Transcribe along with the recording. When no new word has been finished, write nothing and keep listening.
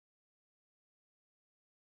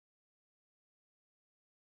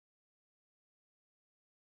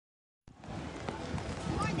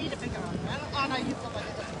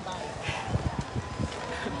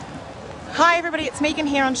Hi everybody, it's Megan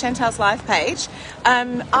here on Chantal's live page.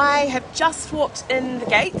 I have just walked in the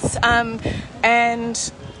gates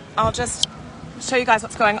and I'll just show you guys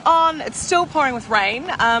what's going on. It's still pouring with rain,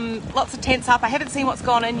 lots of tents up. I haven't seen what's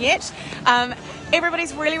gone in yet.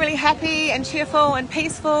 Everybody's really happy and cheerful and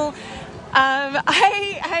peaceful.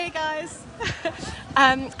 Hey guys.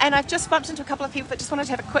 And I've just bumped into a couple of people that just wanted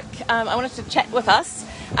to have a quick, I wanted to chat with us.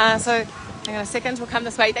 So hang on a second, we'll come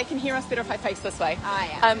this way. They can hear us better if I face this way. Oh,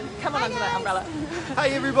 yeah. Come on under that umbrella.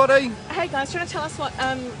 Hey everybody! Hey guys, do you want to tell us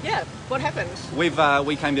what happened?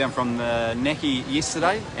 We came down from the Naki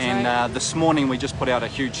yesterday, and this morning we just put out a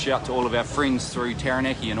huge shout to all of our friends through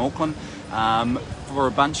Taranaki and Auckland. For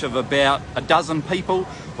a bunch of about a dozen people,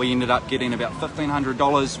 we ended up getting about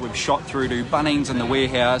 $1,500. We've shot through to Bunnings in the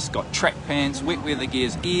warehouse, got track pants, wet weather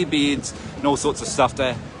gears, earbeds, and all sorts of stuff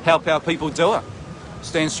to help our people do it.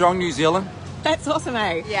 Stand strong, New Zealand. That's awesome,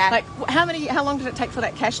 eh? Yeah. Like, how long did it take for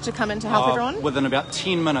that cash to come in to help everyone? Within about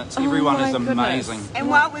 10 minutes. Everyone is amazing. Goodness. And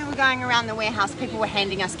while we were going around the warehouse, people were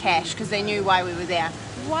handing us cash because they knew why we were there.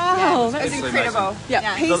 Wow, It was incredible. Amazing.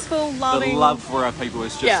 Yeah, peaceful, loving. The love for our people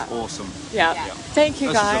is just awesome. Yeah. Thank you,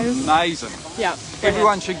 This guys. is amazing. Yeah.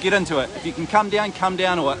 Everyone should get into it. If you can come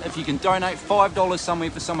down, or if you can donate $5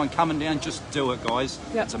 somewhere for someone coming down, just do it, guys.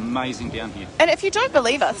 Yep. It's amazing down here. And if you don't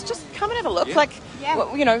believe us, just come and have a look. Yeah.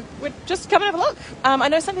 We're just come and have a look. I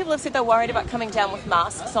know some people have said they're worried about coming down with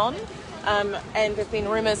masks on, and there've been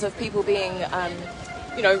rumours of people being,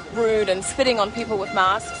 rude and spitting on people with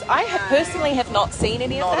masks. I personally have not seen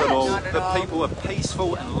any of Not that. at all. Not at The all. people are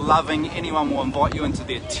peaceful and loving. Anyone will invite you into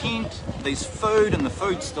their tent. There's food, and the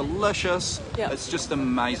food's delicious. Yeah. It's just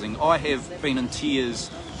amazing. I have been in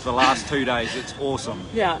tears the last 2 days. It's awesome.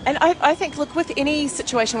 Yeah, and I think, look, with any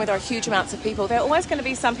situation where there are huge amounts of people, there are always going to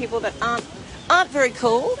be some people that aren't very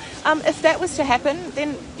cool. If that was to happen,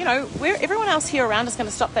 then, everyone else here around is going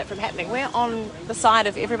to stop that from happening. We're on the side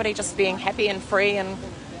of everybody just being happy and free and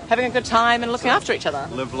having a good time and looking after each other.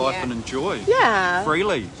 Live life and enjoy. Yeah.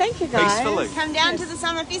 Freely. Thank you, guys. Peacefully. Come down to the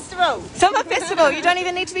summer festival. Summer festival, you don't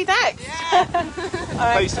even need to be back.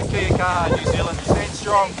 Peace and kia kaha, New Zealand. Stand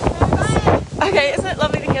strong. Okay, isn't it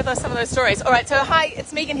lovely to hear some of those stories? All right, so hi,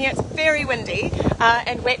 it's Megan here. It's very windy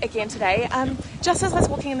and wet again today. Just as I was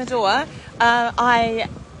walking in the door, I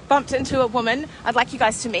bumped into a woman I'd like you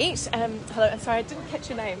guys to meet. Hello, I'm sorry, I didn't catch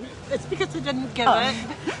your name. It's because I didn't give it,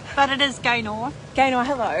 but it is Gaynor. Gaynor,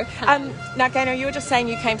 hello. Now, Gaynor, you were just saying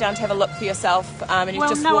you came down to have a look for yourself and you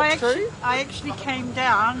just walked through? I actually came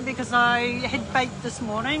down because I had baked this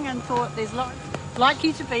morning and thought there's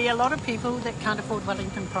likely to be a lot of people that can't afford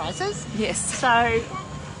Wellington prices. Yes. So,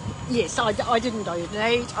 yes, I didn't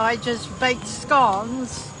donate. I just baked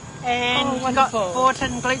scones and bought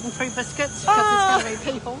in gluten-free biscuits because there's going to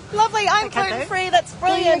be people. Lovely, I'm Okay, gluten-free, that's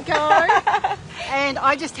There you brilliant. go. And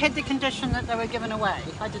I just had the condition that they were given away.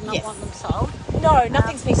 I did not Yes. want them sold. No,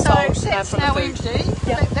 nothing's been sold So that's from now the food. empty.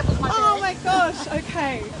 Yeah. That was my Oh bag. my gosh,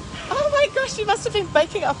 okay. Oh my gosh, you must have been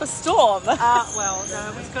baking up a storm. Well, no,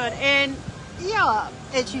 it was good. And yeah,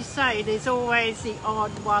 as you say, there's always the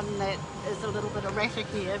odd one that is a little bit erratic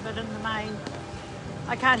here, but in the main,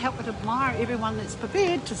 I can't help but admire everyone that's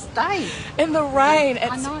prepared to stay. In the rain,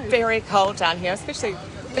 I it's know. very cold down here, especially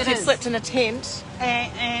if It you've is. slept in a tent.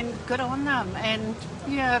 And good on them. And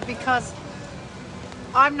yeah, because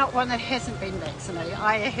I'm not one that hasn't been vaccinated.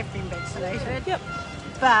 I have been vaccinated. Yep.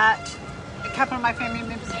 But a couple of my family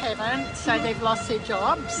members haven't, so they've lost their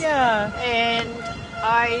jobs. Yeah. And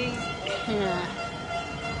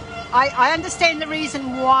I understand the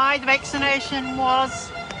reason why the vaccination was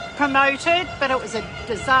promoted, but it was a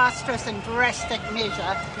disastrous and drastic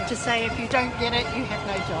measure to say if you don't get it, you have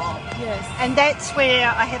no job. Yes. And that's where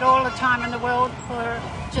I had all the time in the world for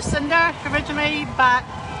Jacinda originally, but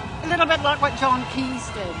a little bit like what John Keyes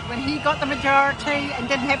did. When he got the majority and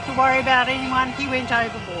didn't have to worry about anyone, he went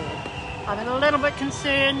overboard. I'm a little bit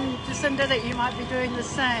concerned, Jacinda, that you might be doing the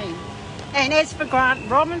same. And as for Grant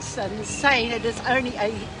Robinson saying it is only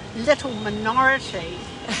a little minority,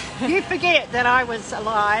 you forget that I was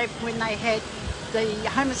alive when they had the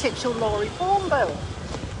homosexual law reform bill.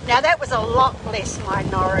 Now that was a lot less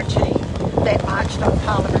minority that marched on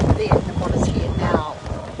Parliament then than what is here now.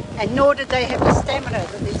 And nor did they have the stamina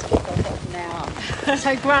that these people have now.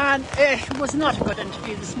 So Grant, it was not a good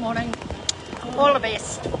interview this morning. All the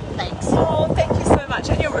best. Thanks. Oh, thank you so much.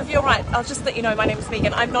 And you're right. I'll just let you know, my name is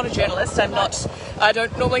Megan. I'm not a journalist. I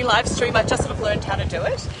don't normally live stream. I've just sort of learned how to do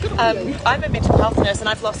it. I'm a mental health nurse and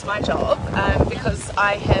I've lost my job because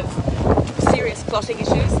I have serious clotting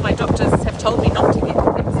issues. My doctors have told me not to get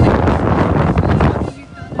vaccinated.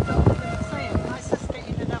 My sister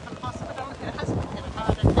ended up in hospital. Her husband had a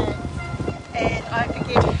heart attack. And I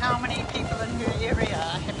forget how many people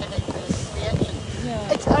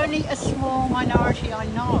minority, I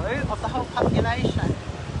know, of the whole population.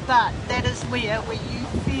 But that is where you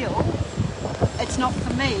feel it's not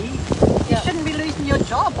for me. You shouldn't be losing your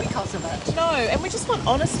job because of it. No, and we just want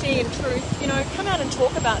honesty and truth. You know, come out and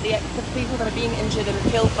talk about the people that are being injured and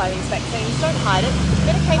killed by these vaccines. Don't hide it.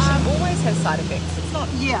 Medication always has side effects. It's not.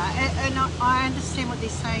 Yeah, and I understand what they're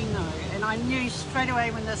saying though, and I knew straight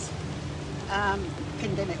away when this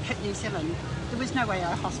pandemic hit New Zealand, there was no way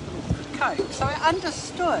our hospitals could cope. So I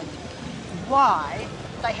understood why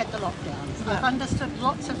they had the lockdowns. I've understood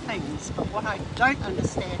lots of things, but what I don't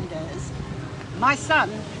understand is my son,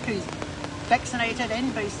 who's vaccinated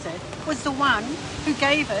and boosted, was the one who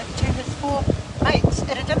gave it to his 4 mates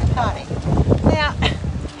at a dinner party. Now,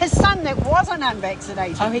 his son that wasn't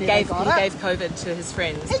unvaccinated, he gave COVID to his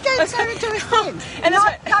friends. He gave COVID to his friends, and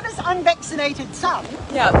not his unvaccinated son.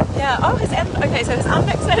 Yeah. Oh, so his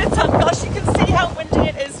unvaccinated son. Gosh, you can see how windy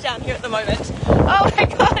it is down here at the moment. Oh my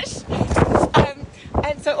gosh.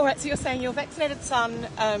 And so, all right. So you're saying your vaccinated son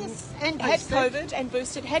Yes, and had boosted. COVID and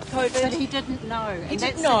boosted, had COVID. But he didn't know, and He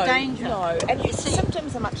that's didn't know. the danger. No, and You see,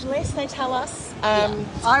 symptoms are much less. They tell us.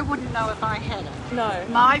 I wouldn't know if I had it. No.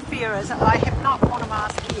 My fear is I have not worn a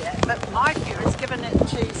mask here, but my fear is giving it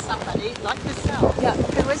to somebody like yourself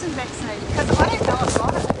who isn't vaccinated, because I don't know I've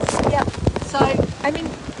got it. Yeah. So, I mean,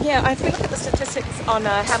 if we look at the statistics on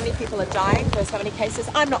how many people are dying versus how many cases,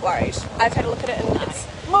 I'm not worried. I've had a look at it, and it's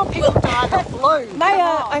more people die of the flu.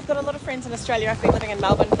 I've got a lot of friends in Australia. I've been living in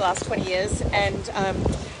Melbourne for the last 20 years, and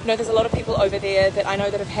there's a lot of people over there that I know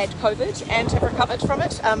that have had COVID and have recovered from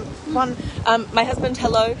it. My husband,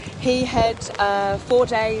 he had 4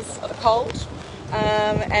 days of a cold,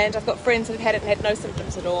 and I've got friends that have had it and had no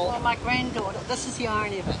symptoms at all. Well, my granddaughter, this is the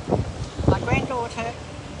irony of it. My granddaughter,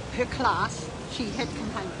 her class, she had come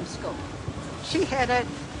home from school. She had it,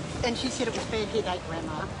 and she said it was bad headache,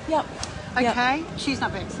 Grandma. Yep. Okay, she's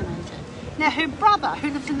not vaccinated. Now, her brother,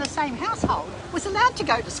 who lives in the same household, was allowed to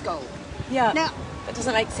go to school. Yeah. Now, it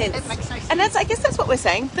doesn't make sense. It makes no sense. And I guess that's what we're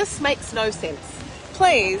saying. This makes no sense.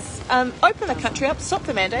 Please, open the country up, stop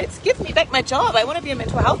the mandates, give me back my job. I want to be a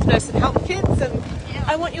mental health nurse and help kids, and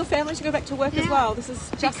I want your family to go back to work as well. This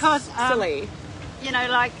is just silly.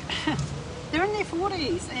 They're in their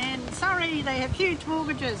 40s, and sorry, they have huge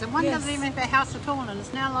mortgages, and one doesn't even have a house at all and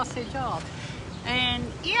has now lost their job. And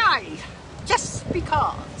just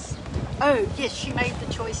because, yes, she made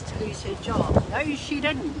the choice to lose her job. No, she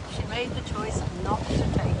didn't. She made the choice not to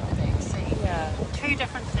take the vaccine. Yeah. 2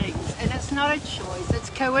 different things. And it's not a choice, it's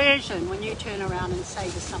coercion when you turn around and say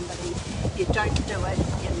to somebody, you don't do it,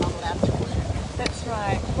 you're not allowed to work. That's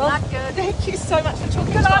right. Well, Not good. Thank you so much for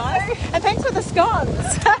talking to us. And thanks for the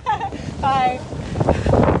scones. Bye.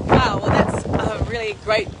 Wow, well that's a really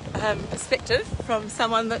great perspective from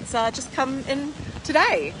someone that's just come in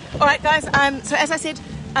today. All right, guys, so as I said,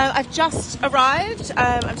 I've just arrived.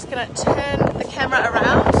 I'm just going to turn the camera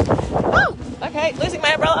around. Oh, okay, losing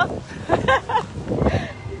my umbrella.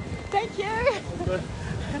 Thank you.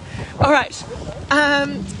 All right, so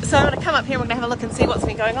I'm going to come up here and we're going to have a look and see what's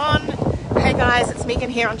been going on. Hey guys, it's Megan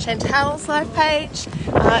here on Chantal's live page.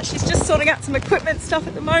 She's just sorting out some equipment stuff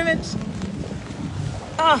at the moment.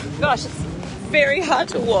 Oh gosh, it's very hard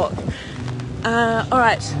to walk. All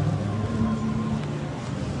right.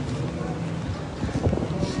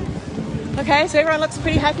 Okay, so everyone looks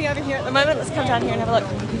pretty happy over here at the moment. Let's come down here and have a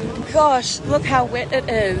look. Gosh, look how wet it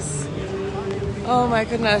is. Oh my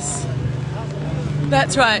goodness.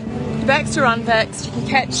 That's right. Vaxxed or unvaxxed, you can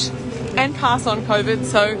catch and pass on COVID,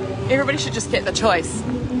 so everybody should just get the choice.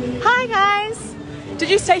 Hi guys! Did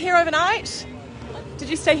you stay here overnight? Did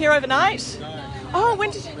you stay here overnight? No. Oh, when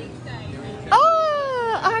did you?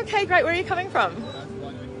 Oh, okay, great. Where are you coming from?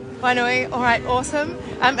 Wainui. All right, awesome.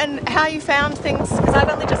 And how you found things? Because I've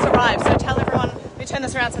only just arrived, so tell everyone. Let me turn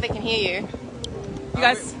this around so they can hear you. You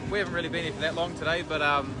guys. We haven't really been here for that long today, but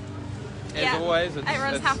as always,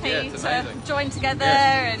 everyone's happy to join together,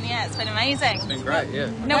 and it's been amazing. It's been great,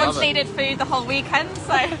 No one's needed food the whole weekend,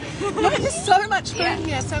 so there's so much food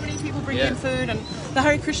here. So many people bring in food, and the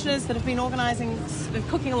Hare Krishnas that have been organising, they're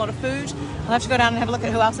cooking a lot of food. I'll have to go down and have a look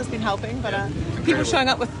at who else has been helping, but people showing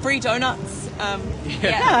up with free donuts.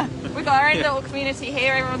 We've got our own little community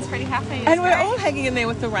here. Everyone's pretty happy, and we're all hanging in there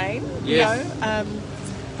with the rain. Yes. You know,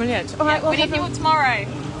 brilliant. All right, we need people tomorrow.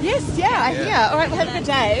 Yes, I hear. All right, we'll have a good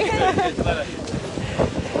day.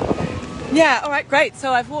 Yeah, all right, great.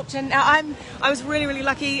 So I've walked in. Now I was really, really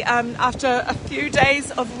lucky after a few days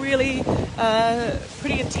of really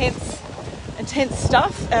pretty intense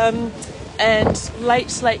stuff. And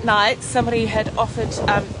late night, somebody had offered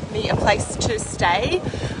me a place to stay,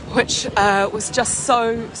 which was just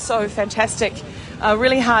so fantastic.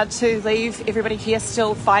 Really hard to leave everybody here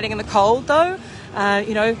still fighting in the cold though.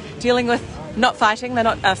 You know, dealing with not fighting. They're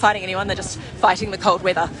not fighting anyone. They're just fighting the cold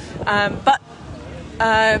weather. But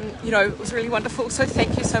you know, it was really wonderful. So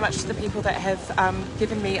thank you so much to the people that have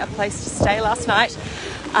given me a place to stay last night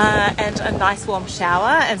and a nice warm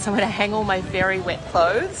shower and somewhere to hang all my very wet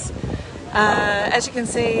clothes. As you can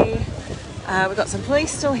see, we've got some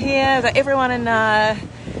police still here. We've got everyone in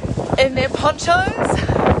their ponchos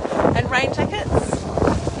and rain jackets.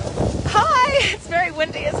 Hi! It's very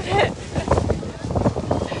windy, isn't it?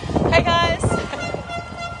 Hey guys!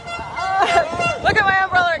 Look at my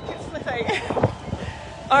umbrella, it keeps slipping.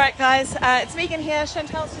 Alright guys, it's Megan here.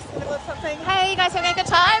 Chantal's just in the middle of something. Hey, you guys having a good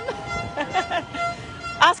time?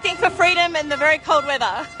 Asking for freedom in the very cold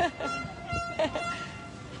weather.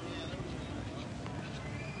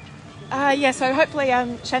 Yeah, so hopefully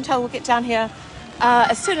Chantal will get down here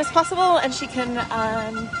as soon as possible and she can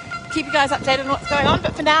keep you guys updated on what's going on.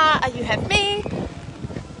 But for now, you have me.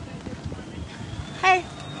 Hey.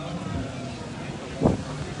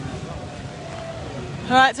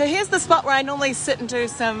 Alright, so here's the spot where I normally sit and do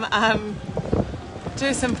some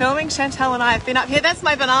filming. Chantal and I have been up here. That's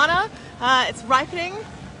my banana. It's ripening.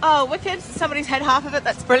 Oh, wicked. Somebody's had half of it.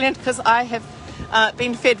 That's brilliant because I have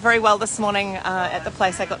been fed very well this morning at the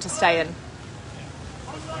place I got to stay in.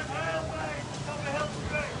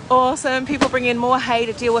 Awesome. People bring in more hay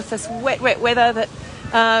to deal with this wet weather that,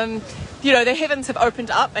 you know, the heavens have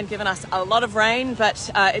opened up and given us a lot of rain, but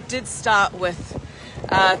it did start with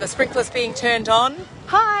the sprinklers being turned on.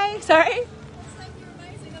 Hi, sorry. It's like you're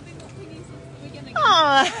amazing. I've been watching you since the beginning.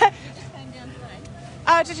 Oh. Just came down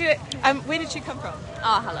today. Did you? Where did you come from?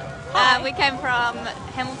 Oh, hello. Hi. We came from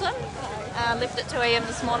Hamilton. Left at 2 a.m.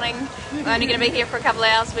 this morning. We're only going to be here for a couple of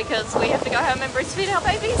hours because we have to go home and breastfeed our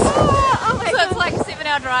babies. Oh my So God. it's like a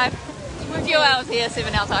 7-hour drive. A few hours here,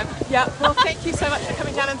 7-hour time. Yeah, well, thank you so much for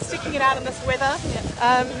coming down and sticking it out in this weather.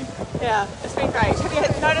 Yeah, it's been great. Have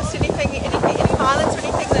you noticed any violence or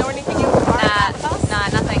anything you were worried about? Nah,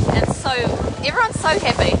 nothing. And so everyone's so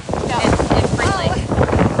happy and friendly.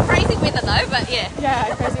 Crazy weather though, but yeah.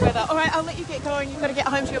 Yeah, crazy weather. All right, I'll let you get going. You've got to get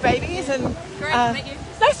home to your babies. And Great to meet you.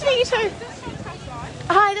 Nice to meet you too.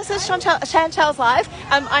 Hi, this is Chantal's Live.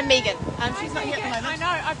 I'm Megan. She's not here at the moment. I know,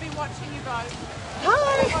 I've been watching you both.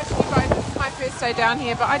 Hi. Watching you both. This is my first day down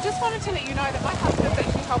here, but I just wanted to let you know that my husband's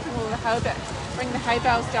actually helping all the bring the hay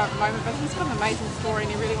bales down at the moment, but he's got an amazing story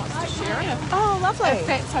and he really wants to share it. Oh, lovely. If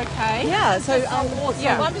that's okay. Yeah, so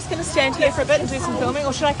well, I'm just going to stand here for a bit and do some filming,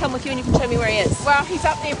 or should I come with you and you can show me where he is? Well, he's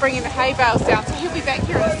up there bringing the hay bales down, so he'll be back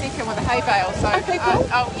here in a second with the hay bales. So, okay, cool.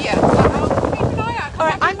 Yeah, so I'll keep an eye out. All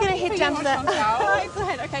right, I'm going to head down to that.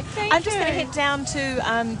 Excellent, Okay, thank I'm just you. going to head down to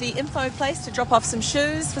the info place to drop off some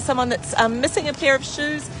shoes for someone that's missing a pair of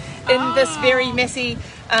shoes in this very messy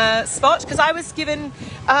spot, because I was given,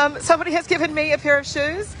 somebody has given me a pair of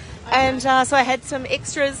shoes, and so I had some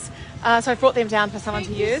extras, so I brought them down for someone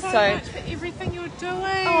to use. Thank you so much for everything you're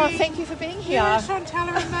doing. Oh, thank you for being here. Yeah, Chantal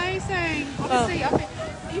are amazing. Honestly,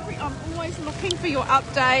 I'm always looking for your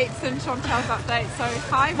updates and Chantal's updates. So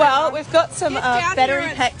hi. Well, everyone. we've got some Get down battery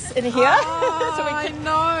here. packs in here, Oh, so we I can,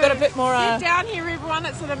 know. got a bit more. Get down here, everyone.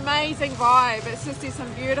 It's an amazing vibe. It's just there's some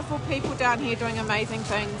beautiful people down here doing amazing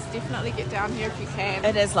things. Definitely get down here if you can.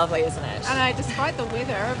 It is lovely, isn't it? I know, despite the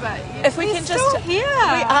weather, but If we can just, still here.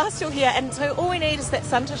 we are still here, and so all we need is that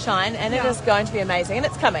sun to shine, and it is going to be amazing, and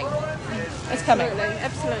it's coming. It's coming.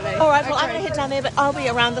 Absolutely. All right, well, I'm Okay. going to head down there, but I'll be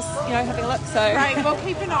around this, having a look. So. Great. Well,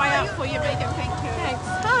 keep an eye out for you, Megan. Thank you. Thanks.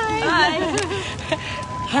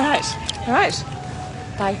 Hi. All right.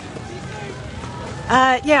 Bye.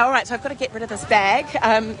 Yeah, all right, so I've got to get rid of this bag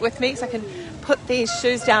with me so I can put these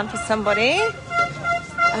shoes down for somebody.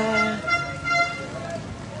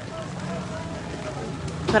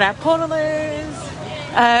 Got our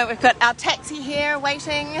portaloos. We've got our taxi here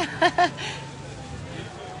waiting.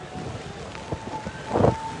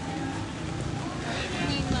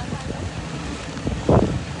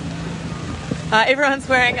 Everyone's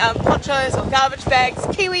wearing ponchos or garbage bags.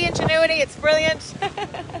 Kiwi ingenuity, it's brilliant.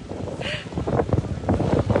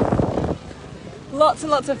 Lots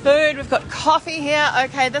and lots of food. We've got coffee here.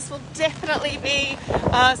 Okay, this will definitely be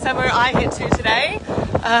somewhere I head to today.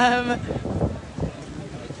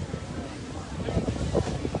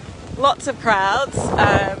 Lots of crowds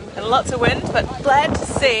and lots of wind, but glad to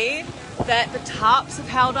see that the tarps have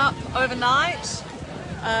held up overnight.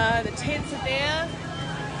 The tents are there.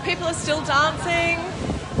 People are still dancing.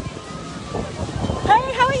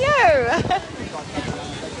 Hey, how are you?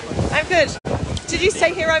 I'm good. Did you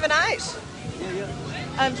stay here overnight?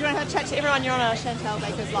 Yeah. Do you want to have a chat to everyone? You're on a Chantal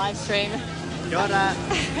Baker's live stream. Kia ora.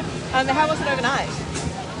 How was it overnight?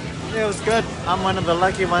 Yeah, it was good. I'm one of the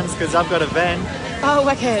lucky ones because I've got a van. Oh,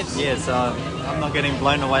 wicked. Yeah, so I'm not getting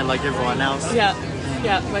blown away like everyone else. Yeah,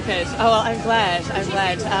 yeah, wicked. Oh, well, I'm glad. I'm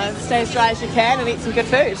glad. Stay as dry as you can and eat some good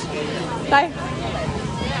food. Bye.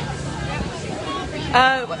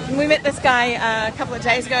 We met this guy a couple of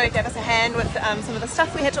days ago. He gave us a hand with some of the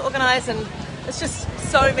stuff we had to organise, and it's just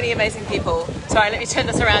so many amazing people. Sorry, let me turn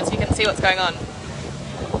this around so you can see what's going on.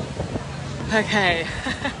 Okay.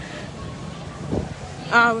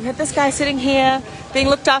 We've had this guy sitting here, being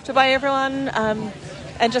looked after by everyone,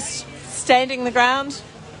 and just standing the ground,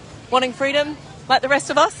 wanting freedom, like the rest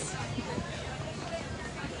of us.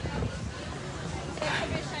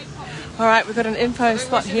 All right, we've got an info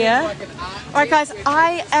spot here. All right, guys,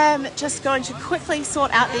 I am just going to quickly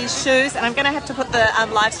sort out these shoes, and I'm going to have to put the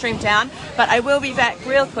live stream down, but I will be back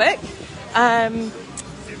real quick. And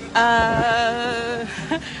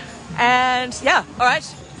yeah, all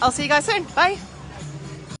right, I'll see you guys soon. Bye.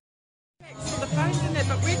 So the phone's in there,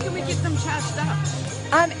 but where can we get them charged up?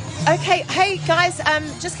 Okay, hey guys,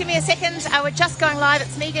 just give me a second. We're just going live.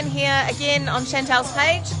 It's Megan here again on Chantal's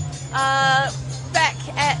page. Back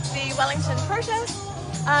at the Wellington Protest.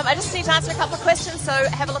 I just need to answer a couple of questions, so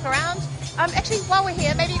have a look around. Actually, while we're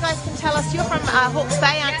here, maybe you guys can tell us, you're from Hawke's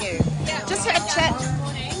Bay, aren't you? Yeah. Just have a chat. This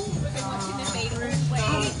morning, we've been watching the beat all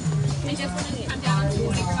week. We just wanted to come down and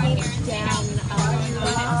support everyone here and down.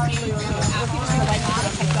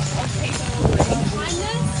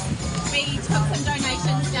 We took some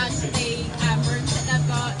donations down to the rooms that they've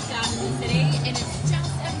got down in the city, and it's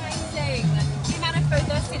just amazing. The amount of food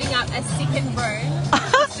they're setting up a second room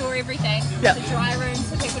to store everything. Yep. The dry rooms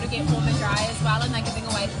for people to get warm and dry as well, and they're giving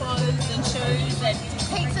away clothes and shoes and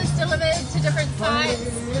pizzas delivered to different sites.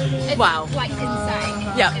 It's Wow. like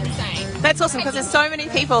insane. Yeah. Insane. That's awesome, because there's so many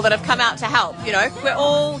people that have come out to help, you know. We're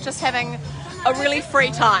all just having a really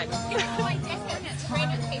free time. Like definitely, it's great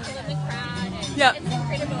with people in the crowd, and Yeah. it's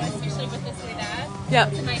incredible, especially with this weather. Yeah.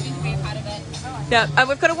 It's amazing to be a part of it. Yeah,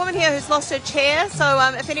 we've got a woman here who's lost her chair, so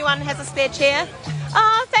if anyone has a spare chair.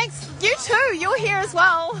 Oh, thanks. You too. You're here as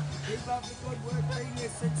well.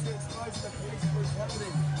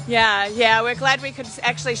 Yeah, we're glad we could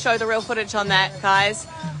actually show the real footage on that, guys.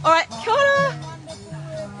 All right, kia ora.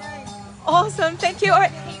 Awesome, thank you. All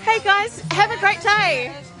right, hey guys, have a great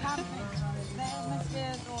day.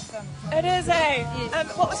 It is, eh?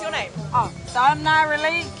 What was your name? So I'm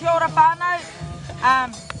Narali, kia ora whānau.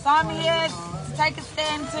 So I'm here to take a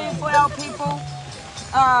stand too for our people.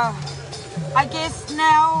 I guess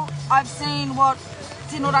now I've seen what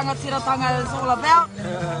Tino Rangatiratanga is all about,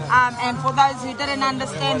 and for those who didn't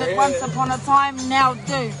understand it once upon a time, now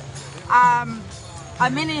do.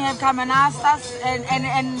 Many have come and asked us, and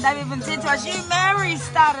they've even said to us, you Mary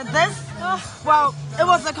started this. Well, it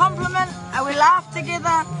was a compliment, and we laughed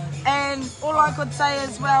together, and all I could say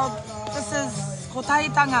is, well, this is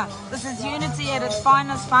kotahitanga, this is unity at its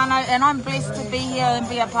finest, whānau, and I'm blessed to be here and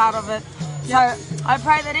be a part of it. So I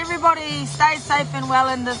pray that everybody stays safe and well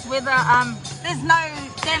in this weather. There's no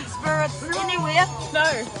damp spirits anywhere. No.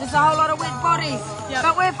 There's a whole lot of wet bodies. Yep.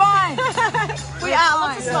 But we're fine. We are.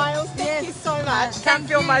 Lots of smiles. Thank you so much. Can't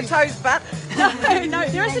feel my toes, but No,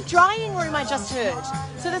 there is a drying room I just heard.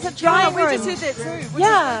 So there's a drying room. we just heard that too.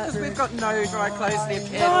 Yeah. Because we've got no dry clothes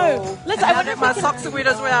left at No. all. Listen, And I wonder now if that my we can- socks are wet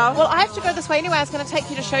as well. Well, I have to go this way anyway. I was going to take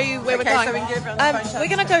you to show you where Okay, we're going. so we can get around the phone We're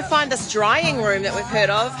going to go find this drying room that we've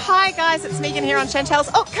heard of. Hi guys, it's Megan here on Chantal's.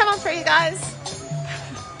 Oh, come on through, you guys.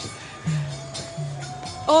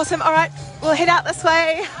 Awesome. All right, we'll head out this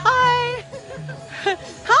way. Hi.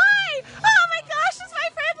 Hi. Oh my gosh, it's my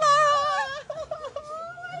friend Laura.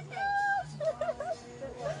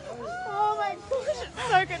 Oh my gosh, it's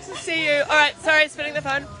so good to see you. All right, sorry, spinning the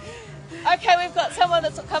phone. Okay, we've got someone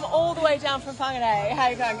that's come all the way down from Whangarei. How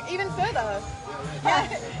are you going? Even further.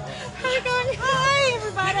 How are you going? Hi,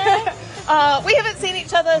 everybody. We haven't seen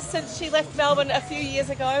each other since she left Melbourne a few years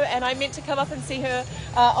ago, and I meant to come up and see her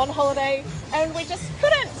on holiday, and we just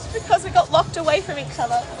couldn't because we got locked away from each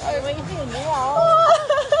other. So we're here now.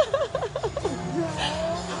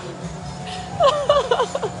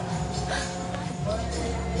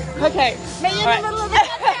 Okay. Me in the middle of the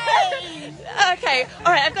Okay,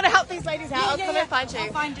 all right, I've got to help these ladies out. I'll come and find you.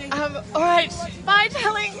 I'll find you. All right, bye,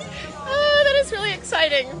 darling. Oh, that is really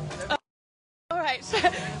exciting. All right,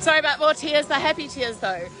 sorry about more tears. They're happy tears,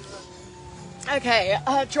 though. Okay,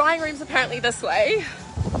 drying room's apparently this way.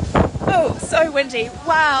 Oh, so windy.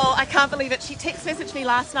 Wow, I can't believe it. She text messaged me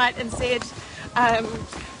last night and said,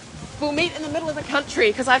 we'll meet in the middle of the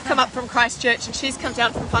country because I've come up from Christchurch and she's come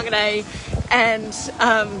down from Whangarei, and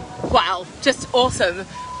wow, just awesome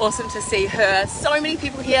to see her. So many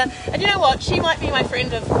people here, and you know what? She might be my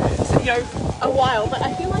friend of, a while, but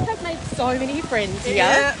I feel like I've made so many friends here.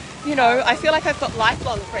 Yeah. You know, I feel like I've got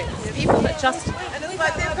lifelong friends. People that just... And it's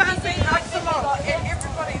like they're passing hugs along, and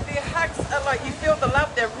everybody, their hugs are like, you feel the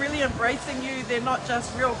love, they're really embracing you, they're not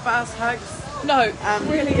just real fast hugs. No,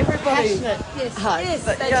 really, everybody. Passionate. Yes,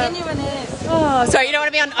 They're genuine hugs. Oh, sorry, you don't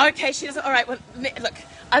want to be on. Okay, she doesn't. All right, well, look,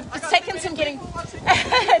 it's taken some getting.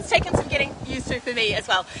 It's taken some getting used to for me as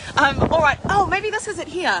well. All right. Oh, maybe this is it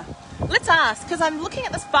here. Let's ask, because I'm looking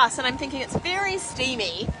at this bus and I'm thinking it's very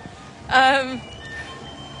steamy. I'm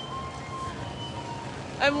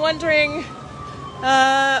wondering.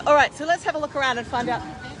 All right, so let's have a look around and find out.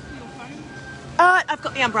 I've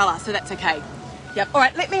got the umbrella, so that's okay. Yep. All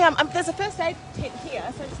right. Let me. There's a first aid tent here,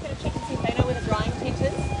 so I'm just going to check and see if they know where the drying tent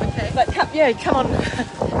is. Okay. But come on.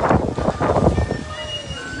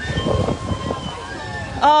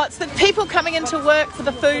 Oh, it's the people coming into work for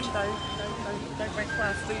the food. Don't break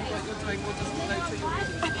class. Do what you're doing. We'll just know till you're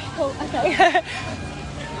ready. Okay. Cool. Okay.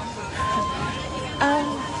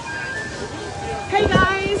 Hey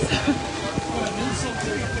guys.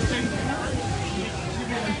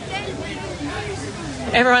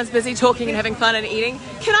 Everyone's busy talking and having fun and eating.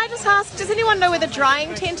 Can I just ask, does anyone know where the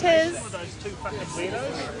drying tent is?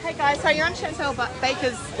 Hey guys, so you're on Chantal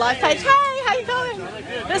Baker's live page. Hey, how you going?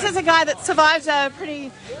 This is a guy that survived a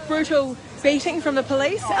pretty brutal beating from the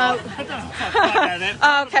police.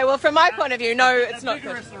 Okay, well from my point of view, no, it's not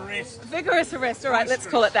good. Vigorous arrest, all right, let's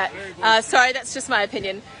call it that. Sorry, that's just my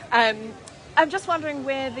opinion. I'm just wondering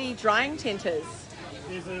where the drying tent is.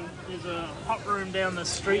 There's a hot room down the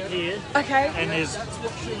street here. Okay. And there's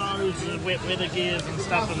loads of wet weather gears and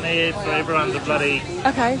stuff in there for everyone to bloody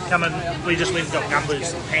come in. We just went and got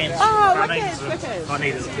gumboots and pants and runnings. Wicked. I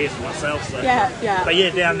needed a pair for myself. So. Yeah. But yeah,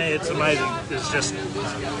 down there it's amazing. It's just,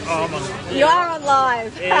 You are on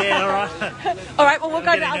live. Yeah, all right. All right, well, I'll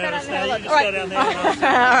go down and have a look. All right. Go down there.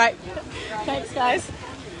 All right. Thanks, guys.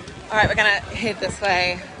 All right, we're going to head this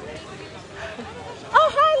way. Oh,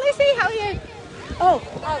 hi, Lucy. How are you? Oh,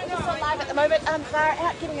 we're just on live at the moment. They're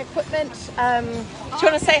out getting equipment. Do you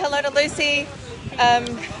want to say hello to Lucy?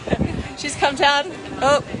 She's come down.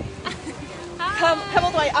 Oh, come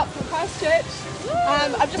all the way up from Christchurch.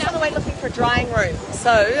 I'm just on the way looking for a drying room.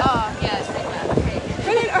 So. Oh, yeah, okay.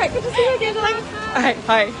 Brilliant. All right, good to see you again, darling. All right,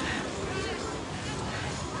 hi.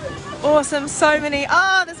 Awesome, so many.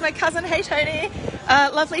 Oh, there's my cousin. Hey, Tony.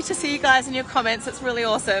 Lovely to see you guys in your comments. It's really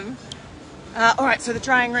awesome. All right, so the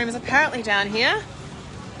drying room is apparently down here.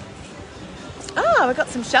 Oh, we've got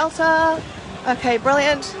some shelter. Okay,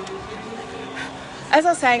 brilliant. As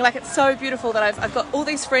I was saying, like, it's so beautiful that I've got all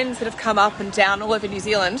these friends that have come up and down all over New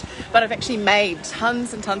Zealand, but I've actually made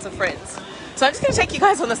tons and tons of friends. So I'm just going to take you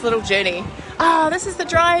guys on this little journey. Oh, this is the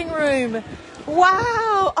drying room.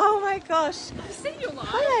 Wow. Oh my gosh. I've seen your live.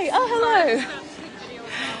 Hi. Oh,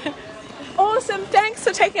 hello. Awesome. Thanks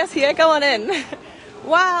for taking us here. Go on in.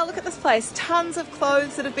 Wow, look at this place. Tons of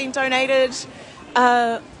clothes that have been donated.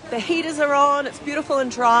 The heaters are on. It's beautiful and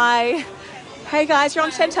dry. Hey guys, you're on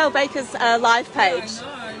Chantal Baker's live page.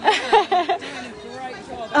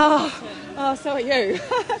 Oh, so are you.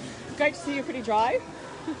 Great to see you. Pretty dry.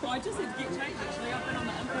 I just had to get changed actually. I've been on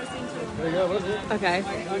the info centre. Okay.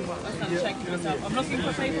 I'm shaking myself. I'm looking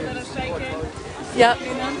for people that are shaking. Yep.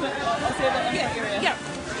 Yeah.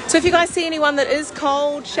 So if you guys see anyone that is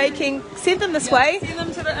cold, shaking, send them this way. Send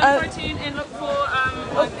them to the info tent and look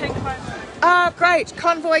for pink home. Oh, great.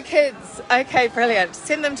 Convoy kids. Okay, brilliant.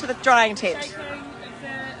 Send them to the drying tent. Shaking, if they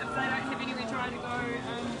don't have anywhere dry to go,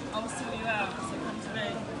 I'll sort you out. So come to me.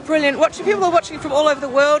 Brilliant. People are watching from all over the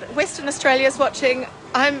world. Western Australia's watching.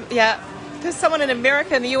 There's someone in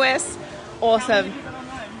America and the US. Awesome.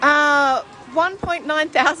 1.9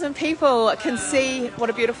 thousand people can see what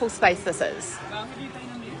a beautiful space this is. Well, have you been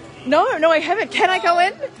in there? No, I haven't. Can I go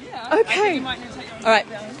in? Yeah. Okay. You might need to take your All right.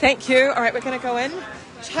 Thank you. All right, we're going to go in.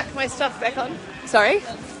 Chuck my stuff back on. Sorry.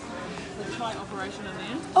 the tight operation in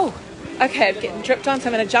there. Oh, okay. I'm getting dripped on, so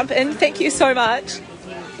I'm going to jump in. Thank you so much.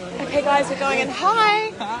 Okay, guys, we're going in.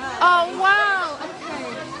 Hi. Oh, wow.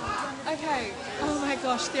 Okay. Oh my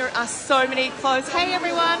gosh, there are so many clothes. Hey,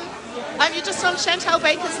 everyone. You're just on Chantal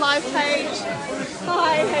Baker's live page.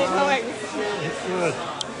 Hi, how are you going? Good.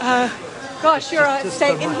 Gosh, you're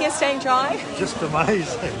in here staying dry. Just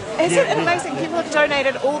amazing. Isn't it amazing? People have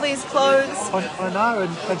donated all these clothes. I know,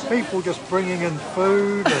 and people just bringing in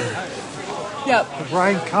food and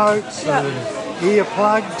raincoats and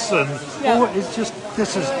earplugs and all. It's just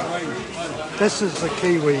this is the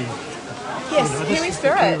Kiwi. Yes, Kiwi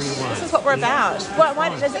spirit. This is what we're about.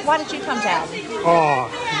 Why did you come down? Oh,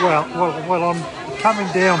 well, I'm coming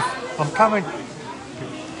down.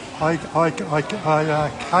 I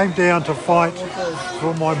came down to fight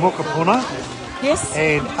for my mukapuna. Yes.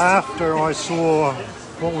 And after I saw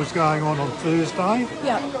what was going on Thursday,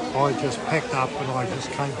 I just packed up and I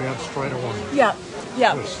just came down straight away. Yeah.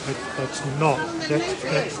 Yeah.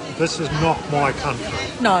 This is not my country.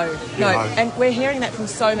 No. You know. And we're hearing that from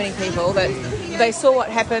so many people that they saw what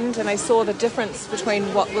happened and they saw the difference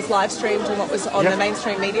between what was live streamed and what was on the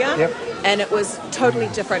mainstream media. Yep. And it was totally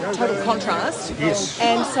different, total contrast. Yes.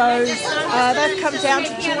 And so they've come down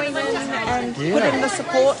to join in and put in the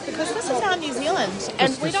support because this is our New Zealand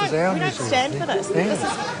and we don't stand for this.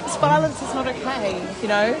 This violence is not okay, you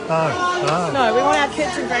know? No, we want our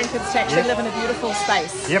kids and grandkids to actually live in a beautiful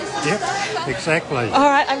space. Yep, exactly. All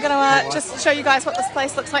right, I'm going to just show you guys what this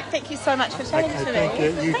place looks like. Thank you so much for chatting to me. Thank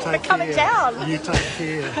you. Thanks for coming down. You take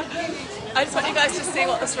care. I just want you guys to see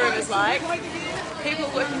what this room is like. People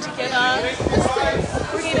working together,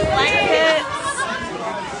 bringing in blankets,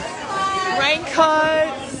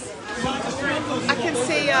 raincoats. I can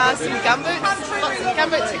see some gumboots, lots of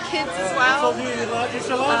gumboots for kids as well.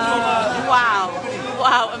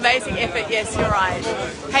 Wow, amazing effort. Yes, you're right.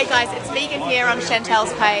 Hey guys, it's Megan here on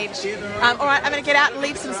Chantel's page. All right, I'm going to get out and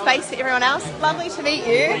leave some space for everyone else. Lovely to meet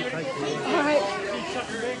you. All right.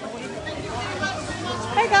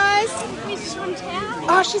 Hey guys.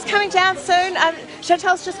 Oh, she's coming down soon.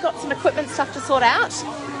 Chantel's just got some equipment stuff to sort out.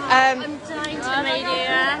 I'm dying to meet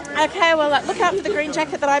you. Okay, well, look out for the green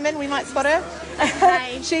jacket that I'm in. We might spot her.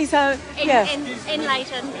 Okay. She's, in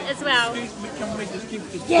Leighton as well.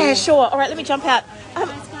 Yeah, sure. All right, let me jump out.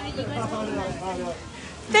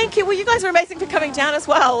 Thank you. Well, you guys are amazing for coming down as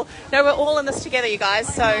well. No, we're all in this together, you guys,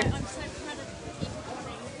 so...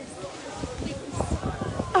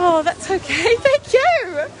 Oh, that's okay. Thank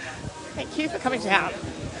you. Thank you for coming down.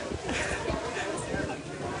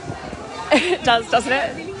 It does, doesn't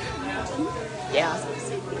it? Yeah.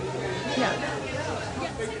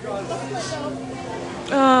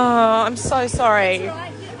 Oh, I'm so sorry.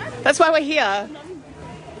 That's why we're here.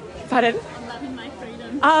 Pardon? I'm loving my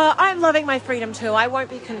freedom. I'm loving my freedom too. I won't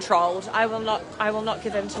be controlled. I will not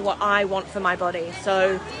give in to what I want for my body.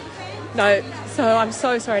 So I'm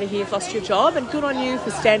so sorry to hear you've lost your job, and good on you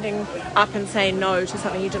for standing up and saying no to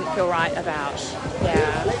something you didn't feel right about.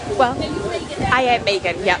 Yeah. Well, I am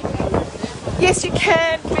Megan. Yep. Yes, you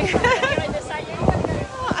can.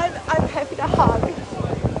 I'm happy to hug.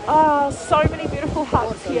 Oh, so many beautiful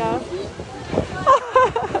hugs here.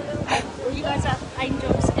 You guys are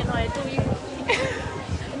angels, and I adore you.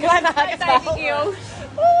 Can I hug baby girl.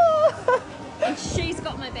 And she's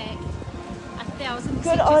got my back. 1,000%.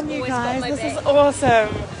 Good on you guys. This is awesome.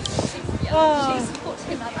 She supports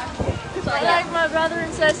her mother. Like my brother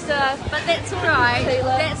and sister, but that's all right.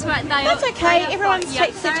 That's right. That's okay. Everyone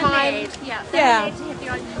takes their time. Yeah. Yeah. To have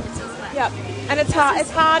their own differences. Yep. And it's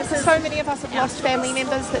hard because so many of us have lost family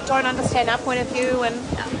members that don't understand our point of view,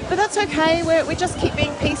 but that's okay. We just keep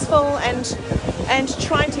being peaceful and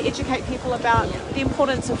trying to educate people about the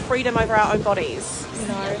importance of freedom over our own bodies. You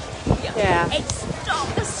know. Yeah. And stop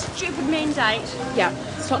the stupid mandate. Yeah.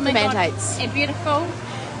 Stop the mandates. And beautiful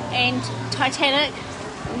and Titanic.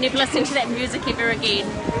 Never listen to that music ever again.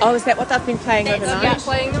 Oh, is that what they've been playing overnight? Yeah,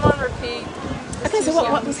 playing them on repeat. Okay, so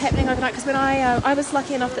what was happening overnight? Because when I was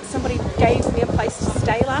lucky enough that somebody gave me a place to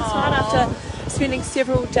stay last night after spending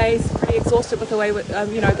several days pretty exhausted with the way,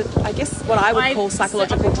 I guess what I would call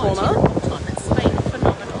psychological trauma. It's been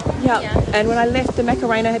phenomenal. Yeah, and when I left, the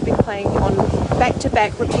Macarena had been playing on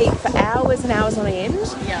back-to-back repeat for hours and hours on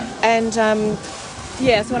end. Yeah. And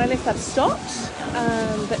so when I left, that stopped.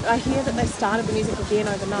 But I hear that they started the music again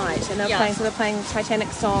overnight, and they're playing Titanic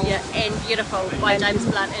song. Yeah, and Beautiful by James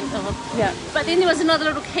Blunt. Yeah. But then there was another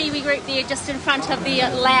little Kiwi group there just in front of the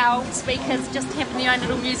loudspeakers, just having their own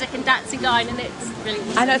little music and dancing going, and it's really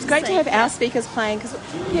I know, it's great to have our speakers playing because,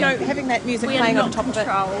 having that music playing on top of it.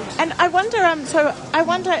 And I wonder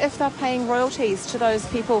if they're paying royalties to those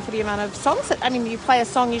people for the amount of songs that, you play a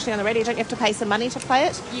song usually on the radio, don't you have to pay some money to play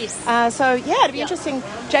it? Yes. It'd be interesting.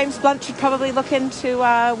 James Blunt should probably look into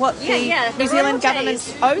what the New Zealand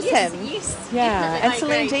government owes him. Yes. Yeah, and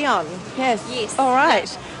Celine Dion. Yes. Yes. All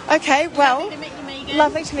right. Okay, well, Lovely to meet you, Megan.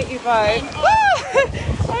 lovely to meet you both.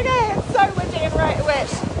 Okay, it's so windy and wet.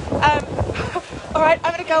 All right,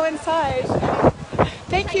 I'm going to go inside.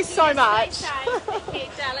 Thank you so much.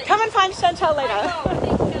 Come and find Chantel later.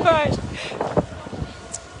 All right.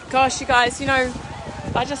 Gosh, you guys,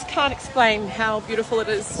 I just can't explain how beautiful it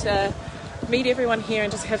is to meet everyone here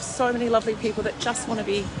and just have so many lovely people that just want to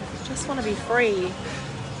be free.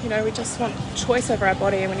 We just want choice over our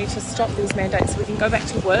body, and we need to stop these mandates so we can go back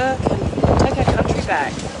to work and take our country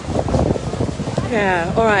back.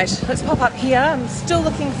 Yeah, all right, let's pop up here. I'm still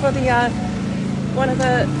looking for the one of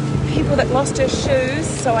the people that lost her shoes,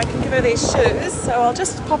 so I can give her these shoes. So I'll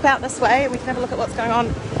just pop out this way and we can have a look at what's going on.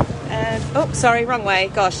 And oh, sorry, wrong way.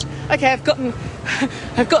 Gosh. Okay, I've gotten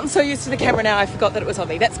so used to the camera now I forgot that it was on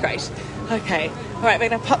me. That's great. Okay, all right, we're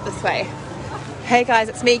gonna pop this way. Hey guys,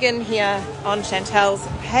 it's Megan here on Chantel's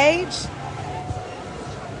page.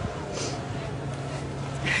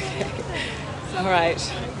 Okay. All right.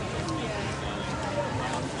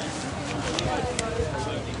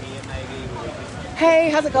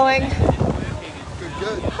 Hey, how's it going?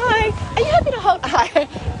 Good. Hi. Are you happy to hold? Hi.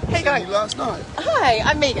 How you going? Last night. Hi,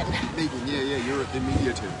 I'm Megan. Megan, yeah, you're at the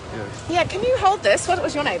media team. Yeah. Yeah, can you hold this? What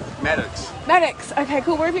was your name? Maddox. Maddox. Okay,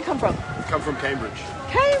 cool. Where have you come from? Come from Cambridge.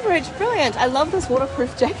 Cambridge, brilliant. I love this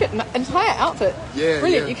waterproof jacket and entire outfit. Yeah,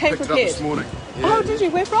 brilliant. Yeah. You came Picked prepared. it up this morning. Yeah. Oh, did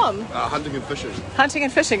you? Where from? Hunting and fishing. Hunting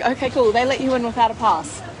and fishing. Okay, cool. They let you in without a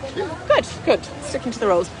pass. Yeah. Good. Sticking to the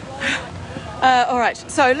rules. All right,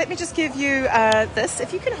 so let me just give you this.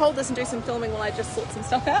 If you can hold this and do some filming while I just sort some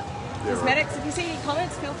stuff out. Yeah, right. Maddox, if you see any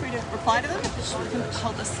comments, feel free to reply to them. You can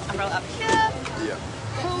hold this umbrella up here. Yeah.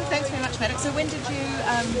 Cool, thanks very much, Maddox. So when did you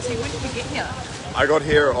get here? I got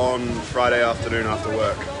here on Friday afternoon after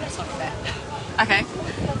work. That's not bad. Okay.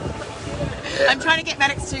 I'm trying to get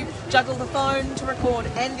Maddox to juggle the phone to record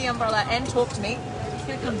and the umbrella and talk to me. He's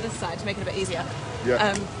going to come this side to make it a bit easier.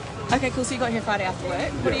 Yeah. Okay, cool. So you got here Friday after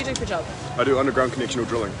work. What do you do for a job? I do underground connectional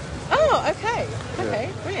drilling. Oh, okay. Okay,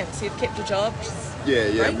 brilliant. So you've kept your job. Yeah.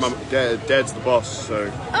 Dad's the boss, so he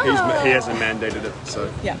hasn't mandated it. So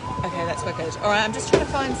yeah. Okay, that's wicked. All right, I'm just trying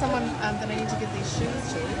to find someone that I need to give these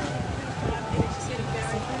shoes to.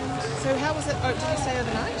 So how was it? Oh, did you stay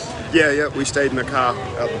overnight? Yeah. We stayed in the car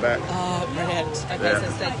out the back. Oh, brilliant. Okay, Yeah. so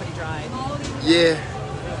it stayed pretty dry. Yeah.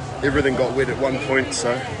 Everything got wet at one point,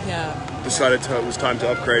 so decided it was time to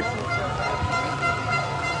upgrade.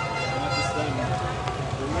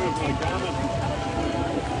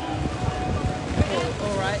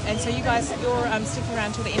 And so you guys, you're sticking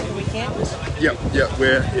around till the end of the weekend? Yep,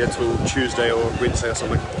 we're here till Tuesday or Wednesday or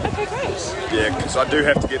something. Okay, great. Yeah, because I do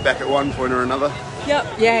have to get back at one point or another.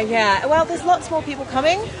 Yep, yeah. Well, there's lots more people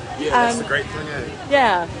coming. Yeah, that's the great thing, eh?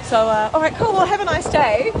 Yeah, so, all right, cool, well, have a nice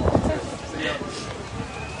day.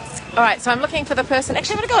 All right, so I'm looking for the person.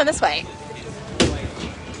 Actually, I'm going to go in this way.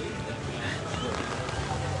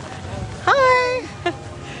 Hi.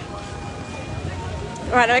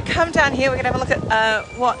 All right, I'm going to come down here. We're going to have a look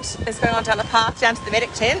at what is going on down the path, down to the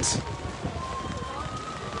medic tent.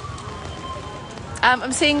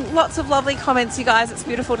 I'm seeing lots of lovely comments, you guys. It's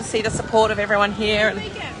beautiful to see the support of everyone here. And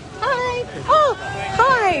hi. Oh,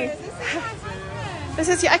 hi. This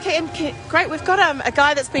is okay, and great. We've got a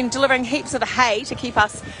guy that's been delivering heaps of the hay to keep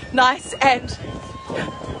us nice and.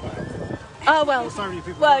 Oh well,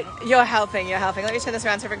 you're helping. Let me turn this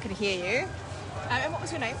around so everyone can hear you. And what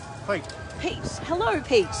was your name? Pete. Pete. Hello,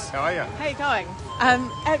 Pete. How are you? How are you going?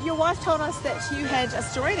 Your wife told us that you had a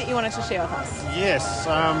story that you wanted to share with us. Yes.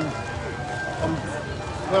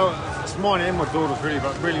 Well, it's mine and my daughter's really,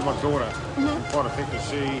 but really my daughter. Quite affected.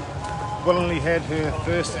 She willingly had her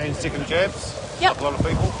first and second jabs. Like a lot of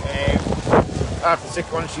people. And after the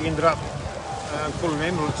second one, she ended up calling an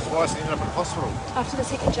ambulance twice and ended up in hospital. After the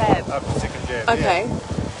second jab? After the second jab, okay.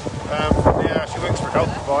 Now, she works for a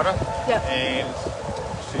health provider. And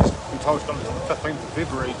she's been told she's got until the 15th of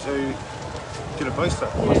February to get a booster.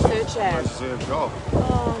 Get a third jab. Most deserved job.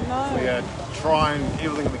 Oh, no. We are trying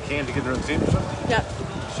everything we can to get her exemption.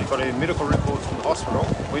 She got her medical records from the hospital,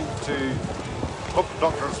 went to book the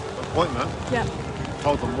doctor's appointment,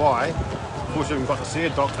 told them why. Before she even got to see a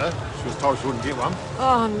doctor, she was told she wouldn't get one.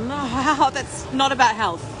 Oh no, that's not about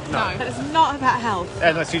health. No. That is not about health.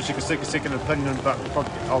 And they said she could seek a second opinion, but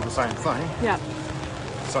probably get told the same thing.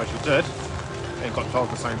 So she did, and got told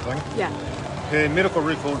the same thing. Her medical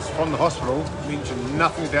records from the hospital mentioned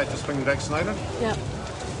nothing about just being vaccinated.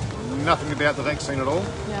 Nothing about the vaccine at all.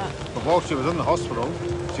 But while she was in the hospital,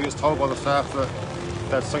 she was told by the staff that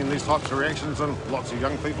they'd seen these types of reactions in lots of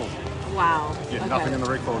young people. Wow. Nothing in the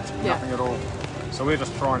records, nothing at all. So we're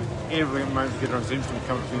just trying everything at the moment to get her exemption,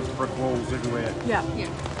 coming through these brick walls everywhere.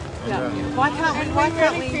 Why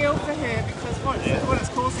can't we feel for her, because what it's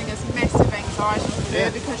causing is massive anxiety for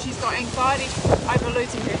her, because she's got anxiety over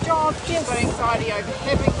losing her job, she's got anxiety over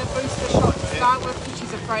having the booster shot to start with, because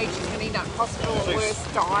she's afraid she's going to end up in hospital or worse,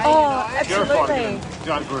 die. Absolutely.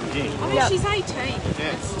 Don't do it again. I mean, she's 18.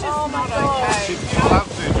 It's just not okay. She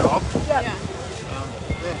loves her job.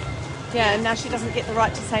 And now she doesn't get the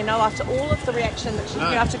right to say no after all of the reaction that she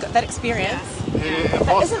after that experience. Her That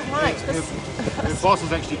boss, isn't right. Her boss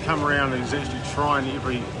has actually come around and is actually trying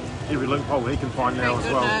every every loophole he can find now as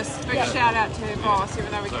well. Big shout out to her boss,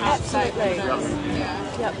 even though we can't say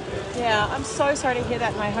Yeah, I'm so sorry to hear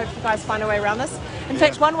that, and I hope you guys find a way around this. In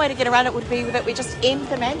fact, one way to get around it would be that we just end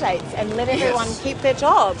the mandates and let everyone keep their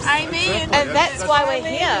jobs. Amen. And that's why we're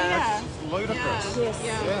here. Ludicrous. Yes.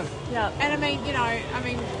 Yeah. And I mean,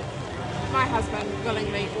 my husband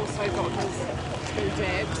willingly also got his 2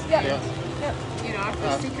 jabs. You know, after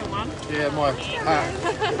the second one. Yeah, my heart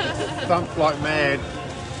thumped like mad,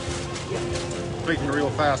 beating real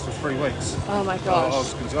fast for 3 weeks. Oh my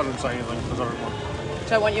gosh. I didn't say anything because I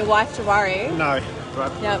don't want your wife to worry. No, but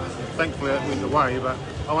thankfully it went away, but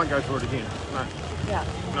I won't go through it again. No. Yeah.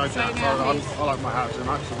 No chance. I like my heart too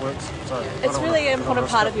much, it works. So it's really an important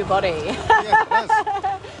part of your body. Yeah, it is.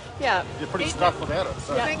 Yeah. You're pretty stuffed without it.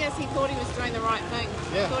 So. The thing is, he thought he was doing the right thing.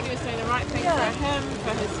 Yeah. He thought he was doing the right thing for him,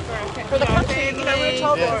 for the country. Family. We're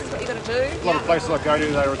told that's what you're going to do. A lot of places I go to,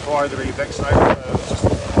 they require to be vaccinated. I just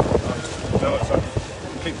do it, so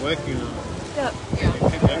keep working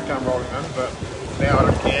and keep the income rolling in, but now I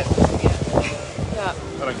don't care.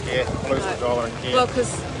 I don't care. I lose the job, I don't care. Well,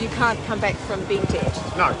 because you can't come back from being dead.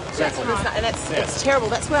 No, exactly. And it's terrible.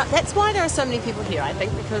 That's why there are so many people here, I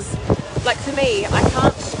think, because like for me, I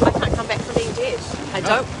can't come back from being dead.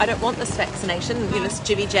 I don't want this vaccination, this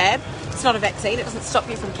jibby jab. It's not a vaccine, it doesn't stop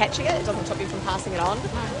you from catching it, it doesn't stop you from passing it on.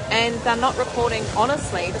 And they're not reporting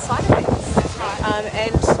honestly the side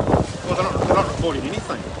effects. Well, they're not reporting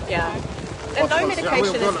anything. Yeah. And no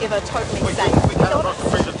medication is ever totally safe. We had Dr.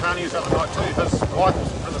 Frigittani's the other night too. His wife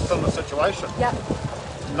was in a similar situation. Yep.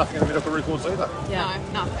 Nothing in the medical records either. Yeah.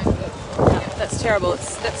 No, nothing. Yeah, that's terrible.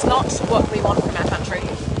 That's not what we want from our country.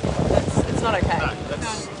 It's not okay. No,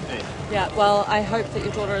 that's... Yeah, well, I hope that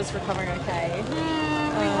your daughter is recovering okay.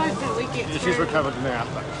 We hope that we get through. She's recovered now.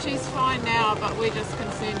 She's fine now, but we're just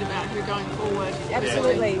concerned about her going forward.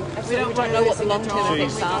 Absolutely. We don't know what the long-term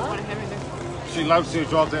effects are. She loves her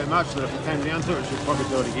job that much that if it came down to it, she'd probably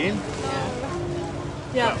do it again.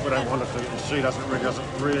 Yeah. But we don't want her to. She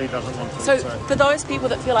really doesn't want to. So for those people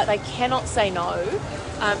that feel like they cannot say no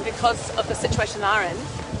because of the situation they're in,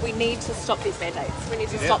 we need to stop these mandates. We need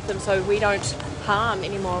to stop them so we don't harm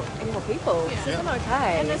any more people. It's not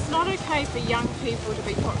okay. And it's not okay for young people to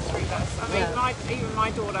be put through this. I mean, even my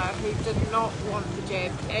daughter, who did not want the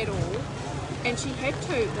jab at all, and she had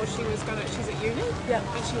to, she's at uni,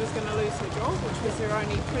 and she was going to lose her job, which was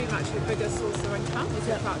pretty much her biggest source of income, was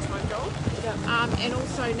her part-time job. And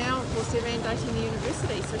also now, of course, they're mandating the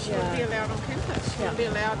university, so she wouldn't be allowed on campus. She wouldn't be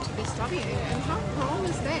allowed to be studying. And how wrong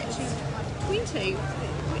is that? She's 20.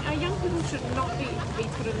 Our young people should not be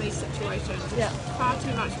put in these situations. It's far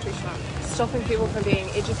too much pressure. Stopping people from being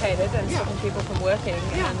educated and stopping people from working,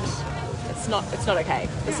 and it's not okay.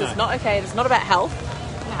 This is not okay. It's not about health.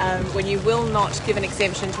 When you will not give an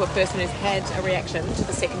exemption to a person who's had a reaction to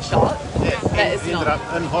the second shot, that is ended up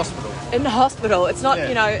in hospital. In the hospital. It's not,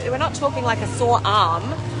 we're not talking like a sore arm.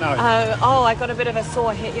 No. I got a bit of a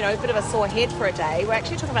sore head, a bit of a sore head for a day. We're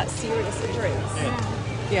actually talking about serious injuries.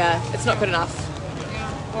 Yeah, it's not good enough.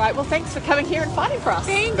 All right, well, thanks for coming here and fighting for us.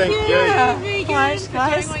 Thank you. Megan, guys. For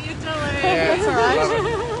doing what you're doing. That's all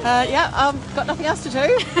right. Got nothing else to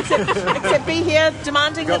do except be here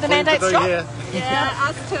demanding that the mandates stop. Yeah,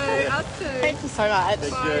 us too. Thank you so much.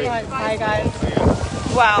 Thank you. Bye,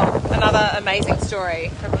 guys. Wow, another amazing story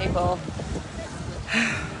from people.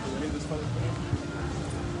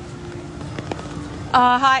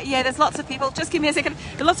 Hi, there's lots of people. Just give me a second.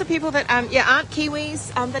 There are lots of people that aren't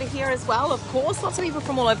Kiwis that are here as well, of course. Lots of people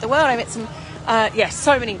from all over the world. I met some,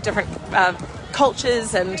 so many different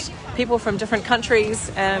cultures and people from different countries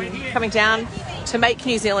coming down to make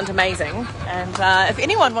New Zealand amazing. And if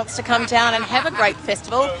anyone wants to come down and have a great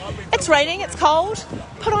festival, it's raining, it's cold,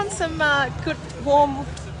 put on some good, warm,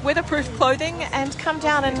 weatherproof clothing and come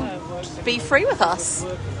down and be free with us.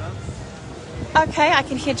 Okay, I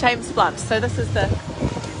can hear James Blunt. So this is the...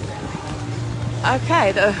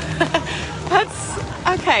 Okay, that's...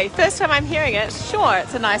 Okay, first time I'm hearing it. Sure,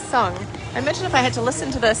 it's a nice song. Imagine if I had to listen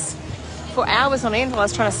to this for hours on end while I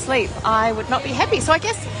was trying to sleep. I would not be happy. So I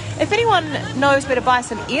guess if anyone knows where to buy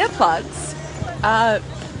some earplugs,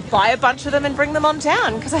 buy a bunch of them and bring them on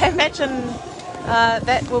down, because I imagine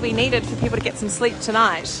that will be needed for people to get some sleep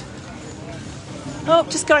tonight. Oh,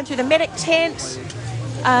 just going through the medic tent.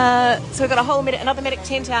 So we've got another medic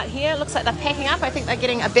tent out here. Looks like they're packing up. I think they're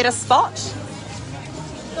getting a better spot.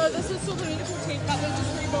 So this is still the medical tent, but they're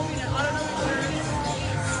just rebuilding it. I don't know where it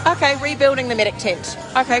is. Okay, rebuilding the medic tent.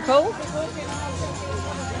 Okay, cool.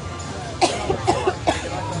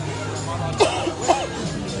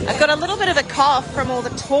 I've got a little bit of a cough from all the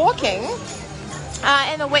talking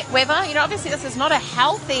and the wet weather. Obviously this is not a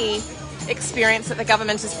healthy experience that the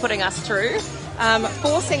government is putting us through,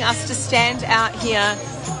 forcing us to stand out here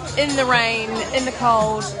in the rain, in the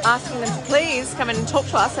cold, asking them to please come and talk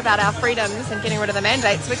to us about our freedoms and getting rid of the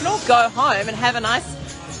mandates, so we can all go home and have a nice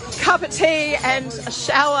cup of tea and a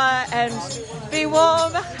shower and be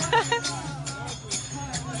warm.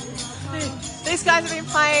 These guys have been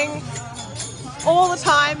playing all the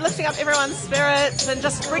time, lifting up everyone's spirits and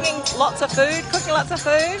just bringing lots of food, cooking lots of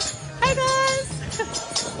food. Hey guys!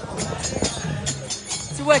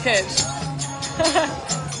 It's wicked.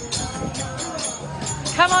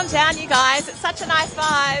 Come on down, you guys. It's such a nice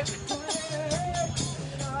vibe.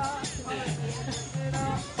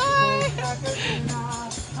 Bye.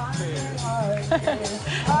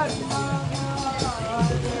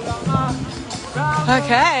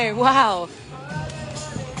 Okay, wow.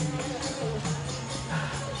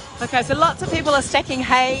 Okay, so lots of people are stacking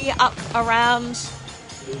hay up around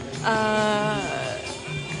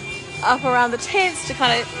the tents to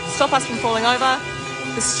kind of stop us from falling over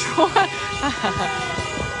the straw.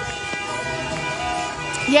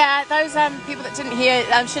 Yeah, those people that didn't hear,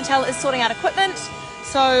 Chantel is sorting out equipment,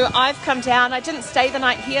 so I've come down. I didn't stay the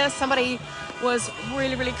night here. Somebody was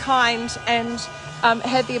really, really kind and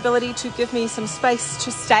had the ability to give me some space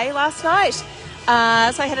to stay last night.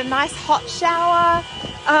 So I had a nice hot shower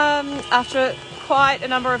after quite a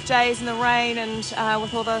number of days in the rain and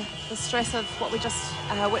with all the stress of what we just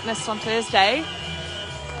witnessed on Thursday.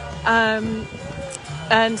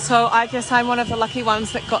 And so I guess I'm one of the lucky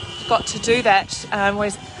ones that got to do that,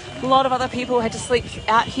 whereas a lot of other people had to sleep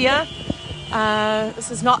out here.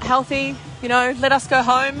 This is not healthy, you know. Let us go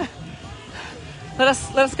home. Let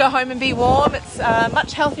us go home and be warm. It's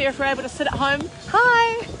much healthier if we're able to sit at home.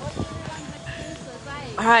 Hi.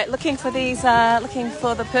 All right, looking for the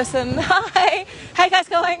person. Hi. How you guys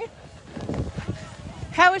going?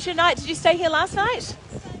 How was your night? Did you stay here last night?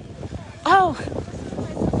 Oh.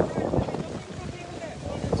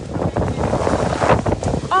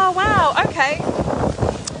 Oh wow. Okay.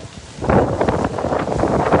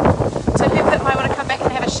 So people that might want to come back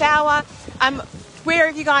and have a shower. Where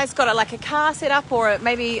have you guys got it? Like a car set up, or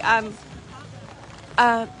maybe and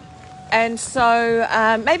so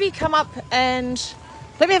maybe come up and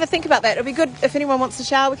let me have a think about that. It'll be good if anyone wants to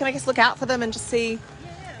shower. We can, I guess, look out for them and just see.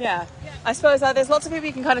 Yeah, I suppose there's lots of people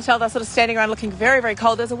you can kind of tell they're sort of standing around looking very, very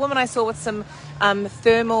cold. There's a woman I saw with some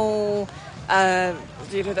thermal,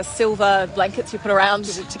 the silver blankets you put around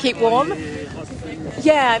to keep warm.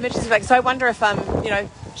 Yeah, emergency blanket. So I wonder if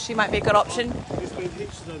she might be a good option. There's been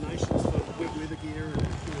heaps of donations for wet weather gear and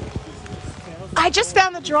I just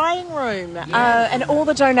found the drying room and all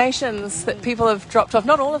the donations that people have dropped off.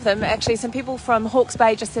 Not all of them, actually. Some people from Hawke's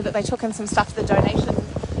Bay just said that they took in some stuff to the donation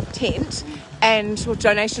tent or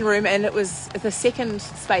donation room, and it was the second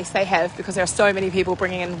space they have because there are so many people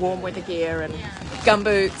bringing in warm weather gear and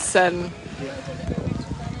gumboots and...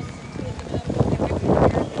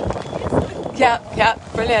 Yeah,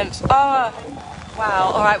 brilliant. Oh,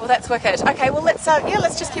 wow. All right, well, that's wicked. Okay, well, let's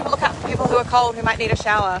just keep a lookout for people who are cold who might need a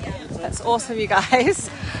shower. That's awesome, you guys.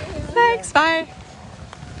 Thanks, bye.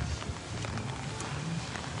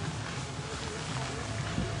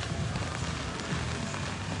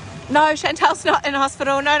 No, Chantel's not in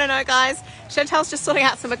hospital. No, guys. Chantel's just sorting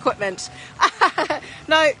out some equipment.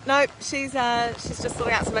 No, she's just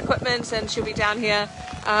sorting out some equipment and she'll be down here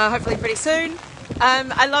hopefully pretty soon.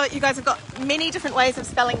 I love it. You guys have got many different ways of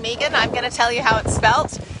spelling Megan. I'm going to tell you how it's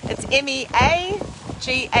spelt. It's M-E-A-G-A-N.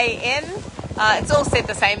 It's all said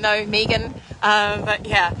the same though, Megan. But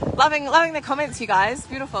yeah, loving the comments, you guys.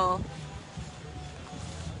 Beautiful.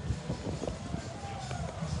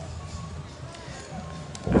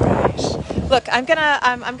 Alright. Look, I'm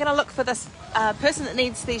gonna look for this person that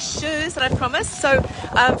needs these shoes that I promised. So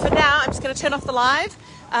for now, I'm just going to turn off the live.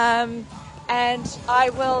 And I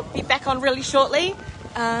will be back on really shortly.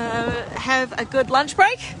 Have a good lunch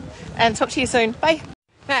break and talk to you soon. Bye.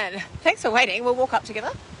 Man, thanks for waiting. We'll walk up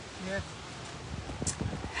together. Yeah.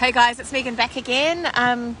 Hey guys, it's Megan back again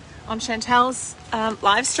on Chantel's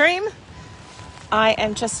live stream. I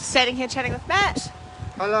am just standing here chatting with Matt.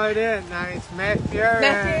 Hello there, my name's Matthew.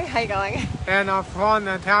 Matthew, how you going? And I'm from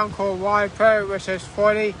a town called Waipu, which is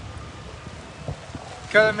 40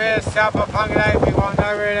 kilometres south of Pungalei, if you want to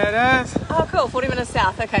know where that is. Oh cool, 40 minutes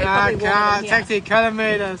south, okay. Probably warmer than it's here. actually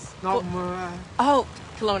kilometres, not more. Oh,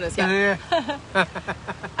 kilometres, yeah.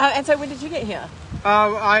 And so when did you get here?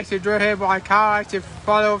 I actually drove here by car. I actually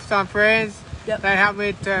followed with some friends. Yep. They helped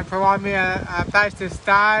me to provide me a place to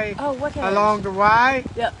stay along the way.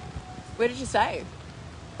 Yep. Where did you stay?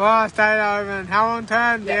 Well, I stayed over in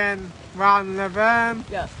Hamilton, then around Levin.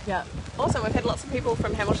 Yeah. Awesome. We've had lots of people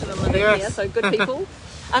from Hamilton and Levin here, so good people.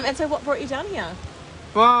 And so what brought you down here?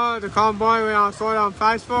 Well, the convoy, when I saw it on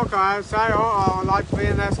Facebook, I say, oh, I'd like to be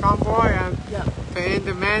in this convoy and to end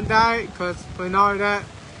the mandate, because we know that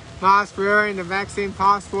mask wearing, the vaccine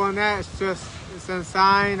passport and that, it's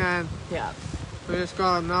insane, and we just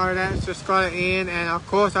got to know that it's just got to end. And of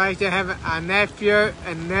course, I actually have a nephew,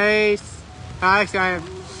 a niece. I actually have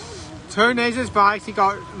 2 nieces, but I actually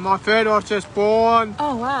got, my third was just born.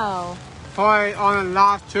 Oh, wow. Probably on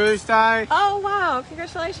last Tuesday. Oh, wow.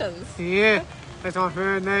 Congratulations. Yeah. That's my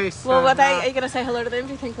third niece. Well, are you going to say hello to them?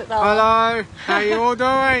 Do you think that they'll... Hello, how you all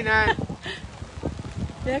doing?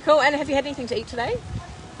 Yeah, cool. And have you had anything to eat today?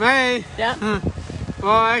 Me? Yeah.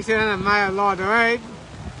 Well, I actually haven't made a lot to eat.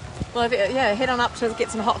 Well, head on up to get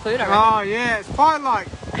some hot food, I reckon. Oh, yeah, it's probably like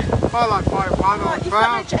 1 or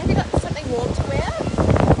 12. Have you got something warm to wear?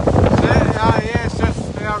 Yeah, it's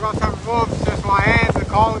just, I've got something warm, it's just my hands are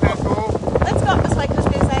cold, that's all. Let's go up this way, because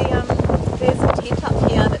there's a tent up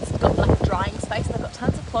here that's got like a drying space, and they've got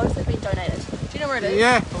tons of clothes that have been donated. Do you know where it is?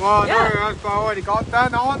 Yeah, well, no, I already got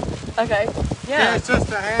that on. Okay, yeah. It's just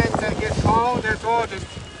the hands that get cold, that's all.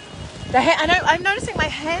 I know, I'm noticing my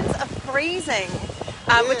hands are freezing.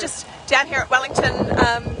 We're just down here at Wellington,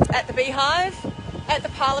 at the Beehive, at the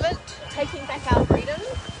Parliament, taking back our freedom.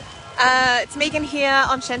 It's Megan here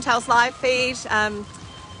on Chantal's live feed. I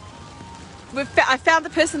found the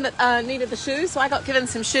person that needed the shoes, so I got given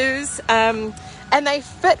some shoes, and they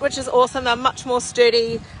fit, which is awesome. They're much more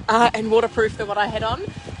sturdy and waterproof than what I had on,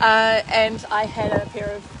 and I had a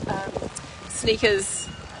pair of sneakers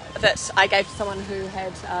that I gave to someone who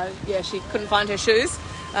had, she couldn't find her shoes,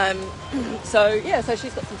 so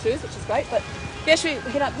she's got some shoes, which is great. But yeah, should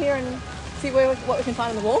we head up here and see what we can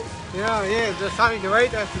find on the wall? Yeah, there's something to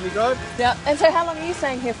eat, that should be good. Yeah, and so how long are you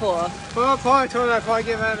staying here for? Well, probably till I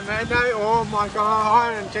get out of the mandate, or I go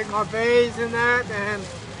home and check my bees and that, and...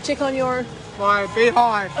 Check on my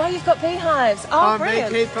beehive. Oh, you've got beehives. Oh, brilliant.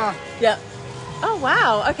 I'm a beekeeper. Yeah. Oh,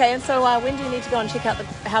 wow. Okay, and so when do you need to go and check out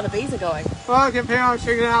how the bees are going? Well, I can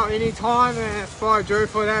check it out any time, and it's probably due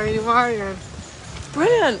for that anyway. And...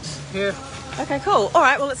 Brilliant. Yeah. Okay, cool. All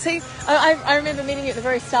right, well, let's see. I remember meeting you at the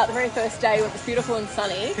very start, the very first day when it was beautiful and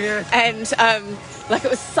sunny. Yeah. And, it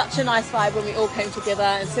was such a nice vibe when we all came together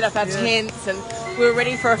and set up our tents, and we were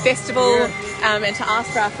ready for a festival and to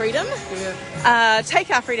ask for our freedom. Yeah. Take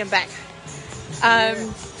our freedom back.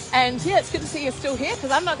 And yeah, it's good to see you're still here,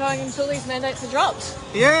 because I'm not going until these mandates are dropped.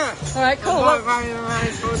 Yeah. All right, cool.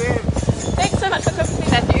 Thanks so much for talking to me,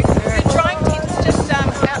 Matthew. The drying tent's just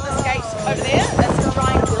out this gate over there. That's a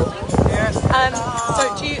drying building. Yes.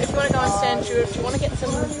 So if you want to go and stand, do you want to get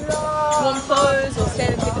some warm clothes or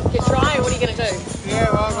stand and get dry, or what are you going to do?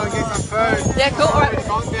 Yeah, well, I'm going to get some food. Yeah, cool. All right.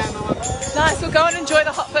 Nice. We'll go and enjoy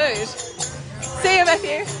the hot food. See you,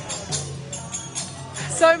 Matthew.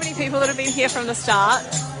 So many people that have been here from the start.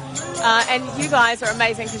 And you guys are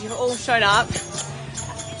amazing, because you've all shown up.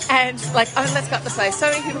 And let's go up this way. So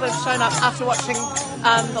many people that have shown up after watching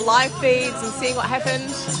the live feeds and seeing what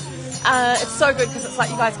happened. It's so good, because it's like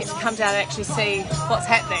you guys get to come down and actually see what's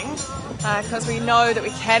happening, because we know that we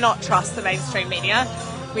cannot trust the mainstream media.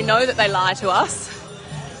 We know that they lie to us.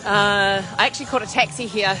 I actually caught a taxi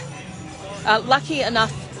here. Lucky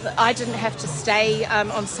enough that I didn't have to stay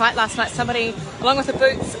on site last night. Somebody, along with the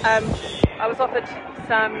boots, I was offered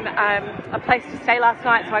a place to stay last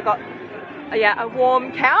night, so I got a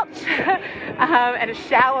warm couch and a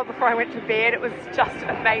shower before I went to bed. It was just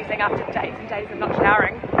amazing after days and days of not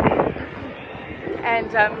showering.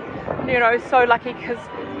 And so lucky, because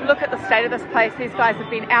look at the state of this place. These guys have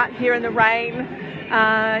been out here in the rain,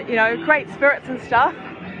 great spirits and stuff,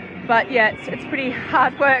 but yeah, it's pretty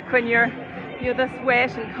hard work when you're this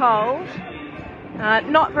wet and cold.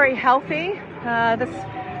 Not very healthy.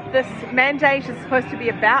 This mandate is supposed to be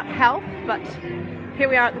about health, but here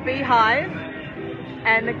we are at the Beehive,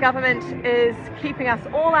 and the government is keeping us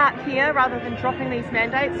all out here rather than dropping these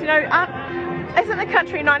mandates. Isn't the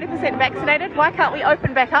country 90% vaccinated? Why can't we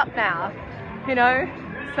open back up now?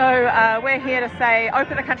 So we're here to say,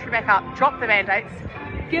 open the country back up, drop the mandates,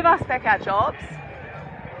 give us back our jobs.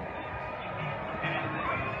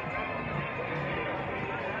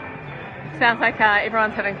 Sounds like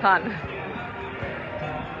everyone's having fun.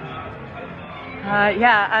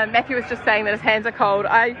 Matthew was just saying that his hands are cold.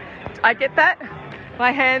 I get that.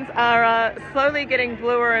 My hands are slowly getting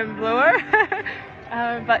bluer and bluer.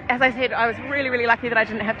 But as I said, I was really, really lucky that I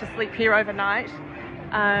didn't have to sleep here overnight.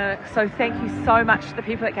 So thank you so much to the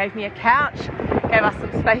people that gave me a couch, gave us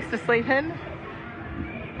some space to sleep in.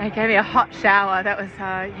 They gave me a hot shower. That was,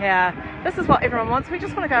 this is what everyone wants. We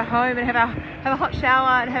just want to go home and have a hot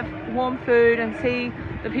shower and have warm food and see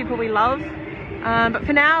the people we love. But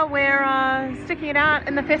for now, we're sticking it out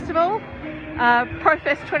in the festival,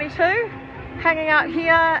 Protest 22, hanging out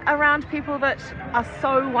here around people that are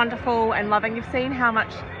so wonderful and loving. You've seen how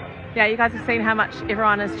much, yeah, you guys have seen how much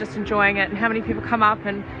everyone is just enjoying it, and how many people come up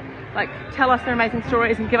and like tell us their amazing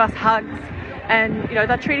stories and give us hugs, and you know,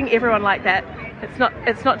 they're treating everyone like that. It's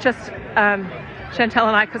not just Chantel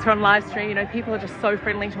and I, because we're on live stream. You know, people are just so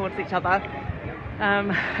friendly towards each other.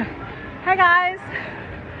 Hey guys.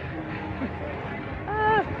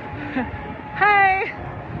 Hey,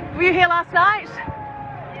 were you here last night?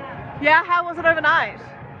 Yeah, how was it overnight?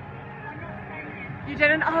 You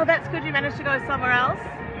didn't? Oh, that's good, you managed to go somewhere else?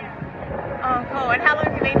 Oh, cool. And how long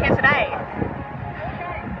have you been here today?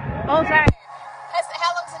 All day.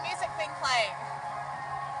 How long's the music been playing?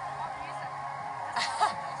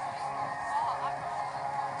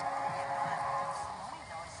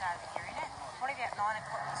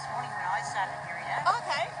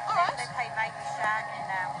 Okay, alright. They play Baby Shark and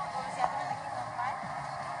what was the other one they keep on playing?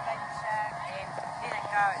 Baby Shark and Let It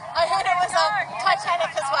Go. I heard it was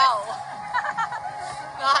Titanic as well.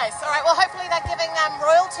 Nice. Alright, well hopefully they're giving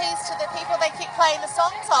royalties to the people they keep playing the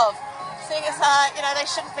songs of. Seeing as, you know, they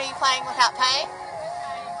shouldn't be playing without paying.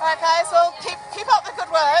 Alright guys, well keep up the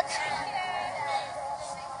good work.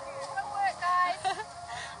 Good work guys.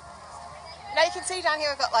 Now you can see down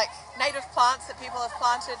here we've got like native plants that people have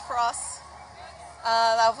planted for us.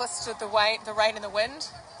 They've withstood the rain and the wind.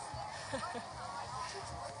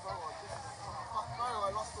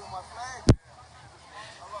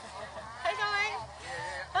 Hey going?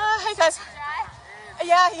 Hey guys.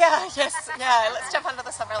 Yeah, yes, yeah. Let's jump under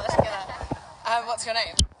this umbrella together. What's your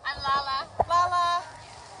name? I'm Lala. Lala.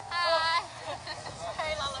 Hi.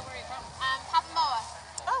 Hey Lala, where are you from? Papamoa.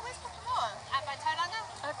 Oh, where's Papamoa? At by Tauranga.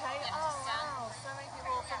 Okay. Yeah, Oh just down. wow, so many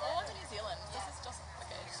people from all over New Zealand. This is just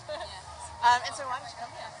wicked. Yeah. And so why did you come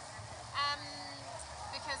here?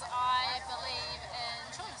 Because I believe in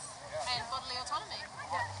choice and bodily autonomy.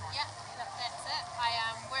 Yeah, that's it.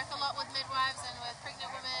 I work a lot with midwives and with pregnant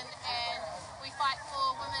women, and we fight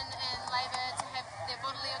for women in labour to have their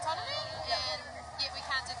bodily autonomy, and yet we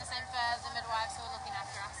can't do the same for the midwives who are looking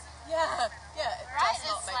after us. Yeah, it right? does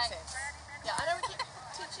not It's make like, sense. Yeah, I know we keep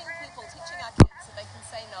teaching our kids that they can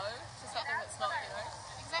say no to something that's not, you know,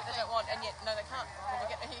 that they don't want, and yet, no, they can't.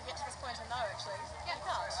 When you get to this point of no, actually, you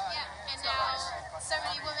can't. Yeah, and now so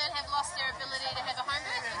many women have lost their ability to have a home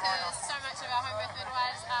birth because so much of our home birth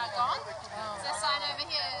midwives are gone. There's a sign over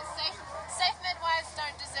here, safe midwives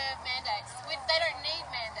don't deserve mandates. They don't need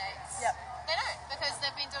mandates. Yep. They don't, because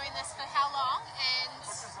they've been doing this for how long, and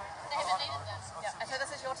they haven't needed them. Yeah, and so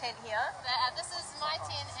this is your tent here? This is my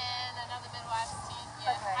tent and another midwife's tent.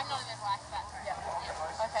 Yeah. Okay. I'm not a midwife, but yeah.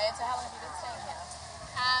 Okay, and so how long have you been staying here?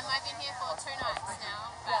 I've been here for 2 nights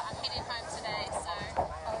now, but I'm heading home today, so.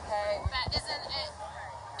 Okay. But isn't it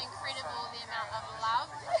incredible the amount of love?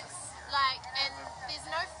 Like, and there's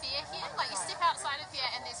no fear here. Like, you step outside of here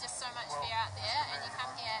and there's just so much fear out there, and you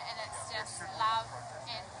come here and it's just love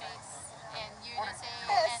and peace and unity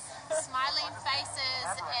and smiling faces,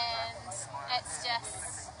 and it's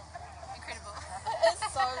just incredible. It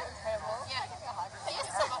is so incredible. Yeah. Thank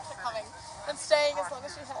you so much for coming and staying as long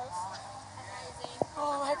as you have. Amazing.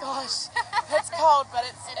 Oh my gosh. It's cold, but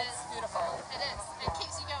it's beautiful. It is. It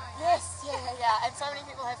keeps you going. Yes, yeah. And so many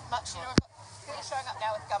people have much, you know, people are showing up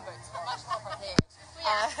now with gumboots, but much more prepared.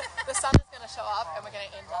 The sun is going to show up and we're going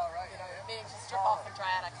to end up, you know, needing to strip off and dry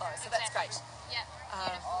out our clothes. So that's great. Yeah.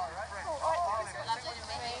 Beautiful. Lovely to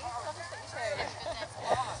meet you. Lovely to meet you.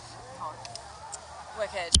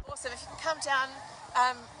 Wicked. Awesome. If you can come down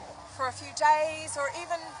for a few days or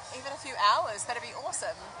even a few hours, that'd be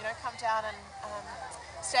awesome. You know, come down and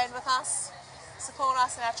stand with us, support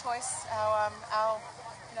us in our choice. Our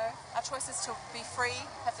choice is to be free,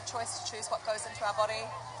 have the choice to choose what goes into our body,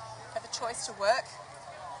 have the choice to work.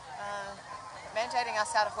 Mandating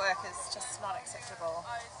us out of work is just not acceptable.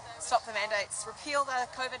 Stop the mandates, repeal the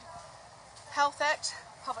COVID Health Act,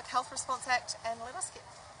 Public Health Response Act, and let us get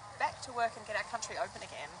back to work and get our country open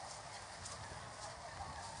again.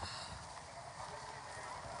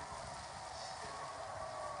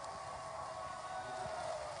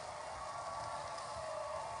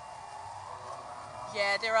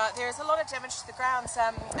 Yeah, there is a lot of damage to the grounds,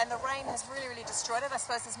 and the rain has really destroyed it. I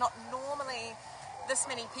suppose there's not normally this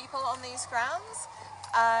many people on these grounds,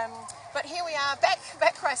 but here we are back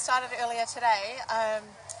where I started earlier today,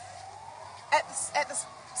 at this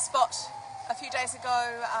spot a few days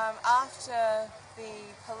ago after the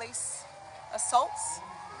police assaults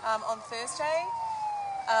on Thursday.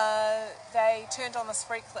 They turned on the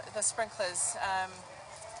sprinklers.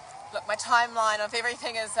 Look, my timeline of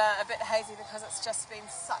everything is a bit hazy because it's just been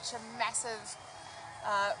such a massive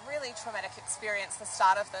really traumatic experience, the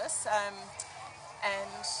start of this.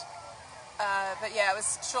 But yeah, it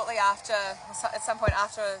was shortly after, at some point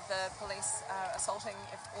after the police assaulting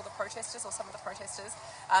all the protesters, or some of the protesters,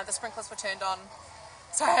 the sprinklers were turned on.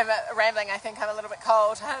 Sorry, I'm rambling, I think I'm a little bit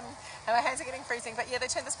cold, and my hands are getting freezing, but yeah, they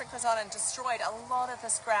turned the sprinklers on and destroyed a lot of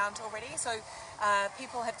this ground already. So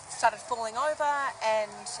people had started falling over,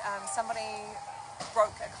 and somebody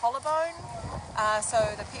broke a collarbone.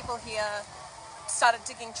 So the people here started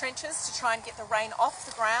digging trenches to try and get the rain off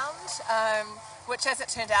the ground, which, as it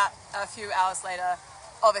turned out a few hours later,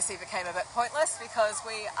 obviously became a bit pointless because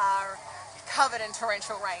we are covered in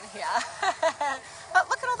torrential rain here. But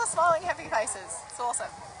look at all the smiling, happy faces. It's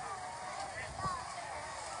awesome.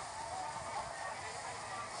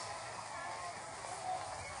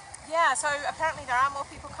 Yeah, so apparently there are more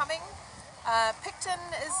people coming. Picton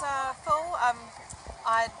is full.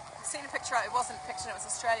 I'd seen a picture, it wasn't Picton, it was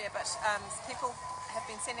Australia, but people have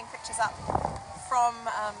been sending pictures up from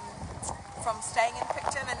staying in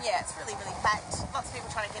Picton, and yeah, it's really, really packed. Lots of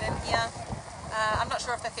people trying to get in here. I'm not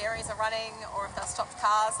sure if the ferries are running or if they've stopped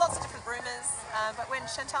cars. Lots of different rumours. But when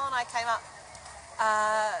Chantal and I came up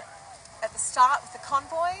at the start with the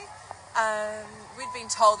convoy, we'd been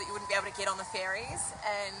told that you wouldn't be able to get on the ferries,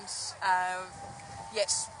 and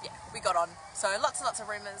yet, yeah, we got on. So lots and lots of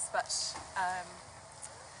rumours, but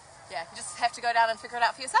yeah, you just have to go down and figure it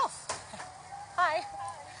out for yourself. Hi.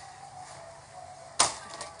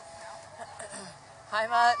 I'm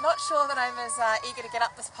not sure that I'm as eager to get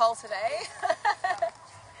up this pole today. Oh,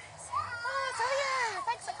 so yeah,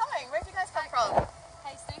 thanks for coming. Where did you guys come from?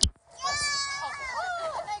 Hastings.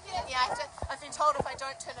 Yeah, I've been told if I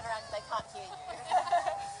don't turn it around, they can't hear you.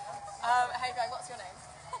 How you going? What's your name?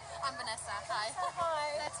 I'm Vanessa. Hi.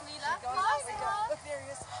 Hi. That's Mila. Hi, Mila. Look, there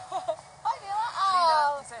he is. Hi, Mila.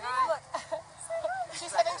 Oh, Say hi. Look.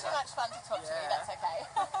 She's having too much fun to talk to me. That's okay.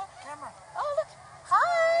 Camera. Oh, look. Hi.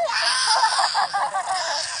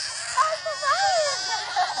 How's the rain?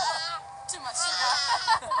 Too much sugar.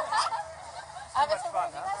 Where did you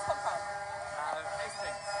guys come from?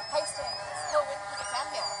 Hastings. Hastings. Cool. When did you get down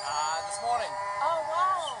here? This morning. Oh,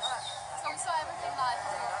 wow. So we saw everything live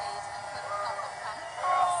on your feed and flip.com.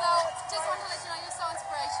 So just wanted to let you know you're so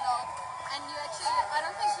inspirational, and you actually, I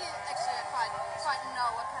don't think you actually quite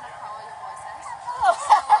know what kind of power your voice has. So,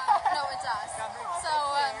 no, it does. So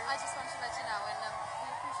I just wanted to let you know, and we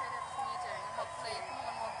appreciate everything you're doing, and hopefully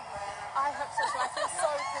more and more people get it. I hope so too. I feel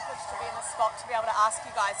so privileged to be in this spot, to be able to ask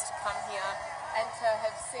you guys to come here and to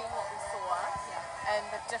have seen what we saw, and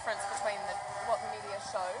the difference between what the media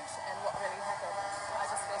showed and what really happened. I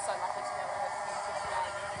just feel so lucky to be able to have seen it.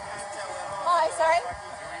 Hi, sorry?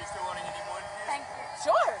 Are you still wanting any more? Thank you.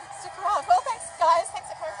 Sure, stick around. Well, thanks guys. Thanks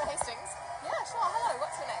for coming for Hastings. Yeah, sure. Hello,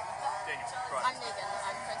 what's your name? Daniel. I'm Megan.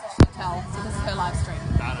 I'm friends with Chantal. So this is her live stream.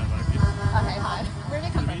 No, no. Okay, hi. Where do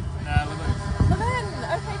you come from? Levin.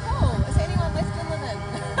 Okay, cool. Is there anyone left in Levin?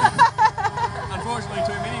 Unfortunately,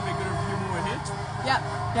 too many. We've got a few more ahead. Yep.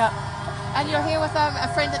 And you're here with a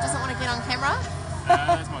friend that doesn't want to get on camera?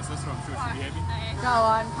 That's my sister. I'm sure she'll be happy. Go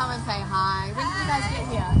on, come and say hi. When did you guys get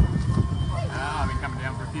here? I've been coming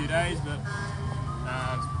down for a few days, but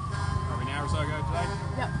probably an hour or so ago today.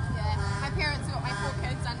 Yep. Yeah, my parents got my 4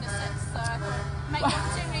 kids under 6, so I thought make the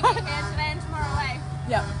opportunity to get here today and tomorrow away.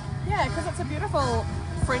 Yep. Yeah, because it's a beautiful,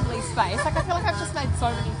 friendly space. Like, I feel like I've just made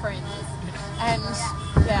so many friends. And,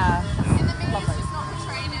 yeah. And the media's just not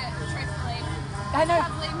portraying it truthfully. I know.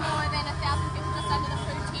 Probably more than 1,000 people just under the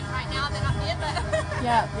food tent right now than up here, but...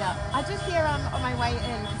 Yeah. I did hear on my way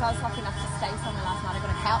in, because I was lucky enough to stay somewhere last night, I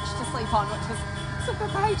got a couch to sleep on, which was super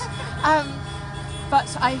great. But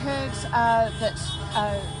I heard that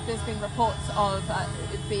there's been reports of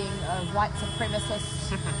it being a white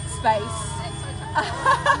supremacist space.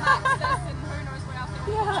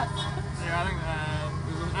 Yeah, I think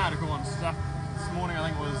there was an article on stuff this morning, I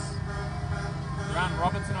think it was Grant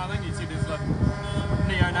Robinson, I think he said there's like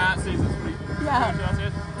neo-Nazis, that's what he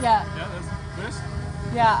said. Yeah, that's the first.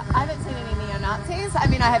 Yeah, I haven't seen any neo-Nazis. I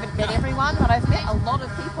mean, I haven't met everyone, but I've met a lot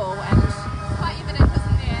of people, and it's quite evident,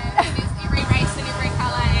 isn't there? There's every race and every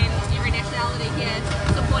colour and every nationality here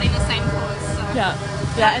supporting the same cause. So. Yeah.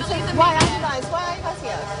 And so why are you guys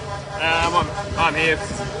here? I'm here,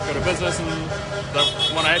 got a business, and don't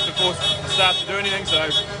want to have to force staff to do anything, so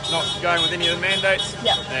not going with any of the mandates.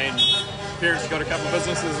 Yeah. And parents have got a couple of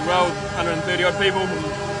businesses as well, 130 odd people, and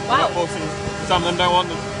we're not forcing, some of them don't want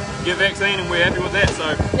to get vaccine, and we're happy with that,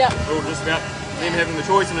 so we're all just about them having the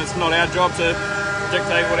choice, and it's not our job to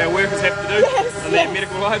dictate what our workers have to do in their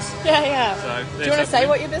medical lives. Yeah. So do you want to say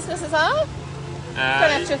what your businesses are? You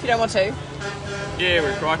don't have to if you don't want to. Yeah,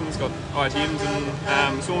 we're Crichton's got ITMs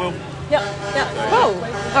and sawmill, Yep, cool.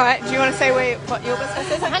 All right, do you want to say what your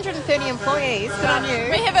business is? 130 employees, good on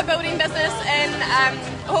you. We have a building business in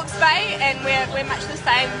Hawke's Bay, and we're much the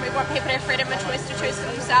same. We want people to have freedom and choice to choose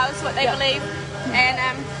for themselves what they believe.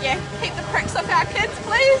 And keep the pricks off our kids,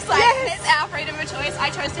 please. That's our freedom of choice.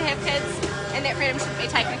 I chose to have kids, and that freedom shouldn't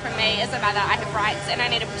be taken from me. As a mother, I have rights, and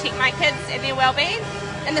I need to protect my kids and their well-being.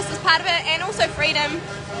 And this is part of it, and also freedom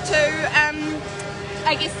to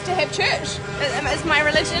I guess to have church. It's my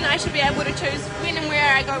religion. I should be able to choose when and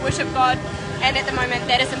where I go worship God, and at the moment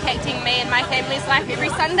that is impacting me and my family's life every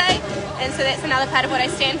Sunday, and so that's another part of what I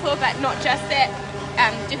stand for, but not just that,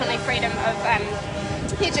 definitely freedom of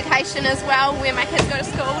education as well, where my kids go to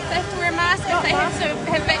school, they have to wear a mask if they have to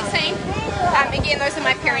have vaccine. Again, those are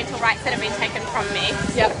my parental rights that have been taken from me.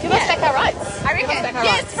 Yep. Give us back our rights. I reckon.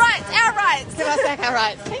 Yes, rights, our rights. Give us back our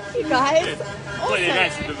rights. Thank you guys. Completely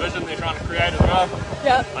against the division they're trying to create as well.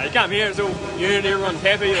 Yep. Like, you come here, it's all unity, everyone's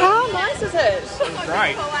happy. How nice is it? It's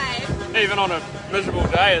great. Even on a miserable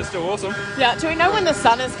day, it's still awesome. Yeah, do we know when the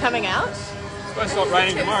sun is coming out? It's supposed to stop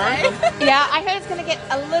raining tomorrow. Yeah, I heard it's going to get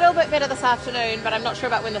a little bit better this afternoon, but I'm not sure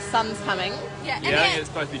about when the sun's coming. I think it's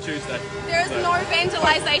supposed to be Tuesday. There is no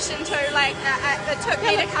vandalisation too, like it took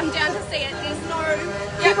me to come down to see it. There's no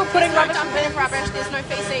people putting rubbish dumping of rubbish, there's no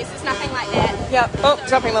feces, there's nothing like that. Yep. Oh,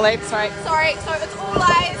 dropping the lead, sorry. Sorry, so it's all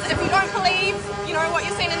lies. If you don't believe, what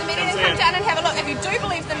you're seeing in the media, then come down and have a look. If you do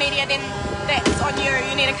believe the media, then that's on you.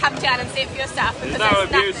 You need to come down and see it for yourself. There's no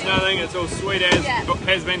abuse, nothing. It's all sweet as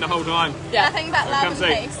has been the whole time. Yeah. Nothing but love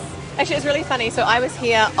and peace. Actually, it's really funny. So I was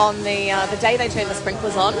here on the day they turned the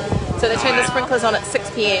sprinklers on. So they turned the sprinklers on at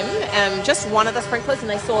 6 p.m. Just one of the sprinklers, and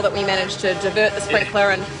they saw that we managed to divert the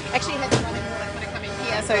sprinkler and actually had the running water kind of coming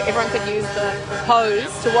here, so everyone could use the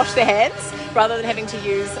hose to wash their hands rather than having to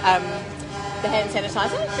use the hand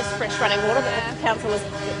sanitizer, just fresh running water that the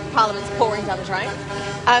Parliament's pouring down the drain.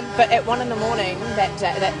 But at 1 in the morning,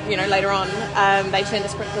 later on, they turned the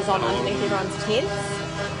sprinklers on underneath everyone's tents.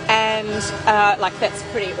 And that's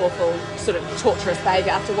pretty awful, sort of torturous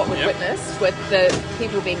behaviour after what we've witnessed with the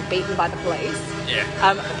people being beaten by the police.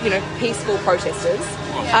 Peaceful protesters.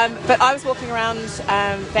 But I was walking around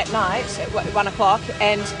that night at 1 o'clock,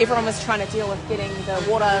 and everyone was trying to deal with getting the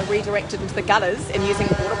water redirected into the gutters and using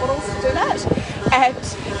water bottles to do that. And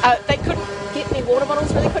they couldn't get any water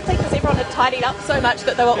bottles really quickly because everyone had tidied up so much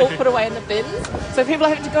that they were all put away in the bins. So people are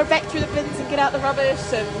having to go back through the bins and get out the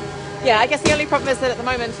rubbish. And I guess the only problem is that at the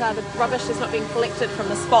moment the rubbish is not being collected from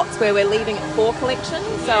the spots where we're leaving it for collection.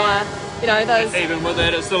 So, those... Even with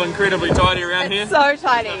that, it's still incredibly tidy around here. So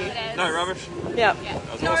tidy. No rubbish. Yep.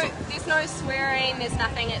 There's no swearing, there's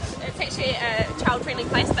nothing. It's actually a child-friendly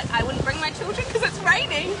place, but I wouldn't bring my children because it's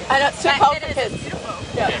raining. And it's too cold for kids. It's beautiful.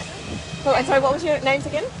 Yeah. Cool. And sorry, what was your names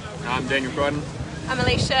again? I'm Daniel Crichton. I'm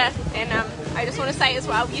Alicia, and I just want to say as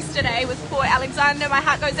well, yesterday with poor Alexander, my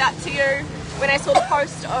heart goes out to you. When I saw the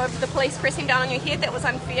post of the police pressing down on your head, that was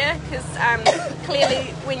unfair, because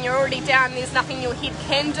clearly when you're already down, there's nothing your head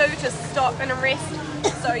can do to stop an arrest.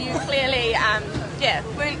 So you clearly,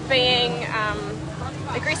 weren't being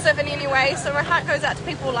aggressive in any way. So my heart goes out to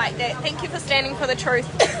people like that. Thank you for standing for the truth.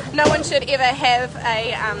 No one should ever have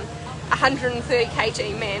a 130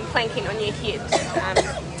 kg man planking on your head.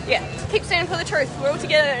 Keep standing for the truth. We're all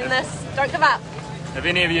together in this. Don't give up. If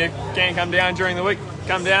any of you can come down during the week,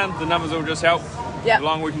 come down. The numbers will just help. The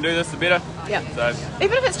longer we can do this, the better. So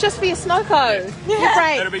even if it's just for your snowco.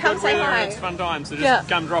 Great. It'll be good weather and it's fun time, so just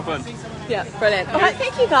come drop in. Yeah, brilliant. All right,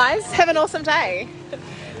 thank you guys. Have an awesome day. All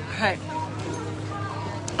right.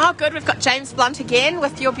 Oh, good. We've got James Blunt again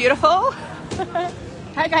with You're Beautiful.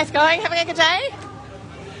 How you guys going? Having a good day?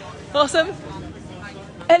 Awesome.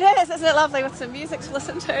 It is, isn't it lovely, with some music to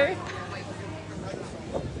listen to?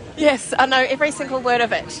 Yes, I know every single word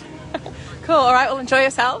of it. Cool, all right, well, enjoy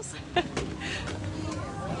yourselves.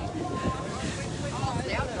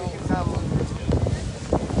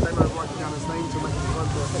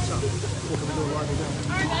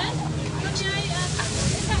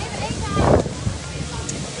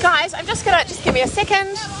 Guys, I'm just gonna, give me a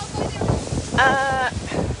second.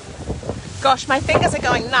 Gosh, my fingers are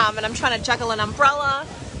going numb and I'm trying to juggle an umbrella.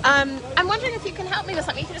 I'm wondering if you can help me with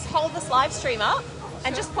something. You can just hold this live stream up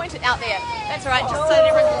and just point it out there. That's all right, just so that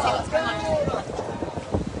everyone can see what's going on.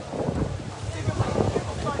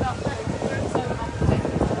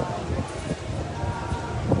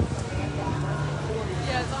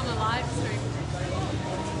 Yeah, it's on a live stream.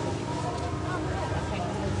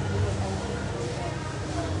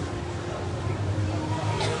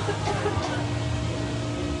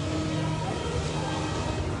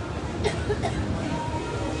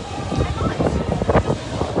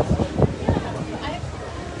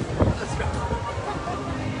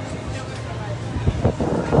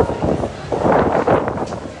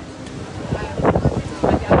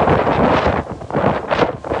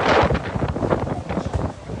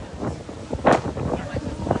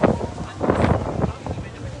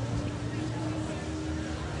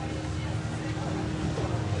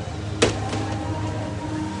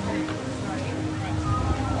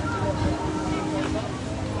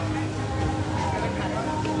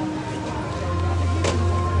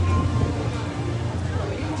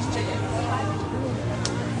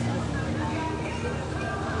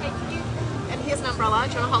 umbrella.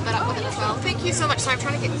 Do you want to hold that up with it as well? Thank you so much. So I'm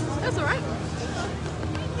trying to get... That's all right.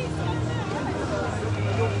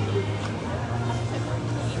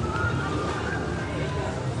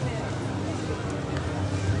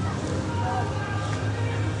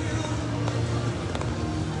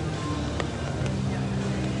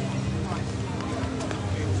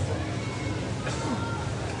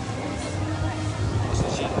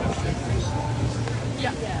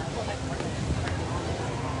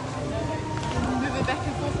 Move it back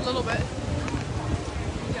and forth a little bit.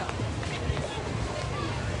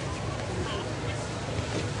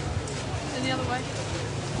 And the other way.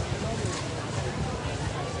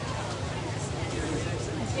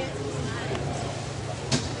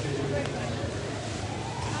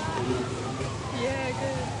 Yeah,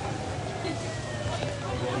 good.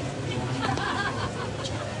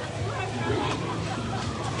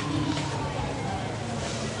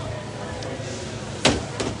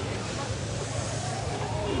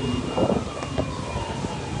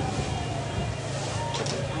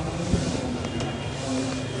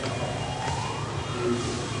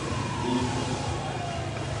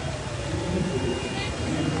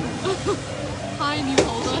 Hi, new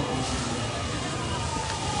holder.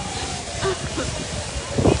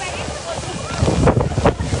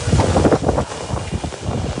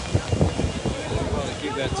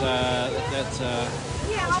 Keep that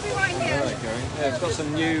Yeah, I'll be right here. going. Yeah, it's got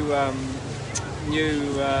some new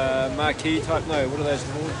marquee type. No, what are those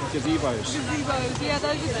called? Gazebos. Gazebos, yeah,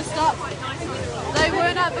 those are just up. They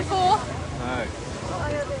weren't up before. No.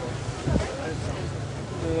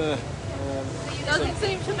 Doesn't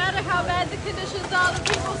seem to matter how bad the conditions are, the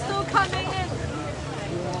people still coming in.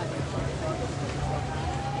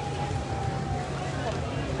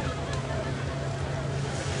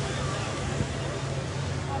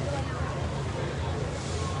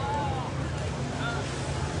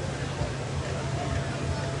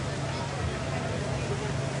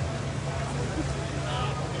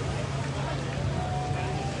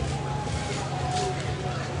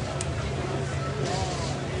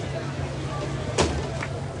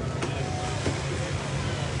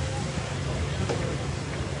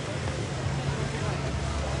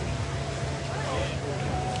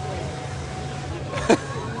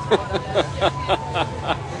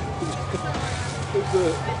 It's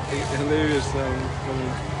a hilarious thing.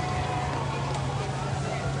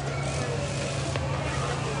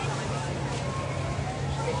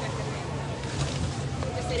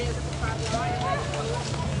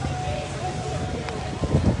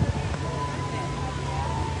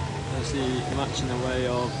 I see much in the way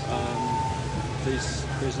of police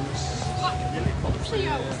presence.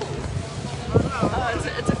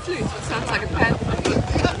 It's a flute. It sounds like a pan,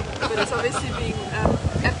 but it's obviously being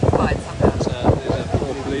amplified somehow. There's a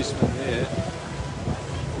poor policeman there.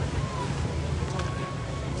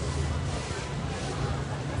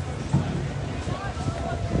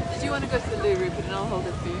 Did you want to go to the loo, Rupert, and I'll hold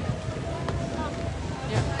it for you?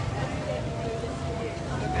 Yeah.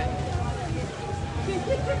 Okay.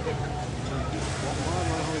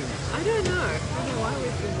 I don't know. I don't know why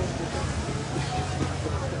we've been involved.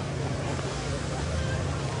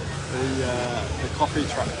 The coffee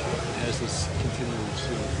truck has this continual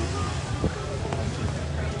stream of people.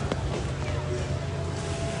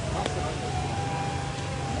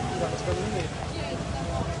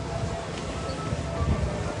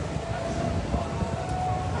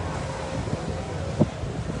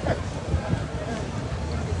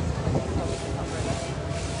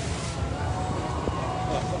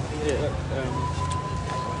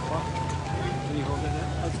 Can you hold it there?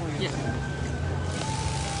 Yeah.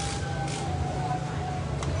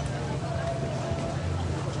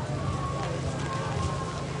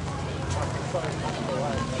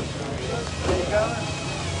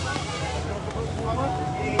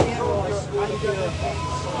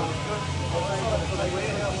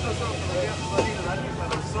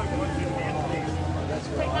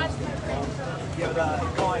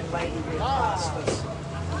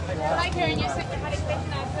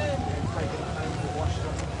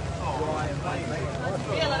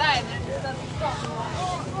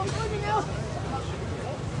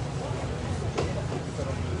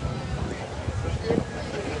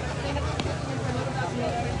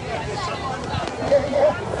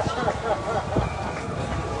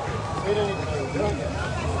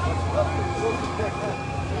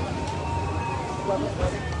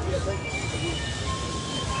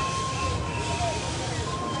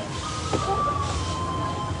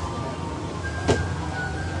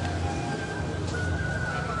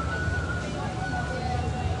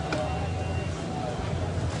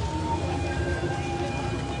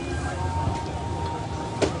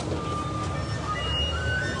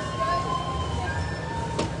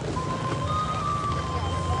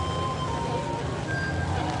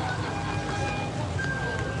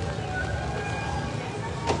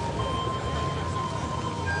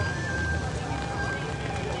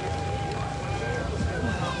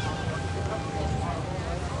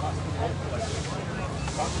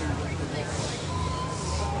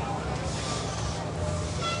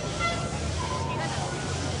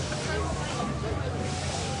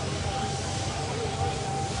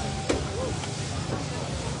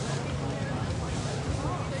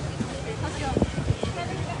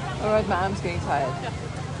 Otherwise my arm's getting tired. Yeah.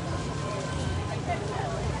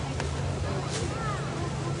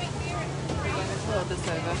 Roll this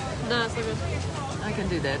over. No, it's all good. I can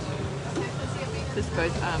do that. Just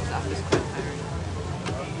both arms up is quite tiring.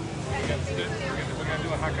 We're going to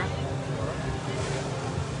do a haka.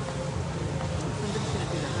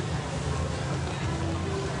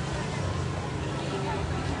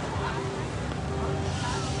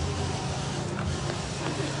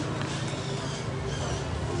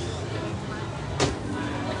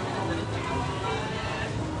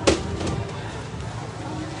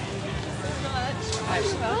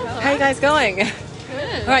 How are you guys going? Good.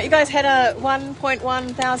 All right, you guys had a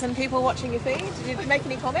 1.1 thousand people watching your feed. Did you make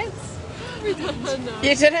any comments? We didn't know.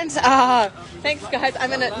 You didn't? Ah, thanks guys. I'm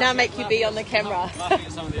going to now make you be on the camera. Laughing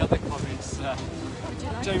at some of the other comments.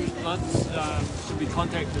 James Blunt should be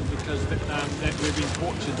contacted because that we've been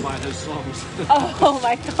tortured by his songs. Oh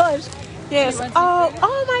my gosh. Yes.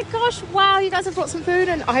 Oh my gosh. Wow, you guys have brought some food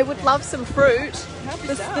and I would love some fruit.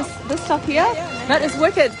 This stuff here. That is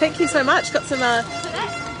wicked. Thank you so much. Got some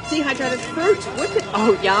dehydrated fruit. Wicked.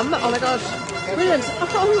 Oh, yum. Oh my gosh. Brilliant.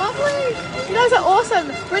 Oh, lovely. You guys are awesome.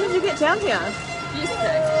 When did you get down here?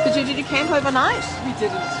 Yesterday. Did you camp overnight? We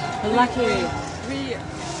didn't. Lucky. We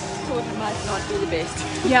thought it might not be the best.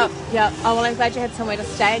 Yep. Oh, well, I'm glad you had somewhere to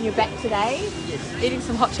stay and you're back today. Yes. Eating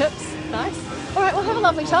some hot chips. Nice. All right, well, have a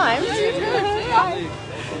lovely time.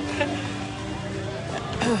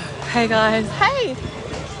 Hey, guys. Hey.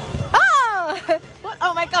 Ah! What?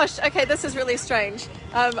 Oh, my gosh. Okay, this is really strange.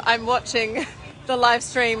 I'm watching the live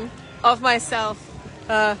stream of myself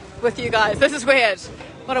with you guys. This is weird.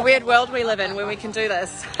 What a weird world we live in when we can do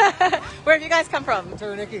this. Where have you guys come from?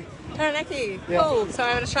 Taranaki. Taranaki. Yeah. Cool. So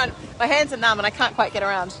I'm going to try and... My hands are numb and I can't quite get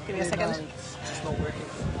around. Give me a second. No, it's just not working.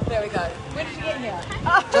 There we go. When did you get here?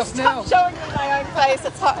 Oh, Just now. Showing you my own face.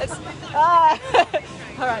 It's hot.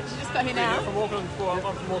 All right, you just got here now. From Auckland. I'm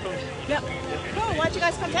from Auckland. Yep. Cool. Why'd you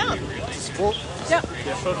guys come down? Support. Yep.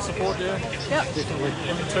 Yeah, show the support, yeah. Yep. Definitely.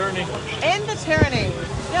 And the tyranny. And the tyranny.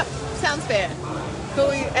 Yep. Sounds fair.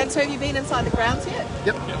 Cool. And so have you been inside the grounds yet?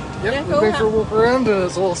 Yep. Yeah, We've cool. been for a walk around and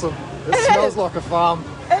it's awesome. It smells like a farm.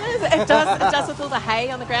 It is. It does. It does with all the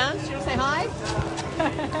hay on the ground. Do you want to say hi?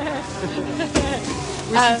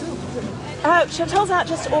 Chantel's out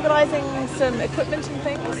just organising some equipment and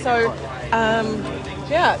things. So,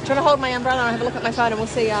 yeah, trying to hold my umbrella and have a look at my phone and we'll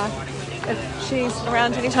see if she's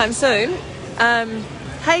around anytime soon.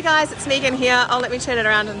 Hey guys, it's Megan here. Let me turn it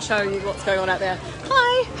around and show you what's going on out there.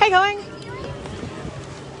 Hi, how you going?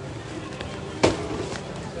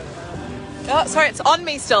 Oh, sorry, it's on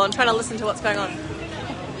me still. I'm trying to listen to what's going on.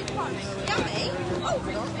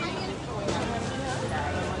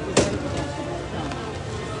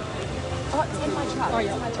 Oh, it's in my truck. Oh,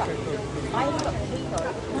 yeah. It's in my truck. I haven't got the key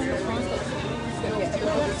though.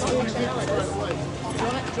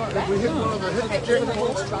 We hit one of the hit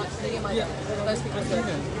Those people do.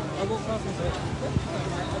 I walked past and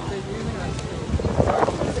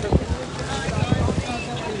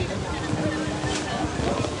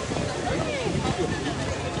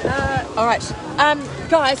all right,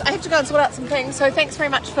 guys, I have to go and sort out some things. So thanks very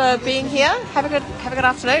much for being here. Have a good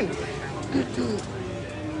afternoon.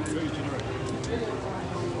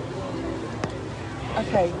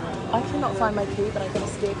 Okay, I cannot find my key, but I've got a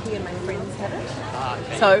spare key and my friends have it.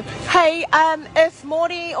 So, hey, if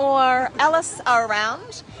Morty or Alice are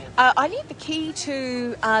around, I need the key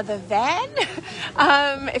to the van.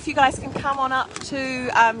 If you guys can come on up to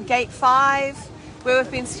gate 5, where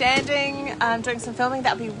we've been standing, doing some filming,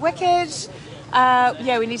 that would be wicked.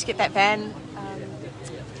 Yeah, we need to get that van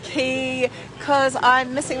key because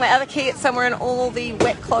I'm missing my other key. It's somewhere in all the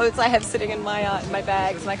wet clothes I have sitting in my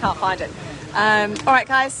bags and I can't find it. All right,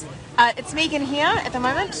 guys, it's Megan here at the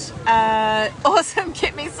moment. Awesome,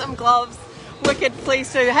 get me some gloves. Wicked,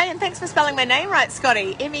 please do. Hey, and thanks for spelling my name right,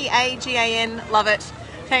 Scotty. M-E-A-G-A-N, love it.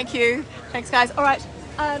 Thank you. Thanks, guys. All right.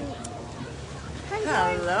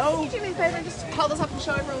 Hello. Can you do me a favour and just hold this up and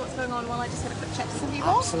show everyone what's going on while I just have a quick chat to some people?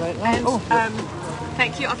 Absolutely. And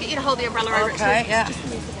thank you. I'll get you to hold the umbrella over it too. Okay, yeah. Just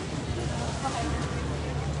give me a second.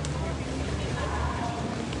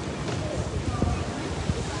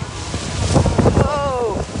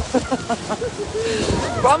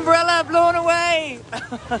 Umbrella blown away!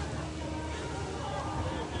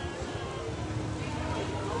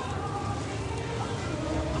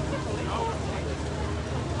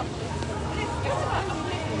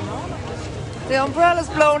 The umbrella's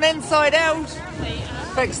blown inside out.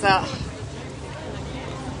 Fix that.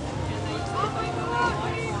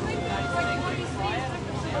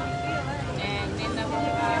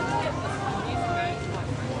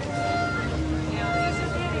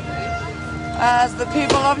 as the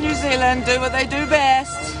people of New Zealand do what they do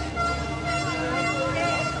best.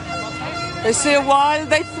 They see a while,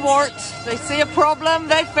 they thwart. They see a problem,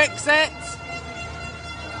 they fix it.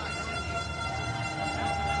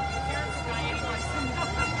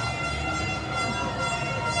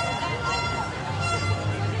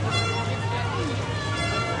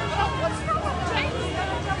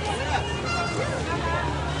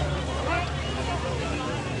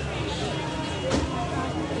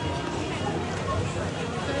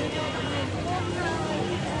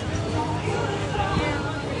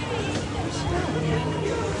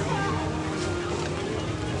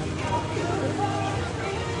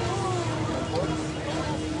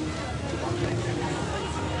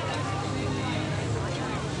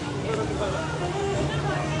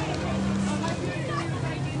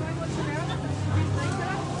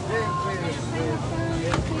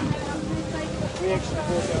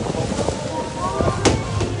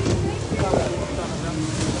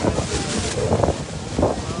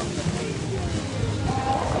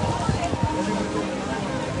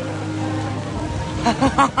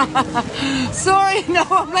 Sorry, no,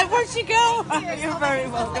 I'm like, where'd she go? You're very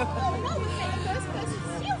welcome.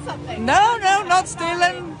 No, not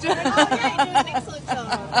stealing.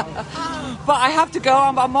 But I have to go.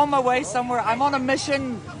 I'm on my way somewhere. I'm on a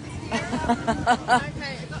mission.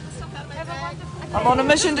 I'm on a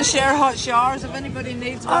mission to share hot showers if anybody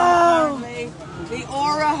needs one. Apparently. The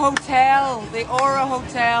Aura Hotel. The Aura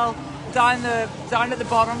Hotel down at the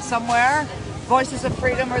bottom somewhere. Voices of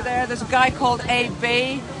Freedom are there. There's a guy called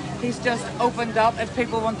AB. He's just opened up. If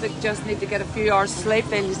people just need to get a few hours sleep,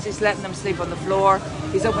 he's letting them sleep on the floor.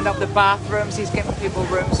 He's opened up the bathrooms. He's giving people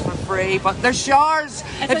rooms for free. But there's showers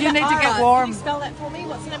if you need to get warm. Can you spell that for me?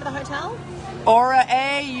 What's the name of the hotel? Aura,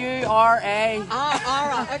 A-U-R-A.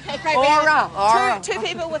 Aura. Okay, great. Aura. Two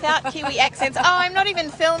people without Kiwi accents. Oh, I'm not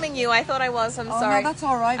even filming you. I thought I was. I'm sorry. No, that's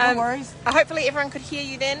all right. No worries. Hopefully everyone could hear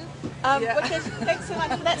you then. Wicked. Thanks so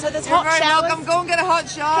much for that. So there's You're hot very showers. welcome. Go and get a hot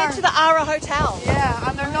shower. Head to the Aura Hotel. Yeah,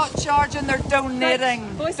 and they're not charging, they're donating.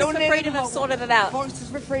 Voices for Freedom have sorted it out. Voices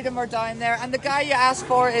for Freedom are down there. And the guy you asked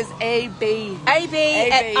for is AB. AB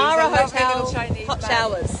at Aura Hotel. Chinese Hot man.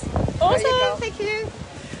 showers. Awesome. Thank you.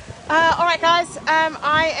 All right, guys.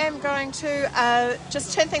 I am going to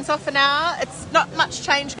just turn things off for now. It's not much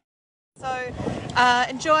change. So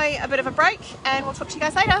enjoy a bit of a break and we'll talk to you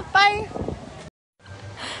guys later. Bye.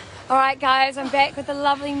 Alright guys, I'm back with the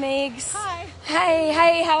lovely Megs. Hi.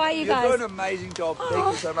 Hey, how are you guys? You're doing an amazing job. Thank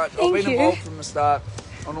you so much. I've thank been you. involved from the start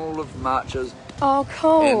on all of the marches. Oh,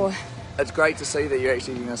 cool. And it's great to see that you're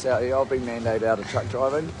actually getting us out here. I've been mandated out of truck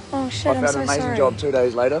driving. Oh shit, I I'm found so an amazing sorry. job 2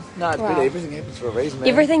 days later. No, it's Wow. better. Everything happens for a reason, man.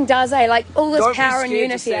 Everything does, eh? Like all this Don't power be and scared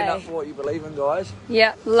unity, to stand eh? up for what you believe in, guys.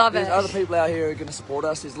 Yeah, love There's it. other people out here who are going to support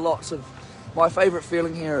us. There's lots of... My favourite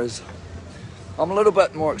feeling here is... I'm a little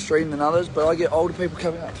bit more extreme than others, but I get older people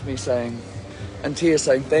coming up to me saying... and tears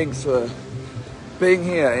saying thanks for being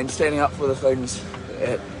here and standing up for the things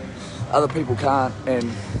that other people can't,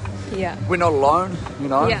 and yeah, we're not alone, you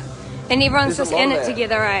know. Yeah, and everyone's There's just a lot in of it that.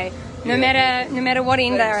 together, eh? No matter what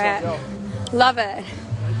end they're at. Love it.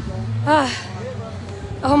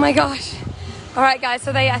 Oh my gosh. All right, guys.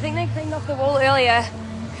 So I think they cleaned off the wall earlier,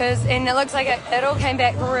 and it looks like it all came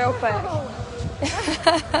back real quick.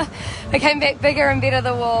 It came back bigger and better,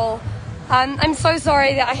 the wall. I'm so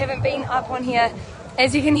sorry that I haven't been up on here.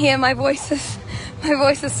 As you can hear, my voice is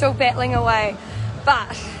still battling away.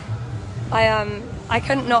 But I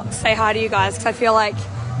couldn't not say hi to you guys because I feel like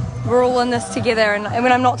we're all in this together. And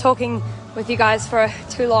when I'm not talking with you guys for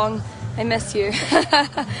too long, I miss you.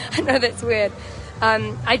 I know that's weird.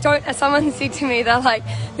 Someone said to me that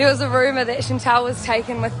there was a rumour that Chantal was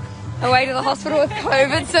taken away to the hospital with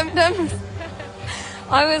COVID symptoms.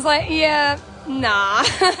 I was like, yeah, nah.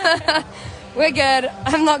 We're good.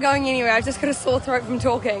 I'm not going anywhere. I've just got a sore throat from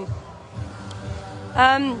talking.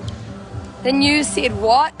 The news said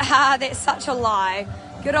what? That's such a lie.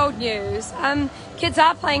 Good old news. Kids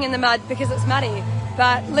are playing in the mud because it's muddy.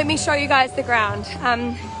 But let me show you guys the ground.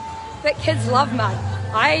 But kids love mud.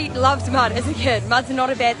 I loved mud as a kid. Mud's not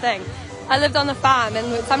a bad thing. I lived on the farm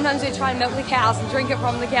and sometimes we try and milk the cows and drink it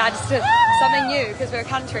from the cow just to something new because we're a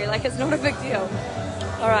country. It's not a big deal.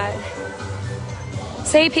 Alright.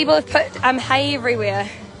 See, people have put hay everywhere.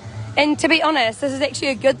 And to be honest, this is actually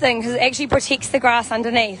a good thing because it actually protects the grass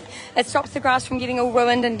underneath. It stops the grass from getting all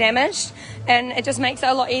ruined and damaged, and it just makes it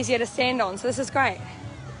a lot easier to stand on. So this is great.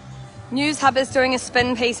 News Hub is doing a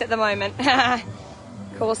spin piece at the moment. Of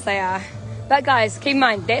course they are. But guys, keep in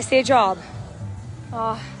mind, that's their job.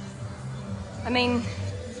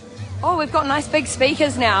 We've got nice big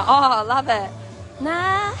speakers now. Oh, I love it.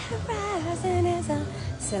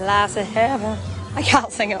 It's the last of heaven. I can't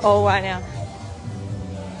sing it all right now.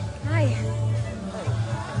 Hi.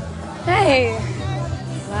 Hey.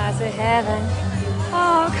 Last of heaven.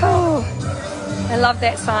 Oh, cool. I love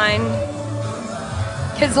that sign.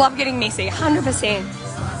 Kids love getting messy, 100%.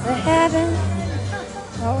 The heaven.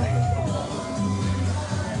 Oh.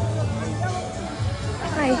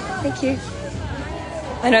 Hi, thank you.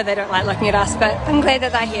 I know they don't like looking at us, but I'm glad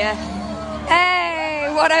that they're here. Hey,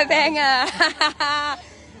 what a banger.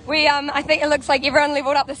 I think it looks like everyone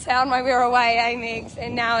leveled up the sound while we were away, eh, Megs?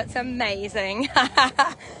 And now it's amazing.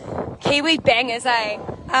 Kiwi bangers, eh?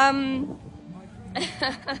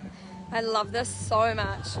 I love this so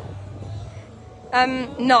much.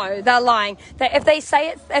 No, they're lying. If they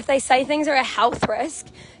say things are a health risk,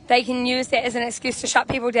 they can use that as an excuse to shut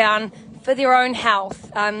people down for their own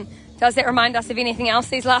health. Does that remind us of anything else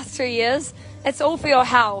these last 2 years? It's all for your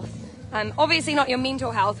health. Obviously not your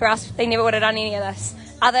mental health, or else they never would have done any of this.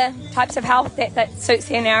 Other types of health that suits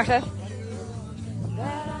their narrative.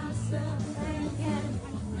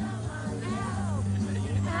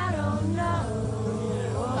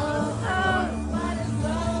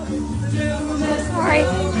 Sorry.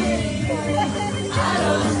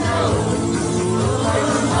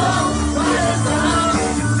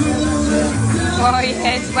 Oh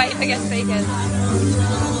yeah, it's way bigger speakers.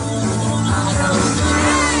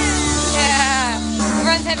 Yeah,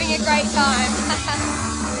 everyone's having a great time.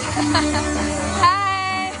 Hey!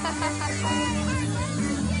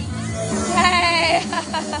 Hey!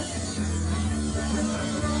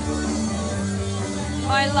 Oh,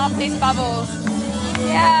 I love these bubbles.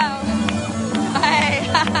 Yeah. Hey.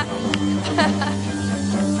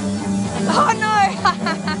 Oh no!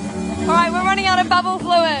 Alright, we're running out of bubble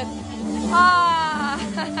fluid. Ah.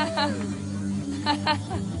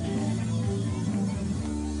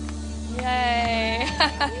 Yay.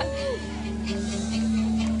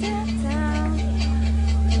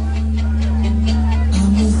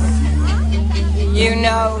 You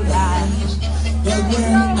know that. But when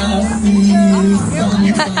I see you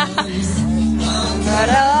sometimes, but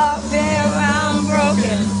I'll be around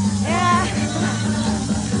broken. Yeah.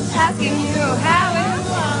 Asking you how it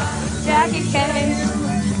was. Jackie came.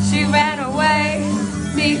 She ran away.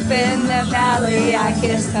 Deep in the valley, I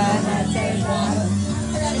kissed her that table.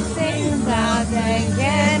 She sings out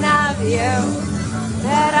thinking of you.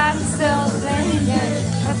 That I'm still thinking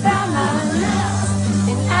about my love.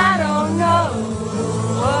 And I don't know.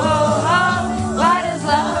 Why does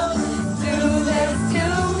love do this to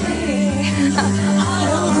me? I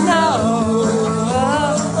don't know.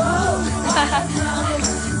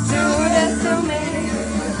 Do this to me.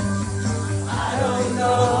 I don't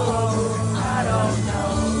know. I don't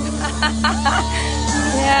know.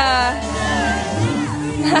 Yeah.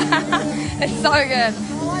 It's so good.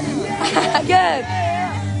 Good.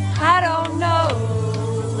 I don't know.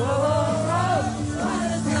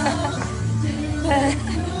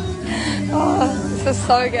 Oh, this is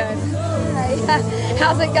so good.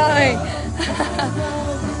 How's it going?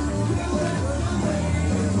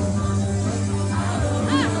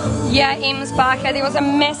 Yeah, Ems Barker. There was a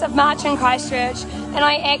massive march in Christchurch, and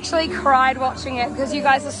I actually cried watching it because you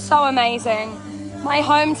guys are so amazing. My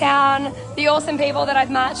hometown, the awesome people that I've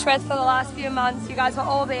marched with for the last few months, you guys were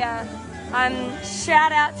all there.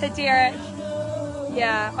 Shout out to Derek.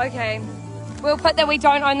 Yeah, okay. We'll put that we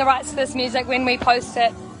don't own the rights to this music when we post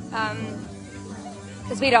it.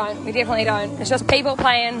 Because we definitely don't. It's just people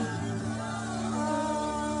playing.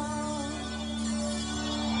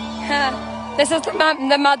 This is the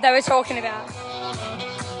mud they were talking about.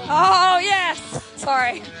 Oh, yes!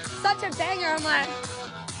 Sorry. Such a banger, I'm like...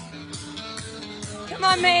 Come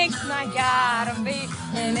on, Meg. My God, I'm beating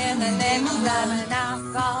in the name of love and I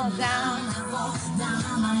fall down.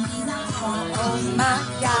 Oh, my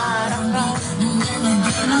God, I'm falling.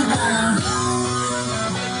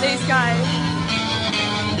 These guys.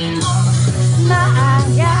 My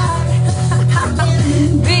God.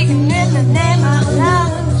 Beating in the name of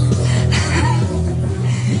love.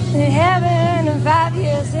 In heaven and 5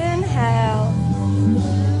 years in hell.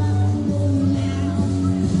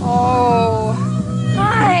 Oh,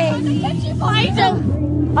 hi.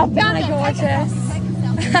 I found it gorgeous.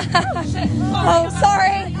 Oh,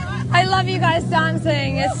 sorry. I love you guys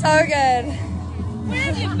dancing. It's so good. Where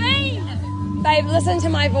have you been? Babe, listen to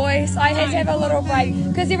my voice. I had to have a little break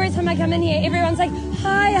because every time I come in here, everyone's like,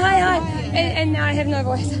 hi, hi, hi. And now I have no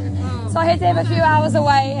voice. So I had to have a few hours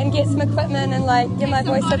away and get some equipment and like give my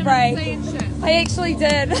voice a break. I actually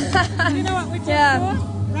did. You know what we're talking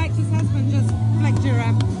for? Rachel's husband just flicked your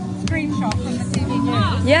screenshot from the TV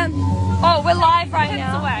news. Yeah. Oh, we're live right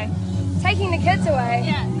now. Taking the kids away.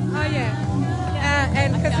 Yeah. Oh yeah.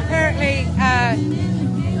 and because apparently,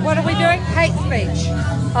 what are we doing? Hate speech.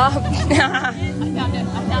 Oh, I found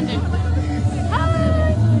it.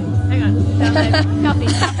 Hang on. Found it.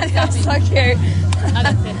 That's so cute.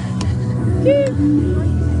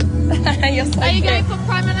 You're so Are you cute. going for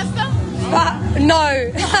Prime Minister?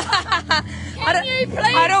 No. Can you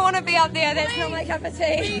please? I don't want to be up there. That's not my cup of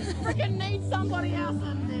tea. We freaking need somebody else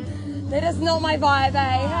in That is not my vibe,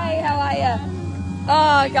 eh? Hey, how are you?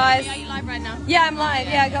 Oh, guys. there. Are you live right now? Yeah, I'm live.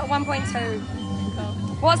 Yeah, I got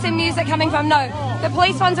 1.2. What's the music coming from? No, the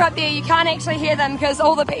police ones are up there. You can't actually hear them because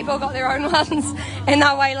all the people got their own ones and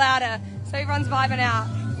they're way louder. So everyone's vibing out.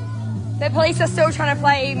 The police are still trying to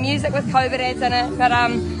play music with COVID ads in it, but I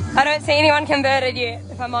don't see anyone converted yet,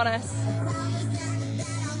 if I'm honest.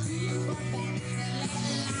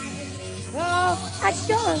 Oh, how's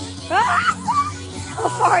it going?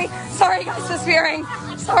 Oh, sorry guys for swearing.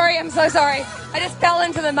 Sorry, I'm so sorry. I just fell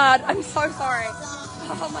into the mud. I'm so sorry.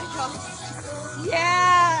 Oh my god.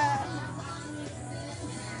 Yeah.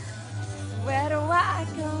 Where do I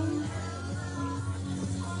go?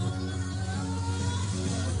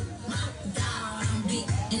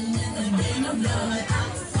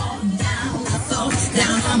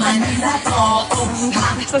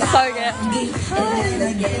 This is so good.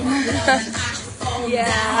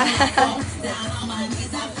 Yeah. Oh my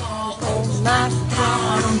God.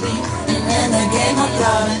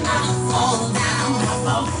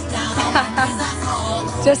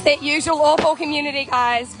 Just that usual awful community,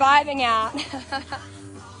 guys, vibing out.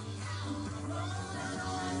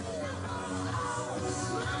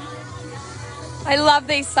 I love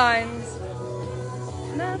these songs.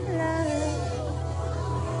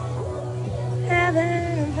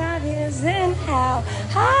 Heaven, 5 years in hell.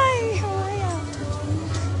 Hi, how are you?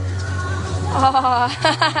 Oh,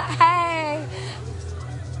 hey.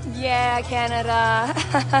 Yeah, Canada.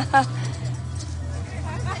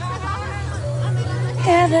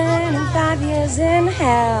 Heaven and 5 years in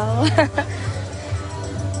hell.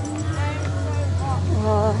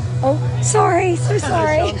 Oh, sorry, so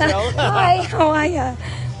sorry. Hi, how are you?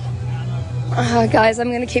 Oh, guys, I'm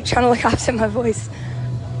going to keep trying to look after my voice.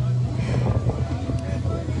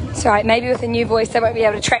 It's alright, maybe with a new voice they won't be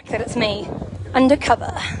able to track that it's me.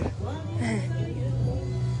 Undercover. Hi.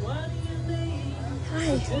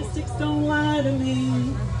 Statistics don't lie to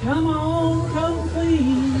me. Come on, come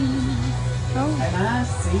clean. Oh. And I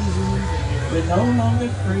see we're no longer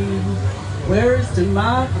free. Where is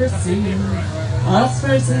democracy? Us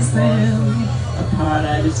versus them.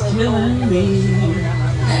 Apartheid is killing me.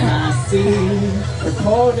 And I see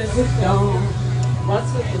reporters have gone.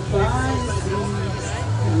 What's with the biases?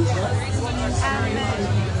 Did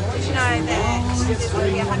you know that there's going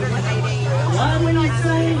to be 180? What do you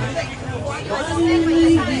say? What do you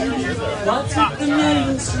mean? What's with the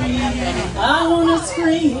mainstream? I want to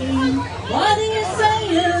scream. What are you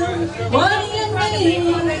saying? What do you mean?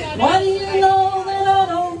 What do you know that I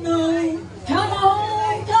don't know? Come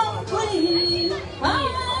on, come clean.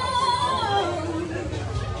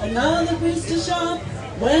 Another booster shot.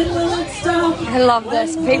 When will it stop? I love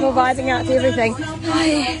this. People vibing out to everything.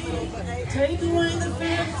 Hi.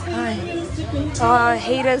 Hi. Oh,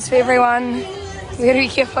 heaters for everyone. We gotta be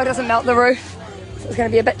careful it doesn't melt the roof. So it's gonna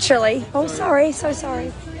be a bit chilly. Oh, sorry, so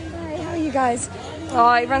sorry. Hi, how are you guys?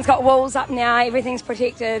 Oh, everyone's got walls up now. Everything's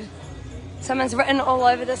protected. Someone's written all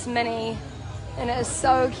over this mini, and it is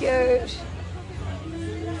so cute.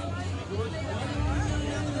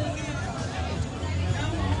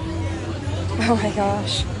 Oh my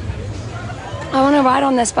gosh. I want to ride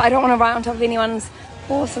on this, but I don't want to ride on top of anyone's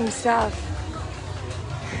awesome stuff.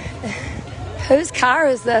 Whose car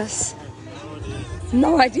is this?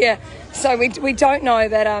 No idea. So we don't know,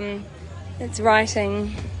 but it's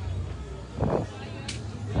writing.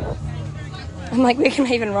 I'm like, where can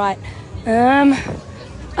I even write?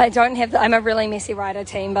 I don't have I'm a really messy rider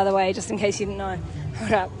team, by the way, just in case you didn't know.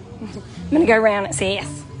 Hold up. I'm going to go around and say yes.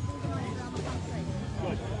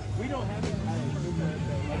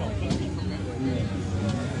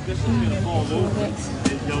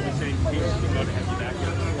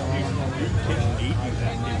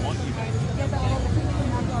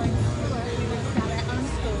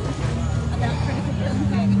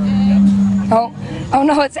 Oh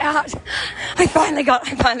no, it's out. I finally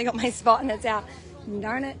got my spot and it's out.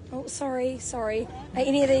 Darn it. Oh, sorry. Are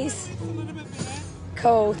any of these?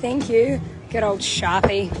 Cool, thank you. Good old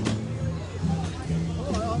Sharpie.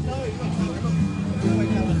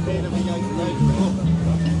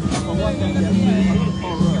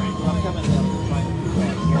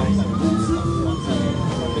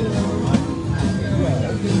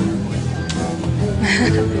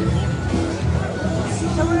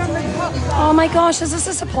 Oh my gosh, is this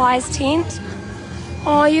a supplies tent?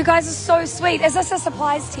 Oh, you guys are so sweet. Is this a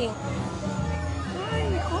supplies tent?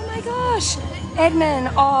 Oh my gosh.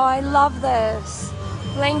 Admin, oh, I love this.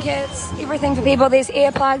 Blankets, everything for people. There's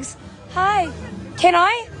earplugs. Hi, can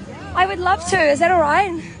I? I would love to. Is that all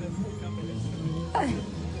right?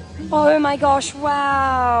 Oh my gosh,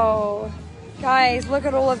 wow. Guys, look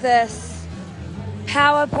at all of this.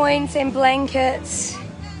 PowerPoints and blankets.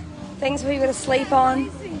 Things for people to sleep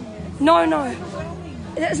on. No.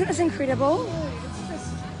 Isn't this incredible?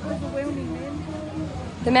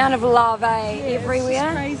 The amount of love, everywhere.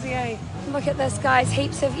 It's crazy, eh? Look at this, guys.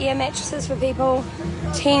 Heaps of air mattresses for people.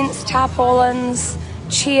 Tents, tarpaulins,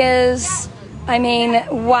 chairs. I mean,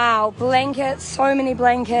 wow. Blankets, so many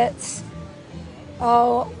blankets.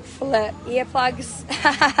 Oh, flip. Earplugs.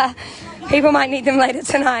 People might need them later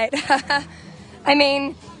tonight. I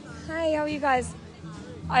mean, hey, how are you guys?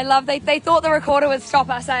 I love, they thought the recorder would stop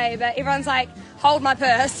us, but everyone's like, hold my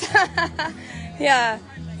purse. Yeah,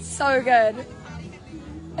 so good.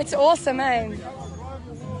 It's awesome,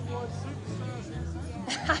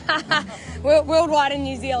 Worldwide in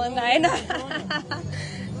New Zealand,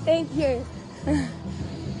 Thank you.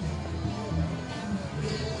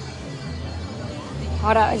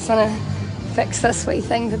 Hold on, I just want to fix this wee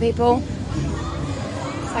thing for people.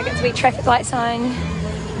 It's like it's a wee traffic light sign.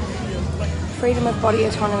 Freedom of body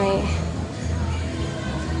autonomy.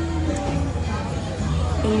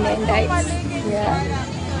 E-mandates.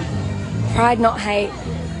 Yeah. Pride, not hate.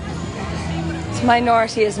 This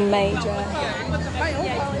minority is major.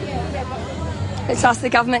 Let's ask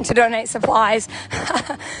the government to donate supplies.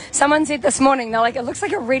 Someone said this morning, they're like, it looks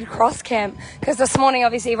like a Red Cross camp. Because this morning,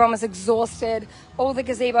 obviously, everyone was exhausted. All the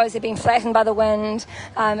gazebos had been flattened by the wind.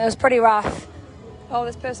 It was pretty rough. Oh,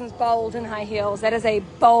 this person's bold in high heels. That is a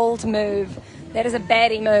bold move. That is a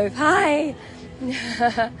baddie move. Hi.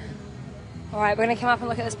 All right, we're going to come up and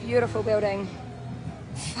look at this beautiful building.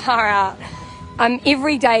 Far out.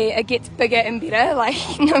 Every day it gets bigger and better. Like,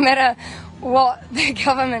 no matter what the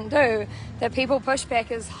government do, the people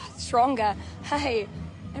pushback is stronger. Hey,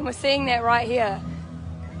 and we're seeing that right here.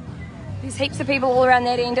 There's heaps of people all around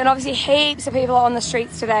that end, and obviously heaps of people on the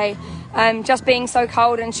streets today, just being so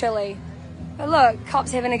cold and chilly. But look,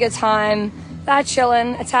 cops having a good time. They're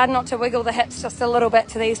chilling. It's hard not to wiggle the hips just a little bit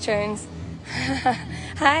to these tunes.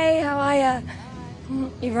 Hey, how are ya?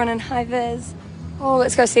 Everyone in high vis. Oh,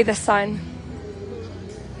 let's go see this sign.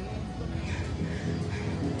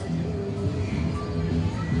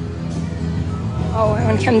 Oh, I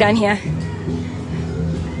want to come down here.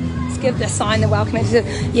 Let's give this sign the welcome.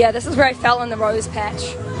 Yeah, this is where I fell in the rose patch.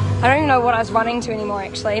 I don't even know what I was running to anymore,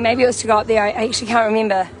 actually. Maybe it was to go up there. I actually can't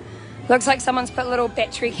remember. Looks like someone's put little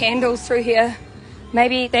battery candles through here.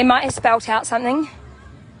 Maybe they might have spelt out something.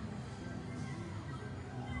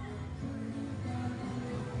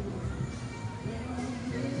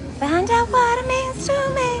 Find out what it means to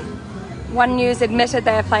me. One News admitted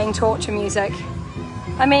they are playing torture music.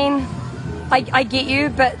 I mean, I get you,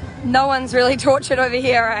 but no one's really tortured over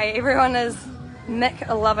here, eh? Everyone is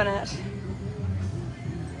loving it.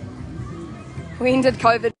 We ended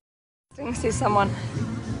COVID, says someone.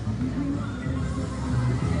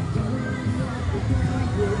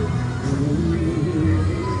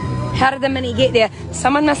 How did the Mini get there?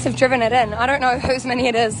 Someone must have driven it in. I don't know whose Mini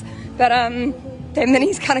it is, but that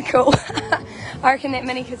Mini's kind of cool. I reckon that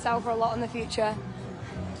Mini could sell for a lot in the future.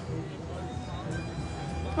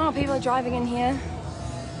 Oh, people are driving in here.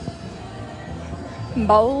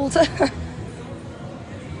 Bold.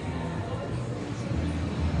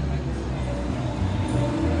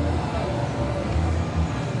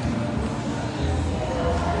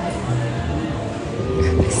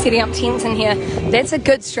 Setting up tents in here. That's a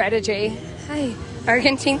good strategy. Hey, I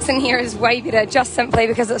reckon tents in here is way better just simply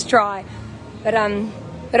because it's dry. But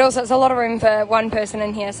also it's a lot of room for one person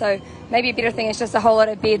in here, so maybe a better thing is just a whole lot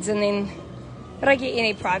of beds and then... But I get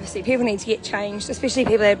any privacy. People need to get changed, especially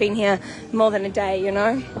people that have been here more than a day, you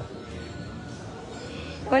know.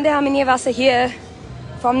 I wonder how many of us are here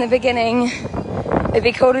from the beginning. It'd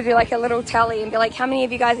be cool to do like a little tally and be like, how many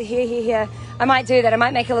of you guys are here? I might do that. I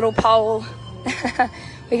might make a little poll.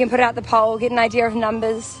 We can put out the poll, get an idea of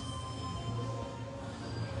numbers.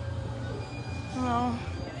 Oh.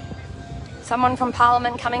 Someone from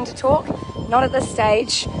Parliament coming to talk? Not at this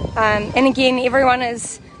stage. And again, everyone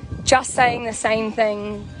is just saying the same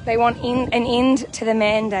thing. They want an end to the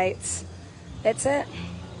mandates. That's it.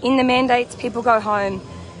 In the mandates, people go home.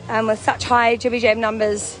 With such high jibby-jab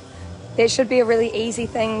numbers, that should be a really easy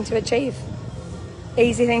thing to achieve.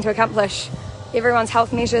 Easy thing to accomplish. Everyone's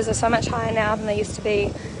health measures are so much higher now than they used to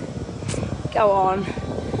be. Go on.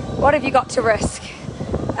 What have you got to risk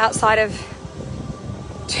outside of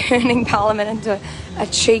turning Parliament into a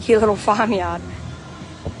cheeky little farmyard.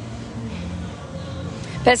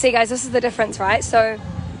 But see guys, this is the difference, right? So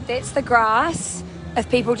that's the grass if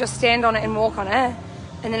people just stand on it and walk on it,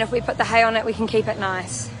 and then if we put the hay on it we can keep it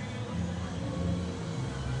nice.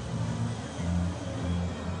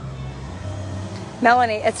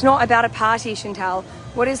 Melanie, it's not about a party, Chantal.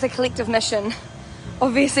 What is the collective mission?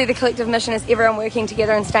 Obviously the collective mission is everyone working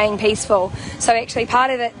together and staying peaceful. So actually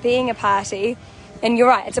part of it being a party, and you're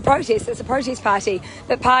right, it's a protest party,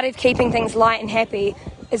 but part of keeping things light and happy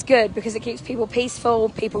is good because it keeps people peaceful,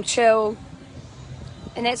 people chill,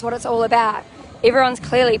 and that's what it's all about. Everyone's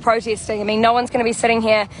clearly protesting. I mean, no one's going to be sitting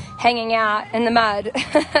here hanging out in the mud,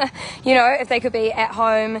 you know, if they could be at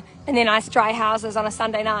home in their nice dry houses on a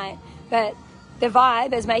Sunday night. But the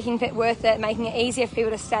vibe is making it worth it, making it easier for people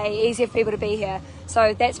to stay, easier for people to be here.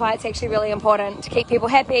 So that's why it's actually really important to keep people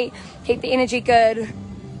happy, keep the energy good.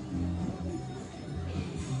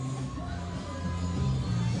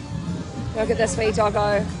 Look at this wee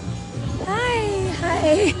doggo.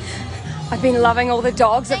 Hi. I've been loving all the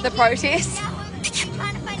dogs at the protest.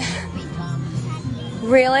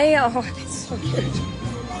 Really? Oh, that's so cute.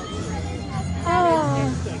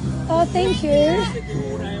 Oh, thank you.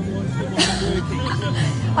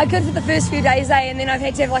 I could for the first few days, and then I've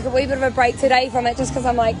had to have like a wee bit of a break today from it just because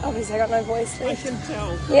I'm like, obviously I got no voice left. I can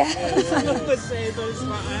tell. Yeah. It's a little bit sad, but it's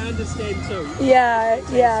like, I understand too.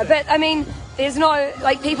 Yeah. But I mean, there's no,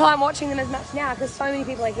 like, people aren't watching them as much now because so many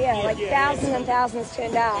people are here. Thousands and thousands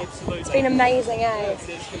turned out. Absolutely. It's been amazing, eh?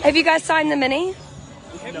 Have you guys signed the mini?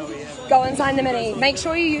 No, we haven't. Go and sign the mini. Make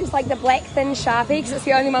sure you use like the black thin Sharpie because it's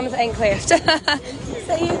the only one with ink left.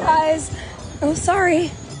 See you guys. Oh,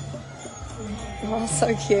 sorry. Oh,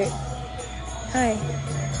 so cute. Hi.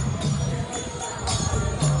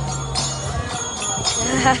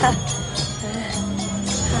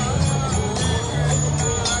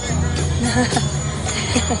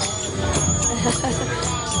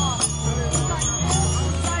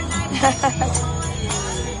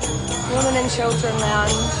 Women and Children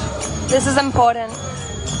Lounge. This is important.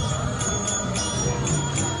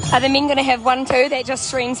 Are the men going to have one too that just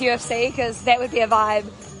streams UFC? Because that would be a vibe.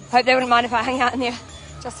 Hope they wouldn't mind if I hung out in there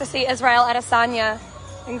just to see Israel Adesanya.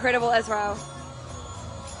 Incredible Israel.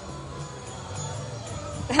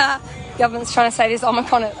 Government's trying to say there's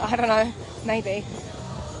Omicron. I don't know. Maybe.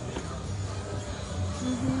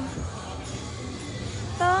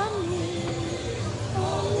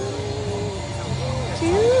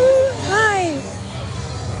 Hi.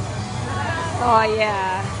 Oh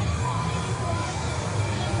yeah.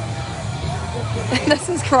 This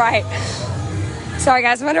is great. Sorry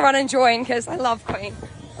guys, I'm going to run and join because I love Queen.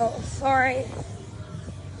 Oh, sorry.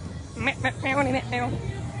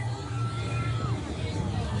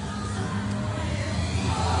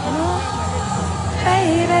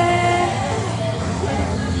 Hey there.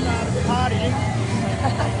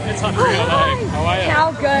 It's unreal, eh? How are you?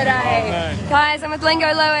 How good, eh? Oh, guys, I'm with Lingo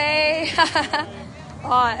Louie.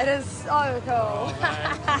 Oh, it is so cool.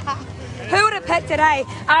 Who would have picked it, eh?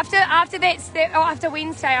 After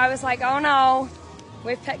Wednesday, I was like, oh no,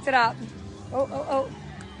 we've picked it up. Oh.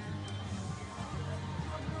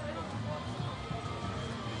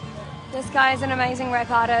 This guy is an amazing rap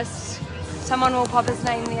artist. Someone will pop his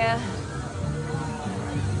name there.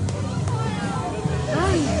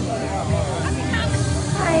 Hi.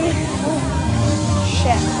 Oh,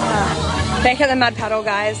 shit. Back at the mud puddle,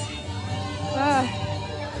 guys. Oh.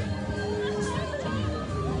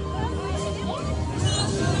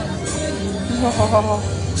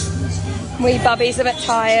 Wee Bubby's a bit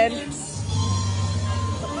tired.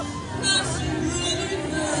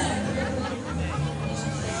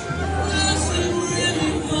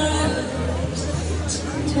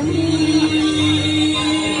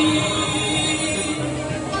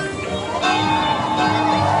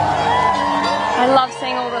 I love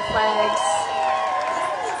seeing all the flags.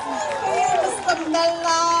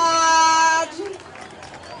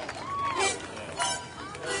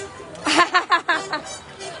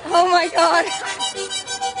 Oh my god.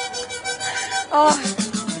 Oh,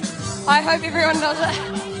 I hope everyone does it.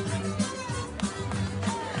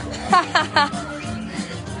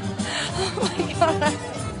 Oh my god.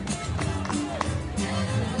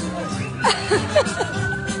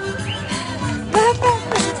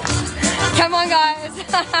 Come on, guys.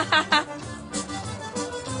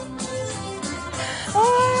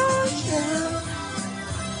 Oh, shit.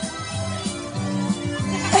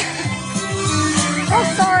 Oh,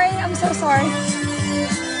 sorry. I'm so sorry.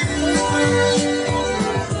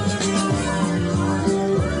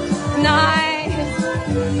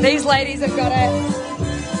 Nice. These ladies have got it.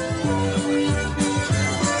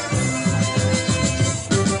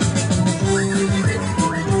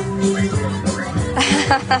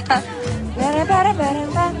 Nice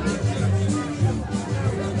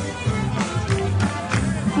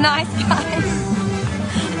guys.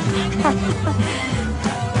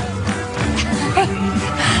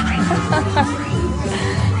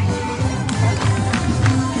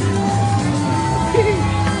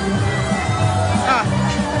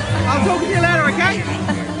 I'll talk to you later, okay?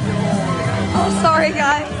 Oh, sorry,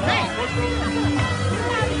 guys.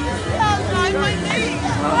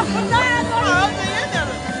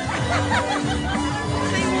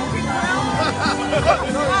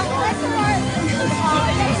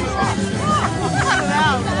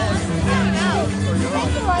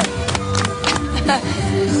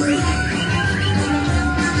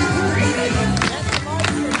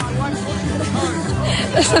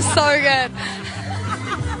 This is so good.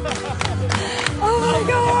 Oh my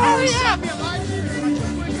gosh.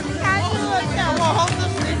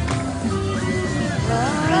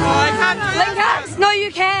 Link ups? No,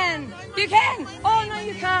 you can. You can. Oh no,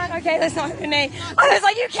 you can't. Okay, that's not your knee. I was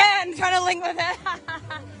like, you can. Trying to link with it.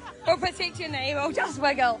 We'll protect your knee. We'll just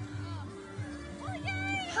wiggle.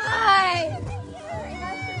 Hi.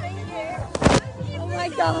 Oh my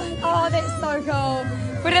god. Oh, that's so cool.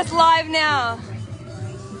 We're just live now.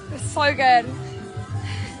 It's so good.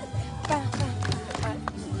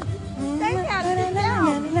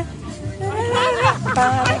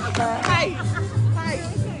 Hey,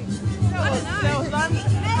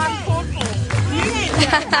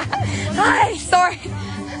 Hi, sorry.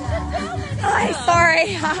 Hi,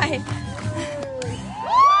 sorry. Hi.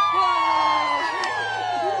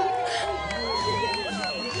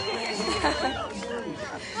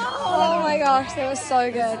 Oh my gosh, that was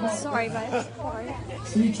so good. Sorry, babe. Sorry.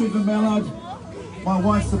 See, Trevor Mallard, my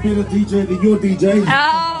wife's a better DJ than your DJ.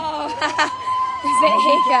 Oh, is that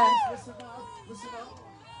Hika? Listen up.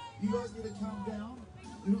 You guys need to calm down.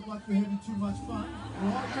 You look like you're having too much fun.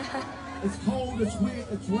 Right? It's cold, it's wet,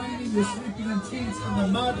 it's raining, you're sleeping in tents in the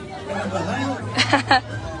mud and in the hay.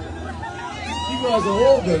 You guys are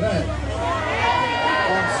all good, eh?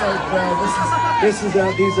 I'm so proud.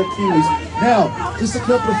 These are Kiwis. Now, just a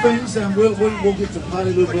couple of things, and we'll get to party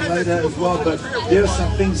a little bit later as well, but there are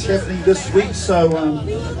some things happening this week, so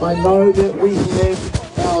I know that we have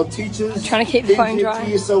our teachers. I'm trying to keep the phone dry.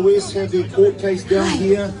 TSOS have their court case down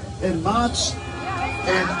here in March,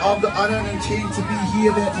 and I don't intend to be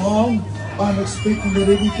here that long. I'm expecting that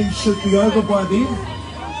everything should be over by then.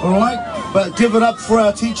 Alright? But give it up for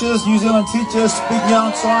our teachers, New Zealand teachers, Big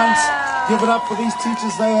Yarn Science. Give it up for these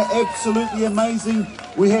teachers, they are absolutely amazing.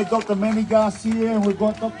 We had Dr. Manny Garcia and we've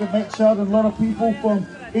got Dr. Matt Child and a lot of people from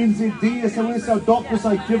NZD. So we're so doctors,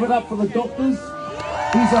 so give it up for the doctors.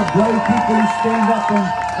 These are brave people who stand up and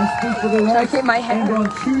speak for their rights. And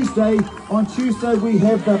on Tuesday we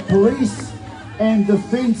have the police and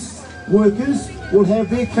defence workers will have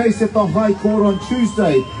their case at the High Court on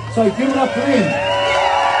Tuesday. So give it up for them.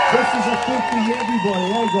 This is affecting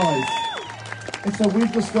everybody, eh guys? And so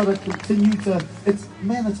we've just got to continue to, it's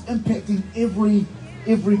impacting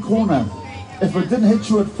every corner. If it didn't hit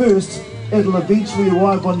you at first, it'll eventually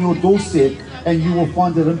arrive on your doorstep and you will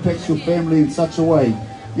find it impacts your family in such a way.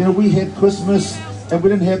 You know, we had Christmas and we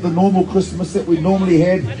didn't have the normal Christmas that we normally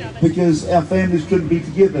had because our families couldn't be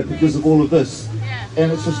together because of all of this. And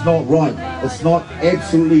it's just not right. It's not,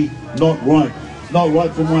 absolutely not right. It's not right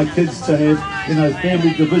for my kids to have, you know,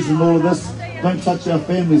 family division and all of this. Don't touch our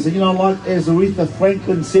families. And you know, like as Aretha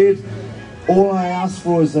Franklin said, all I ask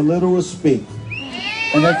for is a little respect.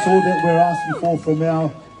 And that's all that we're asking for from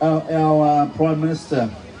our Prime Minister.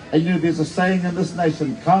 And you know, there's a saying in this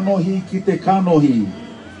nation, kanohi ki te kanohi,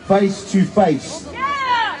 face to face.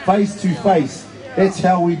 Face to face. That's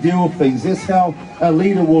how we deal with things. That's how a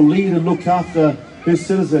leader will lead and look after her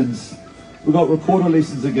citizens. We've got recorder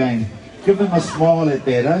lessons again. Give them a smile at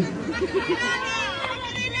that, eh?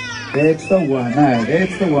 That's the one, eh?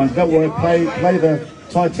 That's the one. Don't worry, play the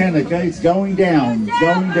Titanic, eh? It's going down,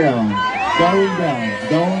 going down, going down,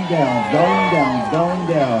 going down, going down, going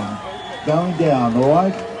down, going down,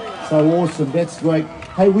 alright? So awesome, that's great.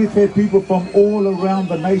 Hey, we've had people from all around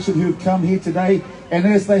the nation who've come here today, and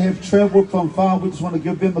as they have travelled from far, we just want to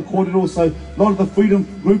give them the cordial. So a lot of the freedom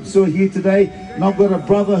groups who are here today, and I've got a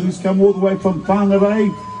brother who's come all the way from Whangarei,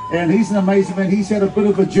 and he's an amazing man. He's had a bit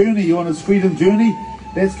of a journey on his freedom journey.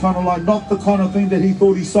 That's kind of like not the kind of thing that he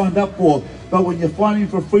thought he signed up for. But when you're fighting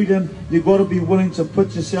for freedom, you've got to be willing to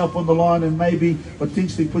put yourself on the line and maybe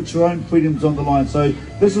potentially put your own freedoms on the line. So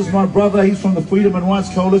this is my brother. He's from the Freedom and Rights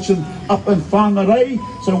Coalition up in Whangarei.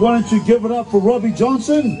 So why don't you give it up for Robbie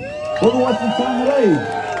Johnson, all the way from Whangarei.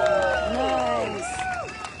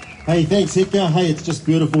 Nice. Hey, thanks Hector. Hey, it's just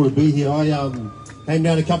beautiful to be here. I came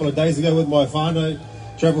down a couple of days ago with my whānau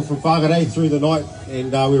travelled from Whangarei through the night,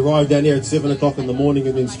 and we arrived down here at 7 o'clock in the morning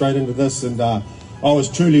and then straight into this, and I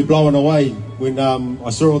was truly blown away when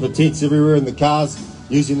I saw all the tents everywhere and the cars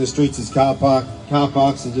using the streets as car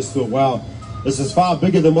parks, and just thought, wow, this is far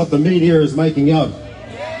bigger than what the media is making out.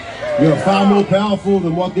 You're far more powerful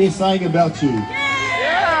than what they're saying about you.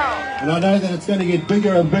 And I know that it's going to get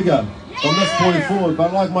bigger and bigger from this point forward,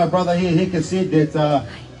 but like my brother here, Hector, said that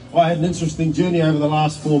I had an interesting journey over the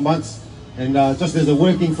last 4 months, and just as a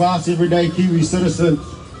working class, everyday Kiwi citizen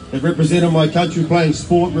that represented my country playing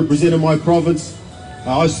sport, represented my province,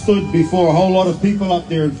 I stood before a whole lot of people up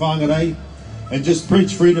there in Whangarei and just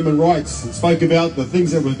preached freedom and rights and spoke about the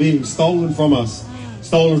things that were being stolen from us,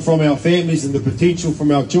 stolen from our families and the potential from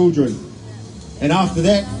our children. And after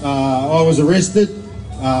that, I was arrested.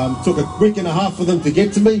 Took a week and a half for them to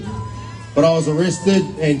get to me, but I was arrested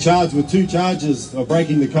and charged with 2 charges of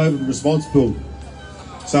breaking the COVID response bill.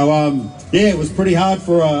 So yeah, it was pretty hard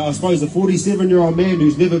for I suppose a 47-year-old man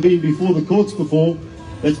who's never been before the courts before,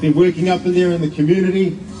 that's been working up in there in the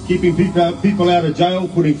community, keeping people out of jail,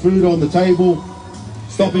 putting food on the table,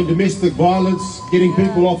 stopping domestic violence, getting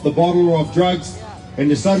people off the bottle or off drugs, and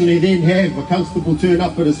to suddenly then have a constable turn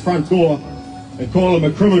up at his front door and call him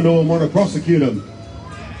a criminal and want to prosecute him.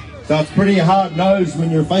 So it's pretty hard nosed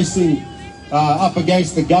when you're facing up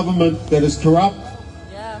against the government that is corrupt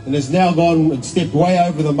and has now gone and stepped way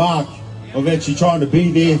over the mark of actually trying to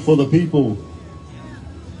be there for the people.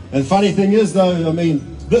 And the funny thing is though, I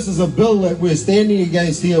mean, this is a bill that we're standing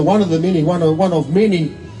against here, one of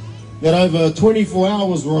many that over 24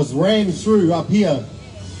 hours was rammed through up here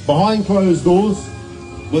behind closed doors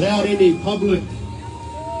without any public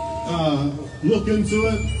look into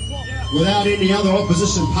it, without any other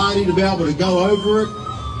opposition party to be able to go over it,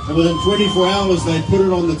 and within 24 hours they put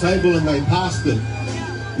it on the table and they passed it.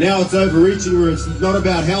 Now it's overreaching where it's not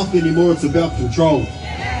about health anymore, it's about control.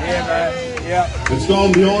 Yeah, man. Yeah. It's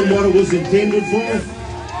gone beyond what it was intended for,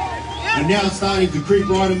 and now it's starting to creep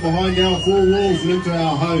right in behind our 4 walls and into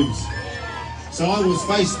our homes. So I was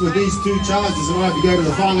faced with these 2 charges and I had to go to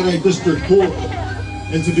the Whangarei District Court.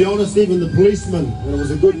 And to be honest, even the policeman, and it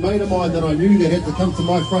was a good mate of mine that I knew that had to come to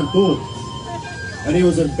my front door, and he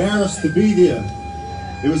was embarrassed to be there.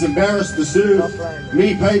 He was embarrassed to serve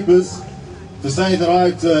me papers to say that I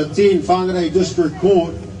had to attend Whangarei District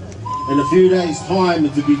Court in a few days' time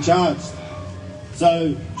and to be charged.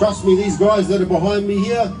 So trust me, these guys that are behind me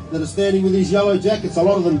here, that are standing with these yellow jackets, a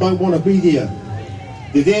lot of them don't want to be there.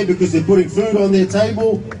 They're there because they're putting food on their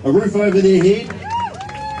table, a roof over their head.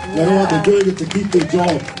 They know what they're doing it to keep their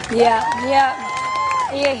job. Yeah.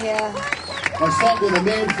 I sat with a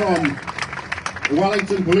man from the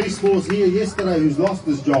Wellington Police Force here yesterday who's lost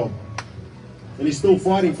his job. And he's still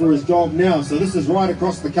fighting for his job now. So this is right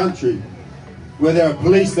across the country where there are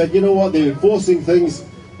police that, you know what, they're enforcing things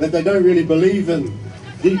that they don't really believe in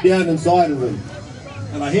deep down inside of them.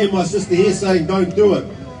 And I hear my sister here saying don't do it.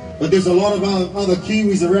 But there's a lot of other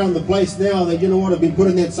Kiwis around the place now that, you know what, have been put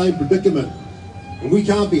in that same predicament. And we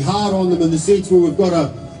can't be hard on them in the sense where we've got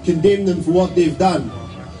to condemn them for what they've done.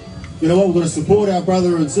 You know what, we've got to support our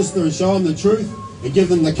brother and sister and show them the truth and give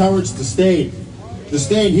them the courage to stand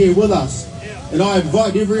here with us. And I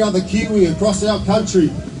invite every other Kiwi across our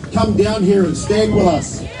country, come down here and stand with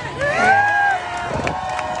us. You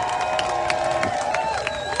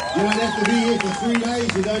don't have to be here for 3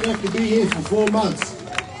 days, you don't have to be here for 4 months.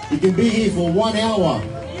 You can be here for 1 hour,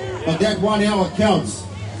 but that 1 hour counts.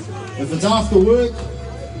 If it's after work,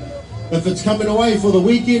 if it's coming away for the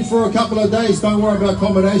weekend for a couple of days, don't worry about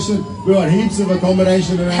accommodation. We've got heaps of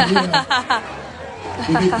accommodation around here.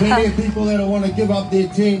 There'll be plenty of people that want to give up their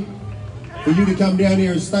tent for you to come down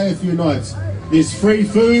here and stay a few nights. There's free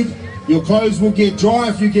food. Your clothes will get dry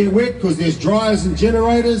if you get wet because there's dryers and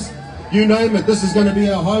generators. You name it, this is going to be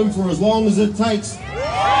our home for as long as it takes.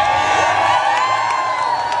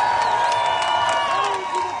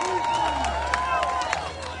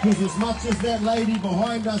 Because as much as that lady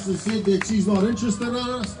behind us has said that she's not interested in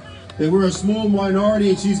us, that we're a small minority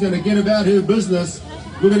and she's going to get about her business,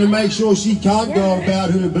 we're going to make sure she can't go about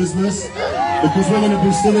her business because we're going to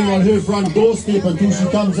be sitting on her front doorstep until she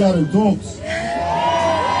comes out and talks.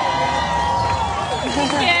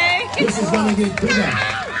 This is going to get bigger.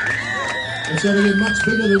 It's going to get much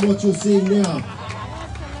bigger than what you're seeing now.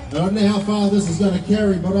 I don't know how far this is going to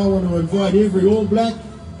carry, but I want to invite every All Black,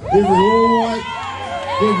 every All White,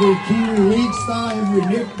 every Kiwi league star, every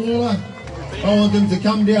netballer. I want them to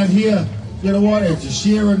come down here, you know what, and to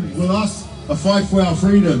share with us a fight for our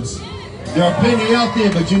freedoms. There are plenty out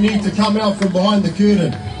there, but you need to come out from behind the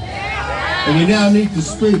curtain. And you now need to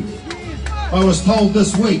speak. I was told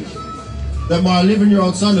this week that my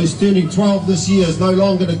 11-year-old son, who's turning 12 this year, is no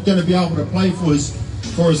longer going to be able to play for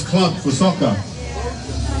his club for soccer.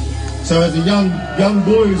 So as a young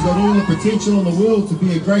boy who's got all the potential in the world to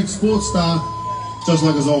be a great sports star, just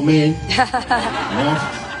like his old man, right?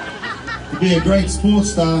 To be a great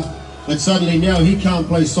sports star, and suddenly now he can't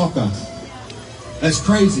play soccer. That's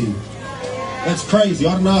crazy. That's crazy.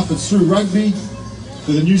 I don't know if it's through rugby,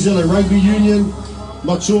 through the New Zealand Rugby Union. I'm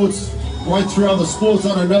not sure it's right through other sports,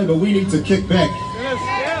 I don't know, but we need to kick back.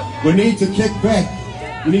 We need to kick back.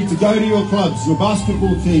 You need to go to your clubs, your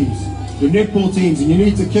basketball teams, your netball teams, and you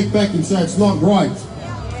need to kick back and say it's not right.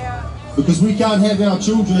 Because we can't have our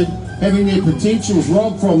children having their potentials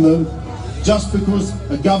robbed from them just because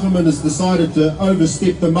a government has decided to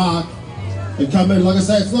overstep the mark and come in. Like I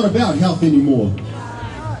say, it's not about health anymore.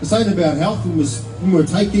 This ain't about health. When we're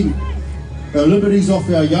taking our liberties off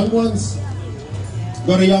our young ones.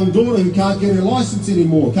 Got a young daughter who can't get her license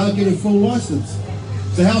anymore, can't get her full license.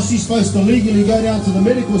 So how's she supposed to legally go down to the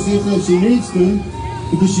medical centre if she needs to,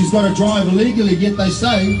 because she's got to drive illegally, yet they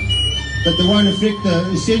say that they won't affect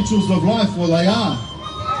the essentials of life. Well, they are.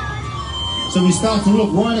 So we start to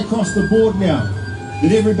look right across the board now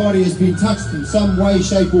that everybody has been touched in some way,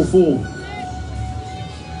 shape or form.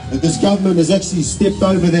 That this government has actually stepped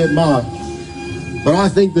over that mark. But I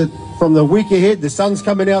think that from the week ahead, the sun's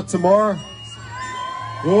coming out tomorrow.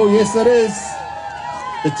 Oh, yes it is.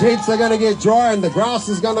 The tents are going to get dry and the grass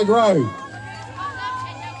is going to grow.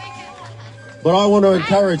 But I want to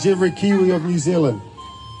encourage every Kiwi of New Zealand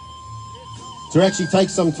to actually take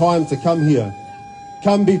some time to come here.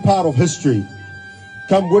 Come be part of history.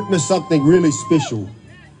 Come witness something really special.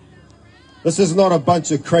 This is not a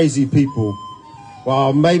bunch of crazy people.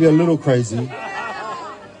 Well, maybe a little crazy.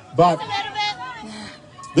 But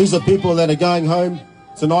these are people that are going home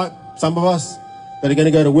tonight, some of us, that are going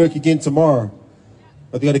to go to work again tomorrow.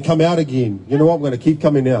 But they're going to come out again. You know what? I'm going to keep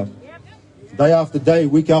coming out. Day after day,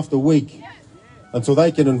 week after week. Until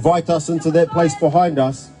they can invite us into that place behind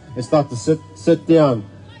us and start to sit down.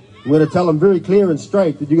 I'm going to tell them very clear and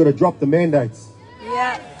straight that you've got to drop the mandates.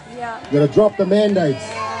 Yeah. You've got to drop the mandates.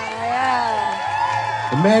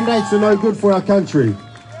 The mandates are no good for our country.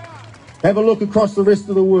 Have a look across the rest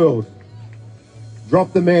of the world.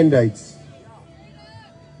 Drop the mandates.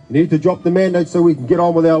 We need to drop the mandate so we can get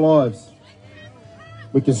on with our lives.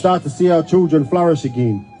 We can start to see our children flourish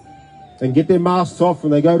again and get their masks off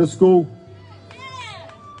when they go to school.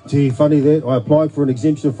 Gee, funny that I applied for an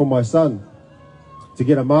exemption for my son to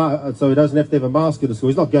get a mask, so he doesn't have to have a mask at school.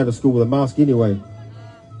 He's not going to school with a mask anyway.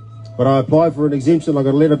 But I applied for an exemption. I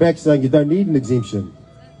got a letter back saying you don't need an exemption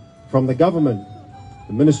from the government.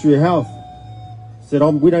 The Ministry of Health said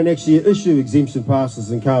we don't actually issue exemption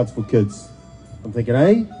passes and cards for kids. I'm thinking,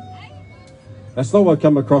 hey? That's not what I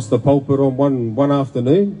come across the pulpit on one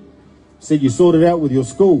afternoon. Said you sort it out with your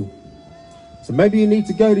school. So maybe you need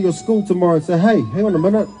to go to your school tomorrow and say, hey, hang on a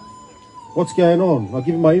minute. What's going on? I'll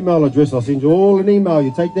give you my email address. I'll send you all an email.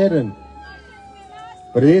 You take that in.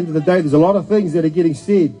 But at the end of the day, there's a lot of things that are getting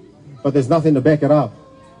said, but there's nothing to back it up.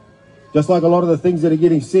 Just like a lot of the things that are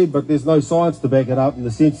getting said, but there's no science to back it up, in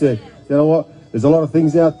the sense that, you know what, there's a lot of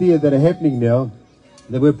things out there that are happening now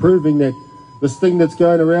that we're proving that this thing that's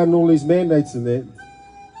going around and all these mandates and that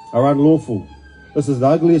are unlawful. This is the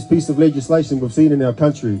ugliest piece of legislation we've seen in our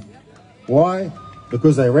country. Why?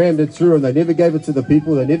 Because they rammed it through and they never gave it to the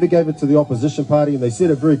people, they never gave it to the opposition party, and they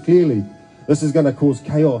said it very clearly. This is going to cause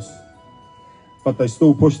chaos. But they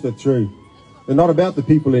still pushed it through. They're not about the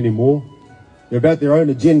people anymore. They're about their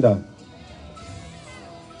own agenda.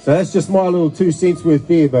 So that's just my little 2 cents worth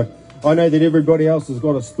there, but I know that everybody else has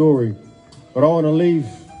got a story. But I want to leave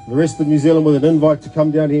the rest of New Zealand with an invite to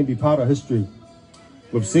come down here and be part of history.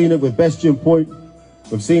 We've seen it with Bastion Point.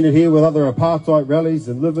 We've seen it here with other apartheid rallies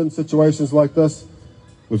and live-in situations like this.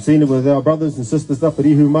 We've seen it with our brothers and sisters up at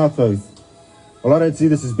Ihumato. Well, I don't see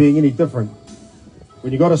this as being any different.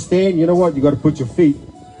 When you got to stand, you know what? You got to put your feet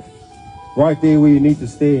right there where you need to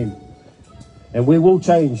stand. And we will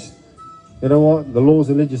change, you know what, the laws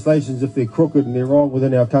and legislations if they're crooked and they're wrong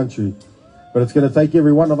within our country. But it's going to take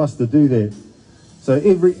every one of us to do that. So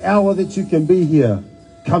every hour that you can be here,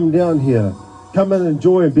 come down here, come and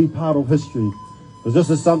enjoy and be part of history. Because this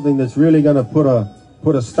is something that's really going to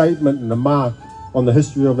put a statement and a mark on the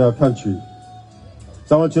history of our country.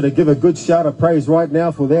 So I want you to give a good shout of praise right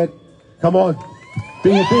now for that. Come on.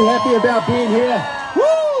 Be happy about being here.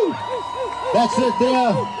 Woo! That's it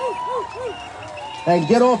there. And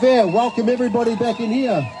get off air. Welcome everybody back in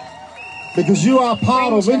here. Because you are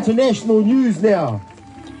part of international news now.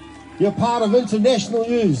 You're part of international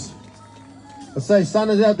news. I say,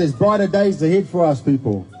 sun is out. There's brighter days ahead for us,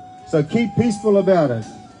 people. So keep peaceful about it.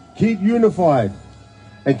 keep unified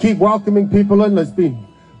and keep welcoming people in. There's been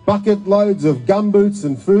bucket loads of gumboots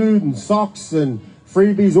and food and socks and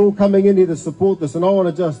freebies all coming in here to support this, and I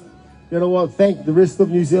want to just, you know what, thank the rest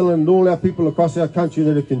of New Zealand and all our people across our country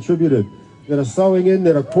that have contributed, that are sewing in,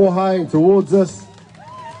 that are kohaing towards us.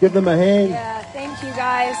 Give them a hand. Yeah, thank you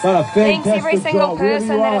guys. Thanks every single person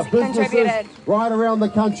that has contributed. Right around the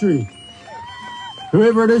country.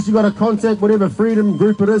 Whoever it is, you got to contact whatever freedom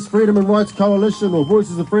group it is, Freedom and Rights Coalition or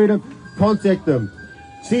Voices of Freedom, contact them.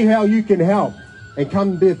 See how you can help and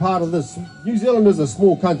come and be a part of this. New Zealand is a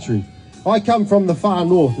small country. I come from the far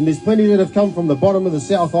north, and there's plenty that have come from the bottom of the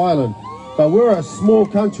South Island. But we're a small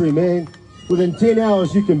country, man. Within 10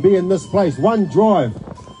 hours, you can be in this place. One drive,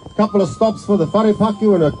 a couple of stops for the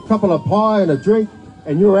wharepaku and a couple of pie and a drink,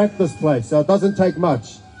 and you're at this place. So it doesn't take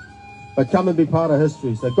much. But come and be part of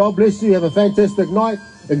history. So God bless you. Have a fantastic night.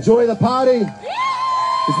 Enjoy the party.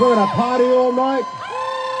 Because we're going to party all night.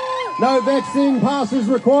 No vaccine passes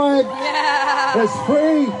required. It's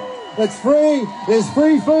free. It's free. There's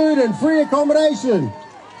free food and free accommodation.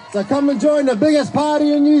 So come and join the biggest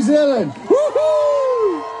party in New Zealand.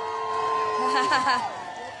 Woohoo!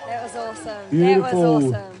 That was awesome. Beautiful. That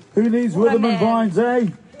was awesome. Who needs rhythm and vines, eh?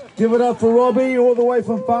 Give it up for Robbie, all the way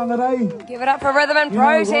from Whangarei. Give it up for Rhythm and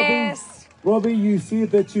Protest. Robbie, you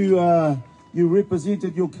said that you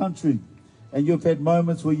represented your country, and you've had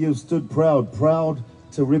moments where you've stood proud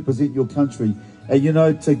to represent your country. And you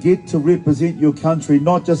know, to get to represent your country,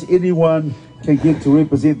 not just anyone can get to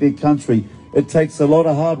represent their country. It takes a lot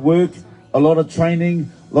of hard work, a lot of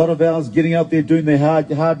training, a lot of hours getting out there doing their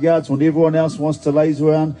hard yards when everyone else wants to laze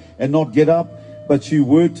around and not get up. But you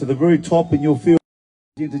work to the very top in your field.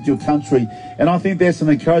 Your country, and I think that's an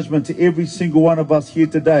encouragement to every single one of us here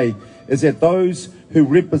today, is that those who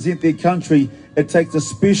represent their country, it takes a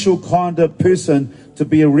special kind of person to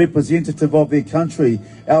be a representative of their country.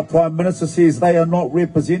 Our Prime Minister says they are not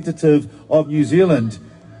representative of New Zealand,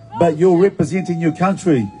 but you're representing your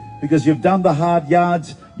country because you've done the hard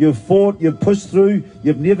yards, you've fought, you've pushed through,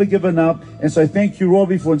 you've never given up. And so thank you,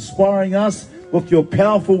 Robbie, for inspiring us with your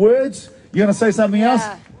powerful words. You're going to say something else?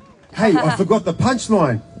 Hey, I forgot the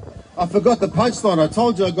punchline. I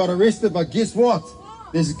told you I got arrested, but guess what?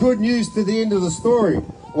 There's good news to the end of the story.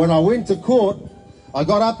 When I went to court, I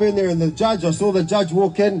got up in there and I saw the judge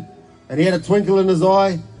walk in, and he had a twinkle in his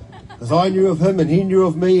eye, because I knew of him and he knew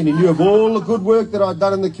of me, and he knew of all the good work that I'd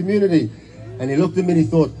done in the community. And he looked at me and he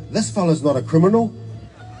thought, this fella's not a criminal.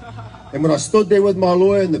 And when I stood there with my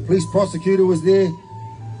lawyer and the police prosecutor was there,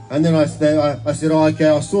 and then I said, oh, okay,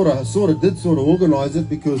 I sort of organise it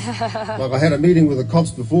because like I had a meeting with the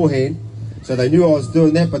cops beforehand, so they knew I was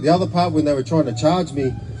doing that. But the other part, when they were trying to charge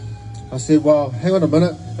me, I said, well, hang on a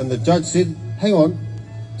minute. And the judge said, hang on,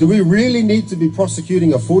 do we really need to be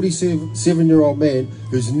prosecuting a 47-year-old man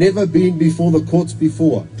who's never been before the courts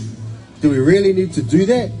before? Do we really need to do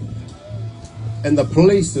that? And the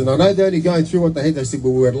police, and I know they're only going through what they had, they said,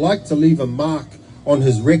 well, we would like to leave a mark on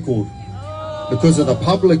his record, because of the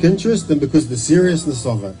public interest and because of the seriousness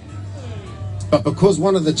of it. But because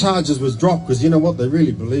one of the charges was dropped, because you know what, they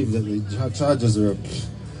really believe that the charges are a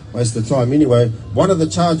waste of time anyway, one of the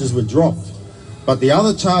charges were dropped. But the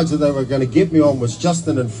other charge that they were going to get me on was just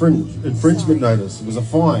an infringement notice. It was a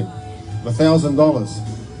fine of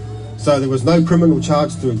 $1,000. So there was no criminal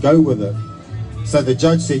charge to go with it. So the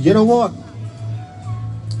judge said, you know what?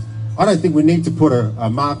 I don't think we need to put a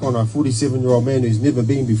mark on a 47-year-old man who's never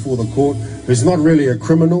been before the court, who's not really a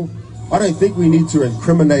criminal. I don't think we need to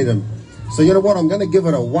incriminate him. So you know what, I'm going to give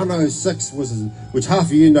it a 106, which half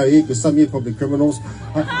of you know here, because some of you are probably criminals.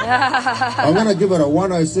 I'm going to give it a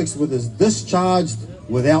 106 with his discharged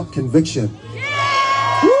without conviction.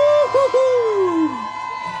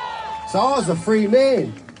 So I was a free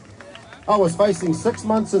man. I was facing 6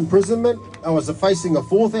 months imprisonment. I was facing a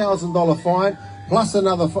 $4,000 fine. Plus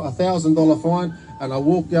another $1,000 fine, and I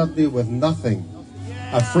walked out there with nothing.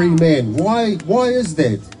 A free man. Why is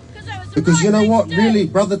that? Because you know what, really,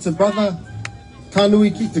 brother to brother,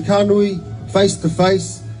 kanui to kanui, face to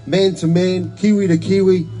face, man to man, kiwi to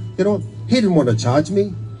kiwi, you know what, he didn't want to charge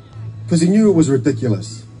me, because he knew it was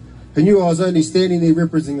ridiculous. He knew I was only standing there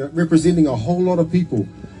representing a whole lot of people,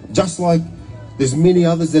 just like there's many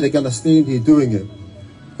others that are going to stand here doing it.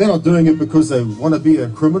 They're not doing it because they want to be a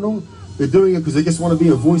criminal. They're doing it because they just want to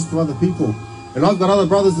be a voice to other people. And I've got other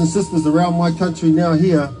brothers and sisters around my country now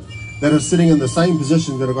here that are sitting in the same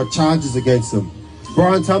position, that have got charges against them.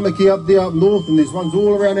 Brian Tamaki up there up north, and there's ones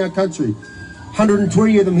all around our country.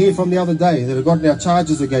 120 of them here from the other day that have got now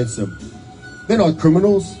charges against them. They're not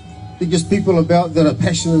criminals. They're just people that are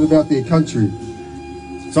passionate about their country.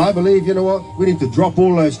 So I believe, you know what, we need to drop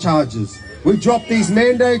all those charges. we drop these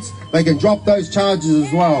mandates, they can drop those charges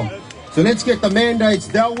as well. So let's get the mandates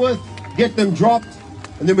dealt with, get them dropped,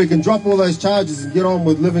 and then we can drop all those charges and get on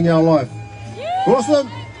with living our life. Awesome?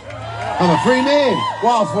 I'm a free man.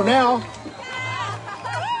 Well, for now.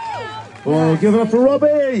 Well, give it up for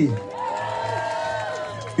Robbie.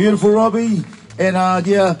 Beautiful Robbie. And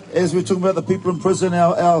yeah, as we're talking about the people in prison,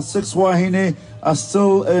 our 6 wahine are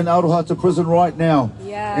still in Arohata prison right now.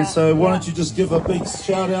 Yeah. And so why don't you just give a big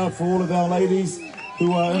shout out for all of our ladies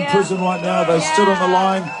who are in prison right now. They stood on the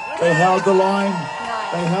line, they held the line,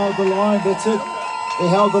 they held the line, that's it. They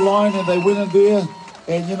held the line and they went in there.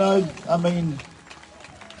 And you know, I mean,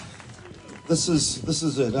 this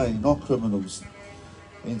is it, eh? Not criminals.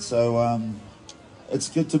 And so it's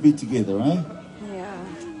good to be together, eh? Yeah.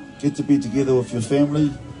 Good to be together with your family.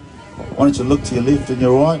 Why don't you look to your left and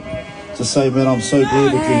your right to say, man, I'm so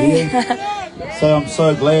glad that you're here. Say, I'm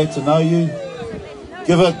so glad to know you.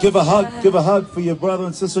 Give a hug for your brother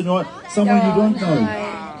and sister and your someone you don't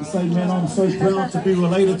know. To say, man, I'm so proud to be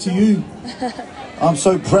related to you. I'm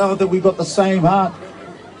so proud that we got the same heart.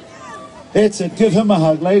 That's it. Give him a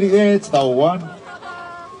hug, lady. That's the one.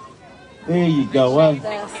 There you go, eh?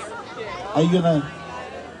 Are you gonna?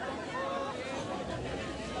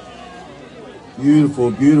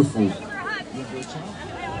 Beautiful, beautiful.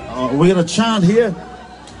 We're gonna chant here.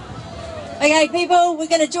 Okay, people, we're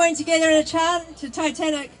going to join together in a chant to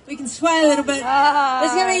Titanic. We can sway a little bit.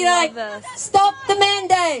 It's going to be like, stop the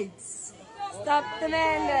mandates. Stop the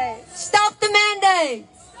mandates. Stop the mandates.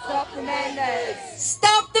 Stop the mandates.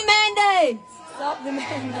 Stop the mandates. Stop the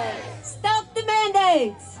mandates. Stop the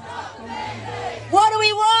mandates. What do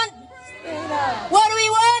we want? What do we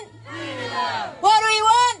want? What do we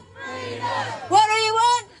want? What do we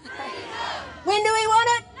want? When do we want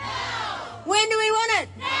it? When do we want it?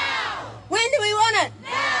 When do we want it?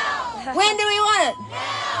 When do we want it?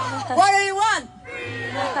 What do we want?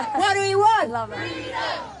 What do we want? Love it.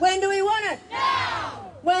 When do we want it?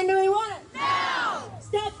 When do we want it?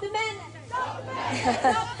 Stop the mandate. Stop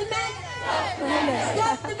the mandate.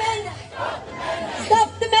 Stop the mandate. Stop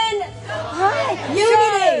the mandate.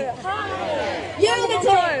 Unity. Unity.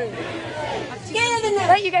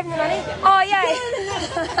 Wait, you gave him the money? Oh, yay.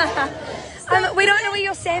 We don't know where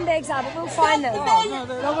your sandbags are, but we'll find them.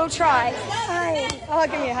 Well, we'll try. Hi. Oh,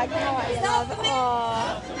 give me a hug. How are you, love?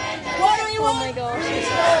 Oh. What do we want? Oh my gosh.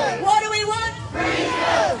 What do we want?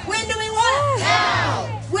 When do we want it?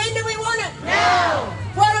 Now. When do we want it? Now.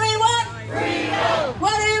 What do we want? Freedom.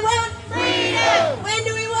 What do we want? Freedom. When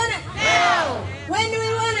do we want it? Now. When do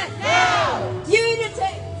we want it? Now.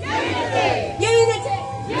 Unity. Unity. Unity.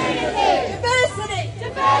 Unity. Diversity.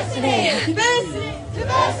 Diversity. Diversity.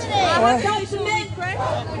 Diversity. Stop the men.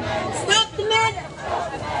 Stop the men.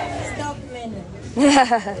 Stop the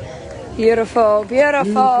men. Beautiful,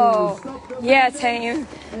 beautiful. Yeah, team.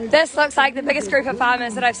 This looks like the biggest group of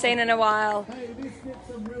farmers that I've seen in a while.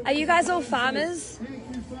 Are you guys all farmers?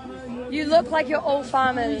 You look like you're all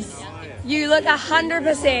farmers. You look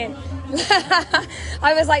 100%.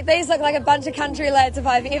 I was like, these look like a bunch of country lads if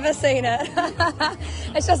I've ever seen it.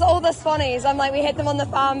 It's just all the swannies. I'm like, we had them on the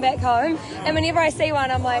farm back home, and whenever I see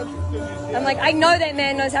one, I'm like, I know that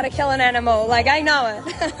man knows how to kill an animal. Like, I know it.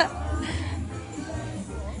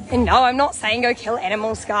 And no, I'm not saying go kill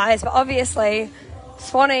animals, guys, but obviously,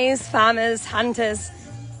 swannies, farmers, hunters,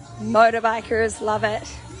 motorbikers love it.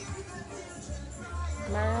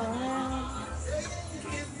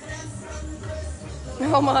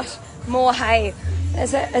 Oh my. More hay.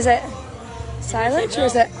 Is it silage or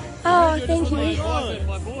is it? Oh, thank you.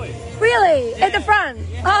 Really? At the front?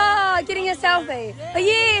 Oh, getting a selfie. Oh,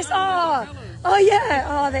 yes. Oh, yeah.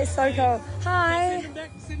 Oh, that's so cool. Hi.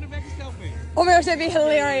 Send her back a selfie. Oh my gosh, that'd be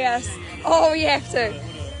hilarious. Oh, we have to.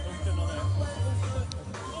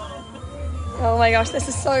 Oh my gosh, this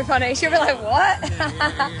is so funny. She'll be like, what?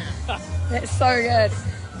 That's so good.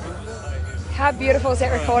 How beautiful is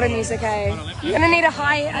that recording music, eh? You're gonna need a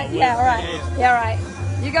high, yeah, all right. Yeah, all right.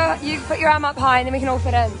 You put your arm up high and then we can all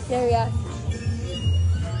fit in. There we go.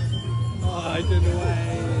 Oh, I did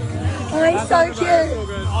away. Oh, he's so cute.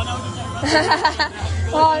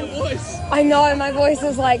 Oh, I know, my voice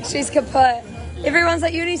is like, she's kaput. Everyone's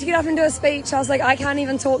like, you need to get up and do a speech. I was like, I can't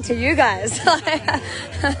even talk to you guys.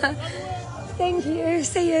 Thank you,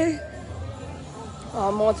 see you.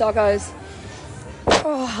 Oh, more doggos.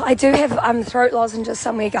 Oh, I do have throat lozenges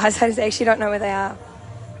somewhere, guys. I actually don't know where they are.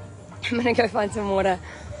 I'm going to go find some water.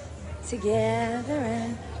 Together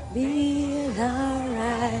and be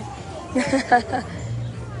alright.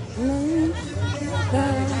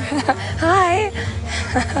 Hi.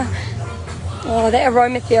 Oh, that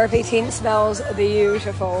aromatherapy tent smells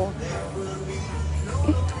beautiful.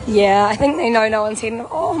 Yeah, I think they know no one's seen them.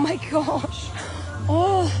 Oh my gosh.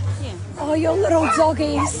 Oh, your little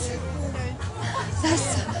doggies.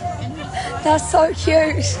 They're so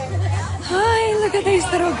cute. Hi, look at these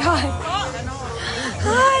little guys.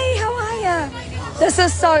 Hi, how are you? This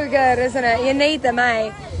is so good, isn't it? You need them,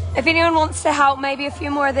 eh? If anyone wants to help, maybe a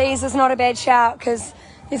few more of these is not a bad shout, because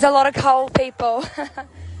there's a lot of cold people.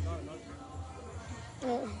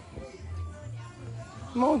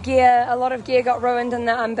 More gear. A lot of gear got ruined in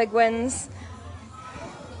the big winds.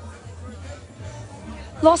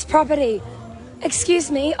 Lost property.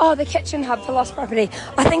 Excuse me. Oh, the kitchen hub for lost property.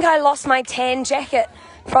 I think I lost my tan jacket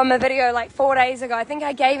from a video like 4 days ago. I think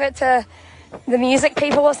I gave it to the music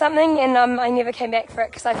people or something, and I never came back for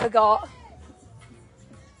it because I forgot.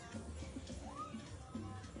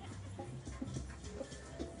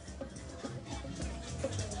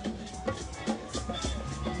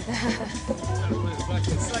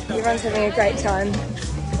 Everyone's having a great time.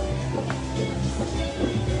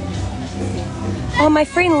 Oh, my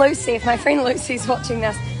friend Lucy, if my friend Lucy's watching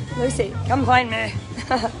this, Lucy, come find me.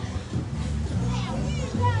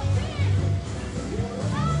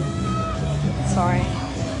 Sorry.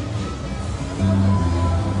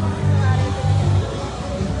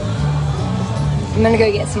 I'm gonna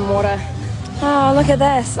go get some water. Oh, look at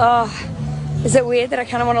this. Oh, is it weird that I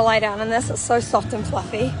kind of want to lie down in this? It's so soft and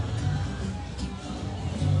fluffy.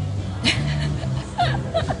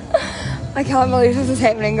 I can't believe this is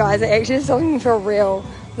happening, guys. It actually doesn't even feel real.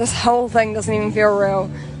 This whole thing doesn't even feel real.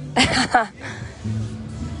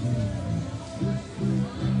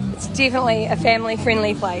 It's definitely a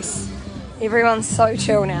family-friendly place. Everyone's so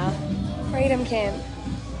chill now. Freedom Camp.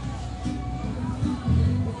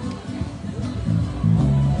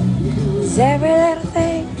 Every little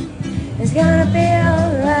thing is gonna be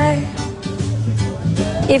alright.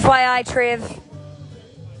 FYI, Trev.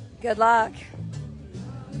 Good luck.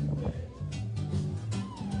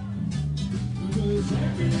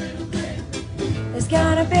 It's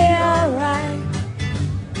gonna be alright.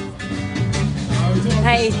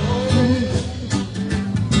 Hey.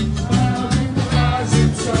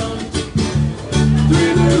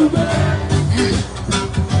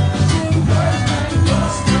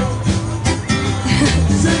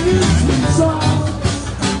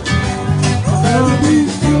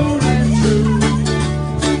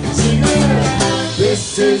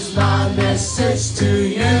 This is my message to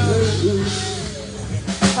you.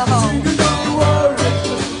 Don't worry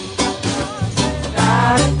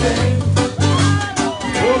about a thing.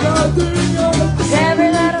 Every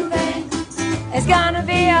little thing is gonna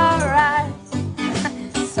be alright.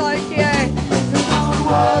 So cute. Don't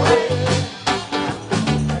worry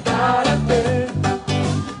about a thing.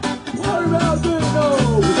 What about the no?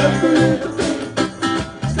 Every little thing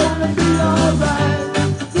is gonna be alright.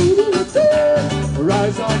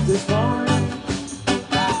 Rise up this morning.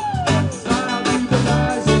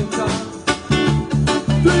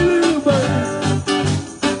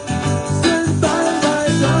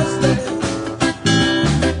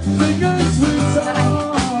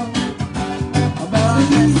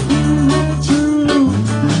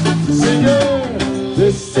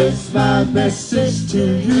 This is my message to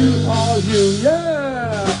you, all you,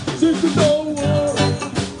 yeah. Since you don't worry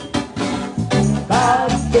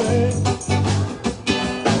about a thing,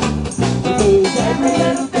 because every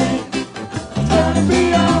little thing is gonna be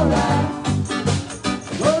alright.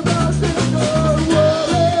 What about this? Don't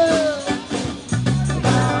worry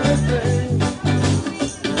about a thing,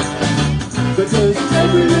 because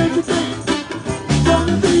every little thing is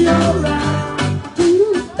gonna be alright.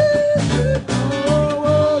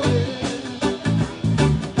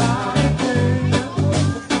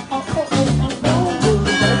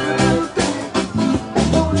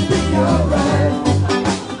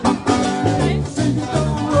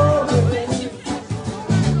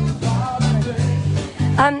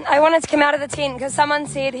 I wanted to come out of the tent because someone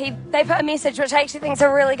said they put a message which I actually think is a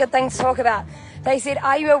really good thing to talk about. They said,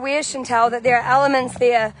 are you aware, Chantal, that there are elements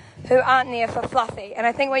there who aren't there for fluffy? And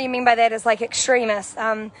I think what you mean by that is like extremists.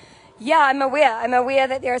 Yeah, I'm aware. I'm aware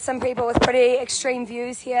that there are some people with pretty extreme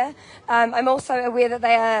views here. I'm also aware that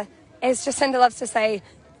they are, as Jacinda loves to say,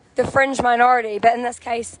 the fringe minority. But in this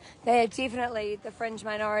case, they are definitely the fringe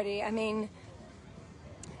minority. I mean,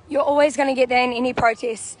 you're always going to get that in any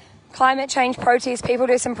protests. Climate change protests, people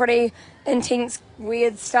do some pretty intense,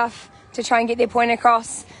 weird stuff to try and get their point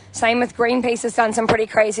across. Same with Greenpeace has done some pretty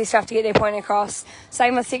crazy stuff to get their point across.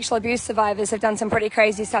 Same with sexual abuse survivors have done some pretty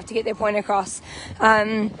crazy stuff to get their point across.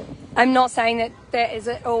 I'm not saying that that is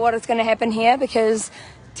it or what is going to happen here, because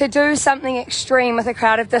to do something extreme with a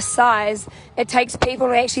crowd of this size, it takes people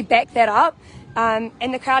to actually back that up, and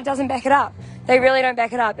the crowd doesn't back it up. They really don't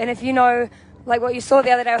back it up. And if you know, like what you saw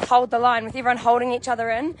the other day with Hold the Line, with everyone holding each other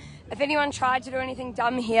in, if anyone tried to do anything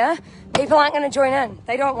dumb here, people aren't going to join in.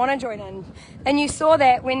 They don't want to join in. And you saw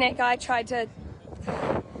that when that guy tried to,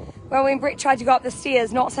 well, when Brett tried to go up the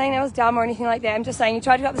stairs, not saying that was dumb or anything like that, I'm just saying he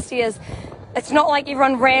tried to go up the stairs, it's not like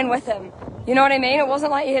everyone ran with him. You know what I mean? It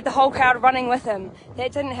wasn't like you had the whole crowd running with him.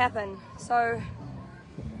 That didn't happen. So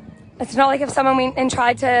it's not like if someone went and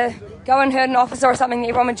tried to go and hurt an officer or something,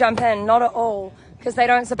 everyone would jump in. Not at all, because they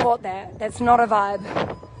don't support that. That's not a vibe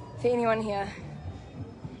for anyone here.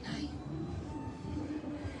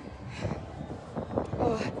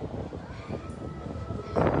 Oh.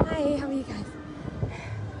 Hi, how are you guys?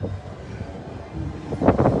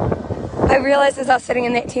 I realised as I was sitting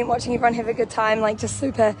in that tent watching everyone have a good time, like just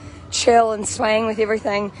super chill and swaying with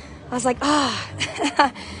everything, I was like,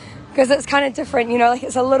 because it's kind of different, you know, like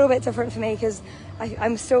it's a little bit different for me because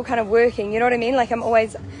I'm still kind of working, you know what I mean? Like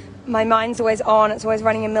my mind's always on, it's always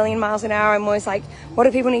running a million miles an hour. I'm always like, what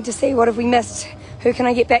do people need to see? What have we missed? Who can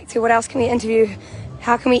I get back to? What else can we interview?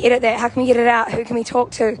 How can we edit that? How can we get it out? Who can we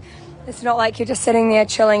talk to? It's not like you're just sitting there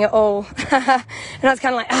chilling at all. And I was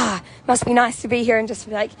kind of like, must be nice to be here and just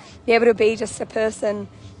like be able to be just a person,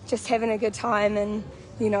 just having a good time and,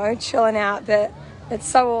 you know, chilling out. But it's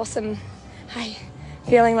so awesome.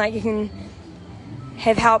 Feeling like you can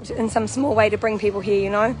have helped in some small way to bring people here, you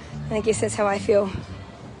know? And I guess that's how I feel.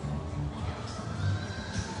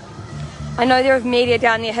 I know there are media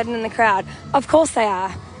down there hidden in the crowd. Of course they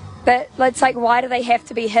are. But it's like, why do they have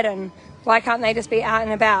to be hidden? Why can't they just be out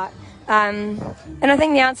and about? And I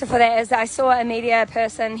think the answer for that is that I saw a media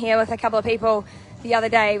person here with a couple of people the other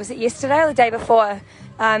day. Was it yesterday or the day before?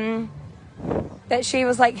 That she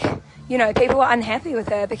was like, you know, people were unhappy with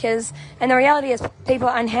her because, and the reality is people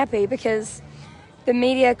are unhappy because the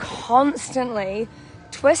media constantly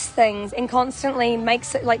twists things and constantly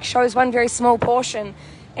makes it like shows one very small portion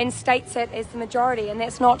and states it as the majority, and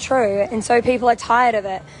that's not true. And so people are tired of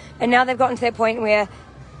it. And now they've gotten to that point where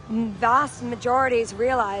vast majorities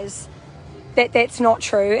realise that that's not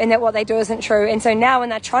true and that what they do isn't true. And so now when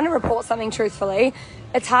they're trying to report something truthfully,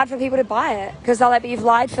 it's hard for people to buy it because they're like, but you've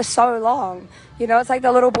lied for so long. You know, it's like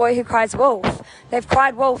the little boy who cries wolf. They've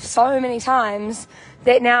cried wolf so many times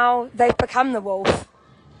that now they've become the wolf.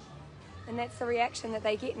 And that's the reaction that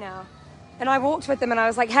they get now. And I walked with them and I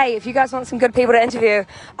was like, hey, if you guys want some good people to interview,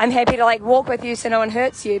 I'm happy to like walk with you so no one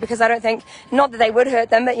hurts you, because I don't think, not that they would hurt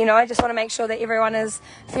them, but you know, I just want to make sure that everyone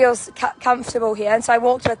feels comfortable here. And so I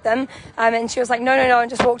walked with them and she was like, no, and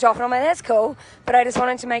just walked off. And I'm like, that's cool. But I just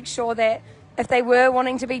wanted to make sure that if they were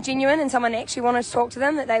wanting to be genuine and someone actually wanted to talk to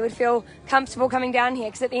them, that they would feel comfortable coming down here.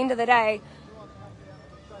 Because at the end of the day,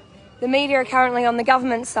 the media are currently on the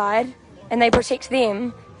government side and they protect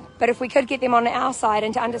them. But if we could get them on our side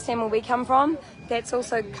and to understand where we come from, that's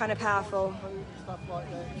also kind of powerful.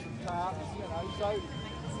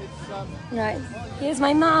 Right, here's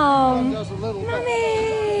my mom.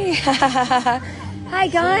 Mummy! Hi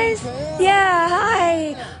guys. Yeah,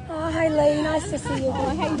 hi. Oh, hi Lee, nice to see you.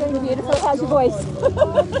 Oh, how you doing, beautiful? How's your voice?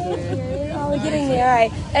 Oh, we're getting there, eh?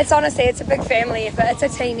 It's honestly, it's a big family effort. It's a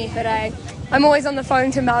team effort, eh? I'm always on the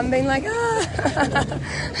phone to Mum being like,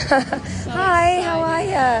 hi, how are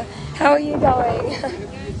you? How are you going?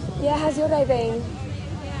 Yeah, how's your day been?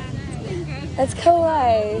 It's cool,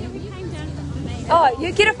 eh? Oh,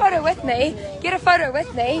 you get a photo with me. Get a photo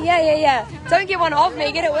with me. Yeah. Don't get one of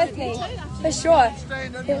me, get it with me. For sure.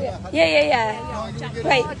 Yeah.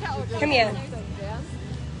 Wait, come here.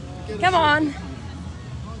 Come on.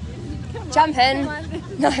 Jump in.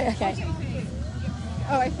 No, okay.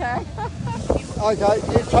 Oh, okay. Okay,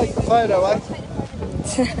 you take the photo, eh?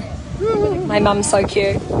 My mum's so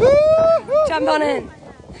cute. Jump on in.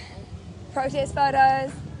 Protest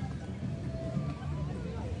photos.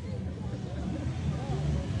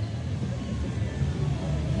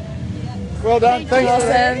 Well done, thanks.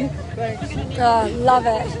 Awesome. Thanks. Oh, love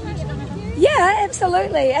it. Yeah,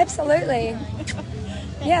 absolutely.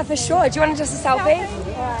 Yeah, for sure. Do you want just a selfie?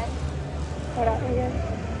 Alright. Hold up again.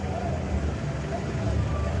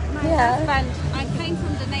 My husband, I came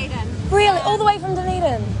from Dunedin. Really? All the way from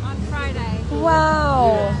Dunedin? On Friday.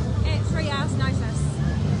 Wow. At 3 hours notice.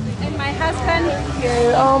 And my husband... Thank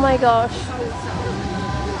you. Oh my gosh.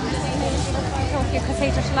 Because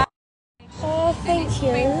he just loved it. Oh, thank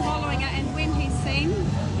you. He's been following it, and when he's seen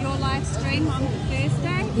your live stream on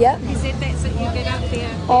Thursday, he said that's it, you get up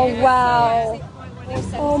there. Oh wow.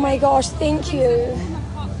 Oh my gosh, thank you.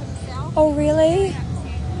 Oh really?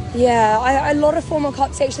 Yeah, a lot of former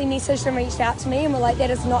cops actually messaged and reached out to me and were like, that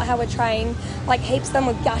is not how we're trained. Like, heaps of them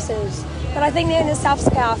were gutted. But I think that in itself is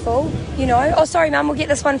powerful, you know. Oh, sorry, Mum, we'll get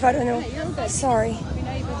this one photo. No, sorry.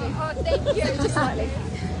 Oh, thank you. Just slightly.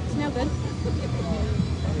 Smell good.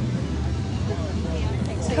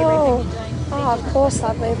 Cool. Oh, of course,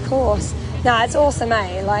 lovely, of course. No, it's awesome,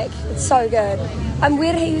 eh? Like, it's so good.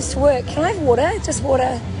 Where did he used to work? Can I have water? Just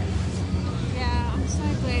water. Yeah, I'm so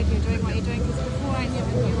glad you're doing what you're doing because before I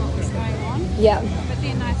never knew what was going on. Yeah. But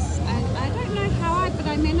then I don't know how but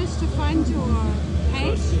I managed to find your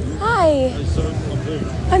page. Hi.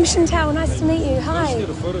 I'm Chantal. Nice to meet you. Hi.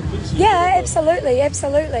 Yeah, absolutely,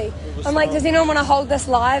 absolutely. I'm like, does anyone want to hold this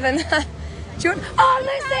live? And do you want... Oh,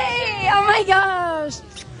 Lucy! Oh my gosh.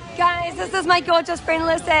 Guys, this is my gorgeous friend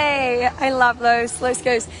Lucy. I love Luce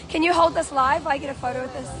Goose. Can you hold this live? I get a photo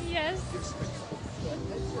with this. Yes.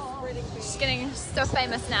 She's getting so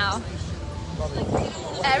famous now.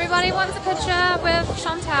 Everybody wants a picture with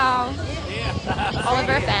Chantal. All of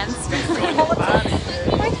her fans.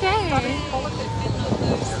 Okay.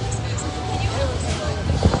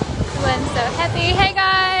 Lynn's so happy. Hey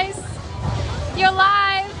guys! You're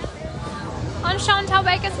live on Chantal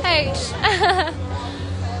Baker's page.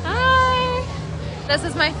 Hi! This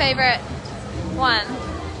is my favorite one.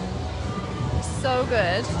 So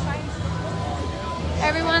good.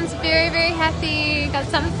 Everyone's very, very happy. Got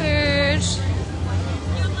some food.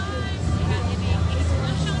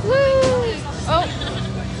 Woo! Oh.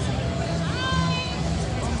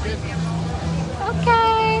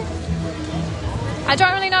 Okay. I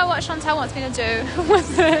don't really know what Chantal wants me to do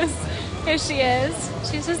with this. Here she is.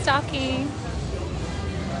 She's just talking.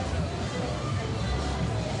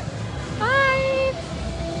 Hi.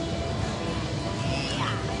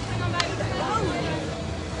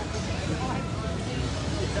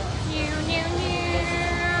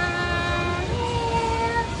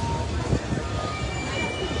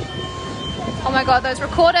 Oh my god, those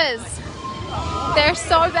recorders. They're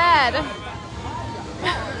so bad.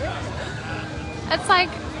 It's like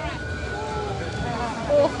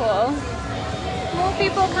awful. More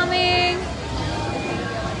people coming.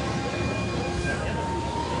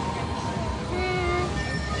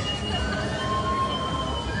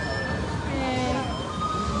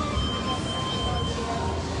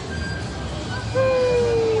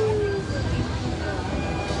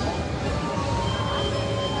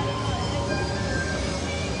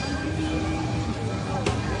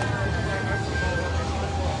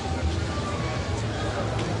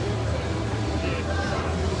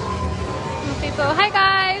 Hi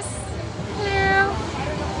guys. Hello.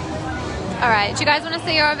 Alright, do you guys want to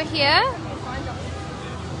see her over here?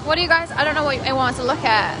 What do you guys, I don't know what you want to look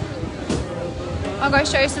at. I'll go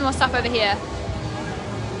show you some more stuff over here.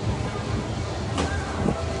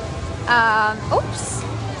 Oops.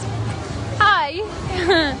 Hi.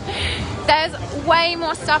 There's way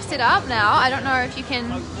more stuff set up now. I don't know if you can,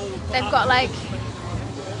 they've got like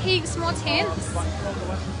heaps more tents.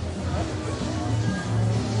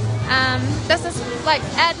 This is like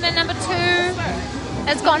admin number 2.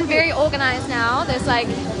 It's gotten very organized now. There's like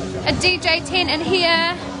a DJ tent in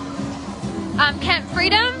here. Camp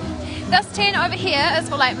Freedom. This tent over here is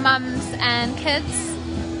for like mums and kids,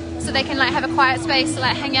 so they can like have a quiet space to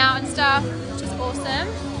like hang out and stuff, which is awesome.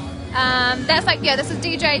 That's like, yeah, this is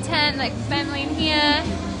DJ tent, like family in here.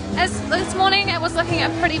 As this morning it was looking a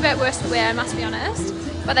pretty bit worse for wear, I must be honest,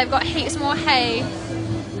 but they've got heaps more hay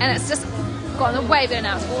and it's just gotten way better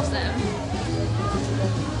now. It's awesome.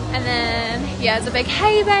 And then yeah, it's a big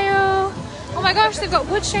hay bale. Oh my gosh, they've got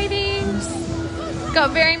wood shavings.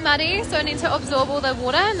 Got very muddy, so I need to absorb all the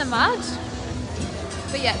water and the mud.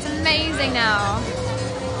 But yeah, it's amazing now.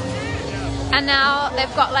 And now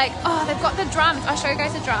they've got like, oh, they've got the drums. I'll show you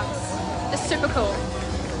guys the drums. It's super cool.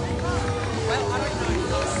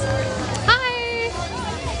 Hi.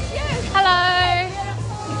 Hello.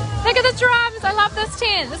 Look at the drums. I love this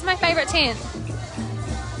tent. This is my favorite tent.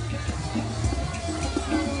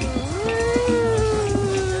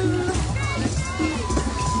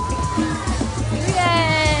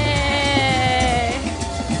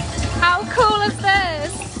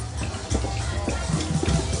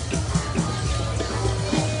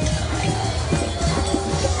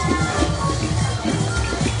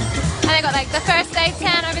 Got like the first aid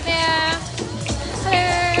tent over there.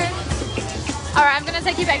 Hello. Alright, I'm gonna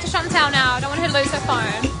take you back to Chantal now. I don't want her to lose her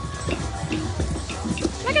phone.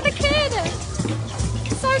 Look at the kid!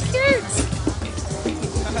 So cute!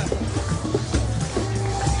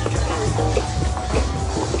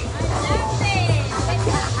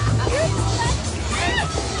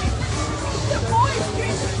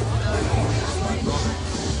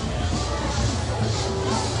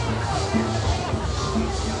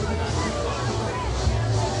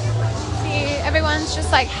 Everyone's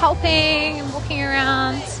just like helping and walking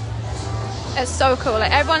around. It's so cool.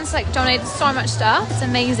 Like everyone's like donated so much stuff. It's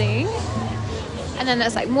amazing. And then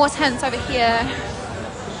there's like more tents over here.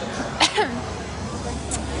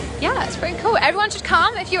 Yeah, it's pretty cool. Everyone should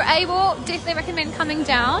come if you're able. Definitely recommend coming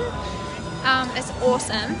down. It's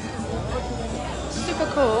awesome. Super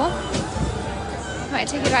cool. I might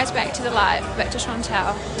take you guys back to the live, back to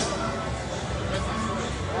Chantal.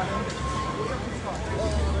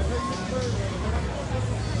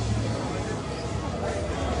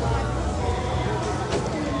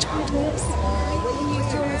 Do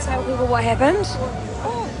you want to tell people what happened?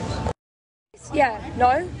 Yeah,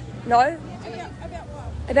 no.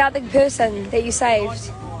 About the person that you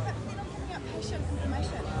saved.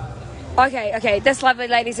 Okay. This lovely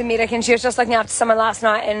lady's a medic and she was just looking after someone last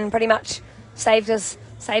night and pretty much saved his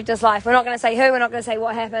life. We're not going to say who, we're not going to say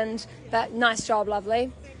what happened, but nice job,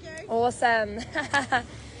 lovely. Awesome.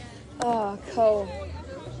 Oh, cool.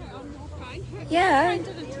 Yeah,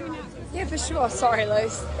 for sure. Sorry,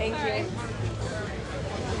 Luce. Thank you.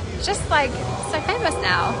 Just like so famous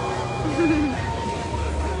now.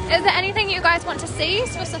 Is there anything you guys want to see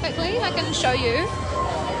specifically? I can show you.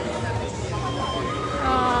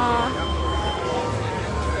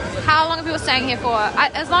 How long are people staying here for?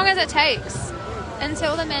 As long as it takes.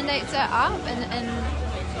 Until the mandates are up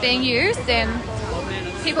and being used, then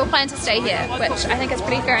people plan to stay here, which I think is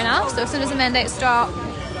pretty fair enough. So as soon as the mandates stop,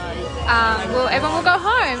 everyone will go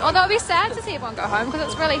home. Although it'll be sad to see everyone go home because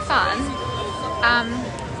it's really fun.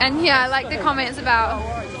 And yeah, I like the comments about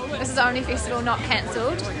this is the only festival not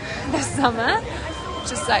cancelled this summer,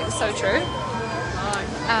 which is like so true.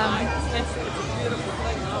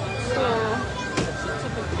 Cool.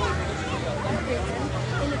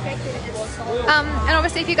 And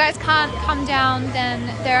obviously if you guys can't come down, then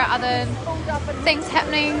there are other things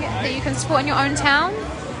happening that you can support in your own town.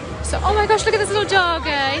 So, oh my gosh, look at this little dog,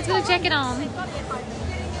 he's got a jacket on.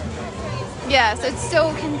 Yeah, so it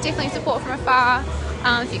still can definitely support from afar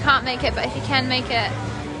if you can't make it, but if you can make it,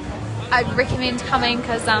 I'd recommend coming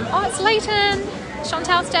because, oh, it's Leighton,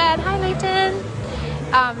 Chantal's dad. Hi, Leighton.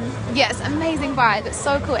 Yeah, it's an amazing vibe. It's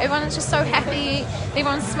so cool. Everyone is just so happy.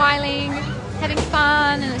 Everyone's smiling, having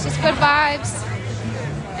fun, and it's just good vibes.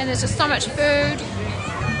 And there's just so much food.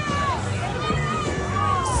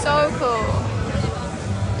 So cool.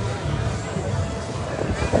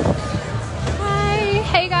 Hi.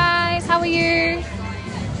 Hey guys, how are you?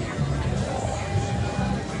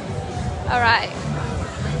 Alright.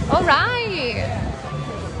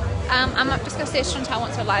 I'm just going to see if Chantal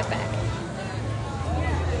wants her live back.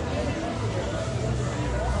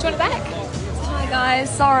 Do you want it back? Hi guys,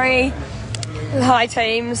 sorry. Hi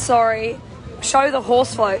team, sorry. Show the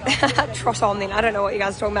horse float. Trot on then, I don't know what you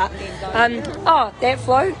guys are talking about. Oh, that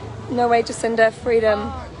float? No way, Jacinda,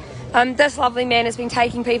 freedom. This lovely man has been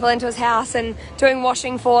taking people into his house and doing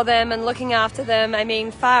washing for them and looking after them. I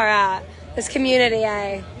mean, far out. This community,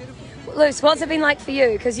 eh? Luce, what's it been like for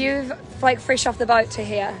you? Because you've like fresh off the boat to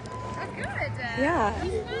here. That's good. Yeah. I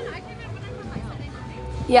came in when I was like Sunday morning.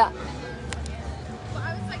 Yeah. But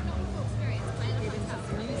I was like not full experience.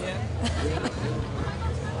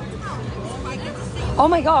 Oh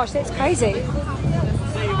my gosh, that's crazy.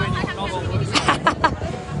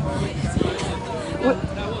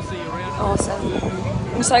 Awesome.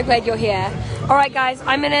 I'm so glad you're here. Alright guys,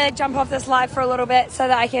 I'm going to jump off this live for a little bit so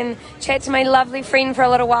that I can chat to my lovely friend for a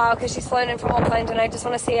little while because she's flown in from Auckland and I just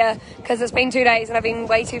want to see her because it's been 2 days and I've been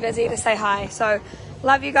way too busy to say hi. So,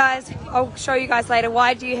 love you guys. I'll show you guys later.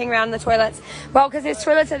 Why do you hang around in the toilets? Well, because there's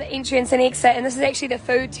toilets at the entrance and exit and this is actually the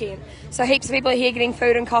food tent. So heaps of people are here getting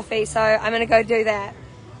food and coffee, so I'm going to go do that.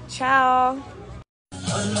 Ciao. You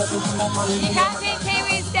can't take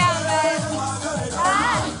Kiwis down, babe.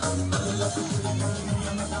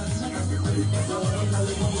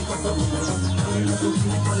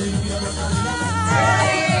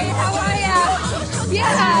 Hey, how are ya?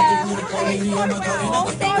 Yeah. Oh,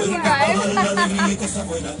 thank you guys.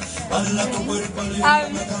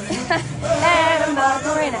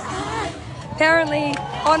 Apparently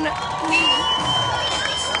on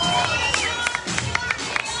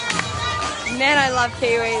man, I love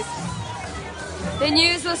Kiwis. The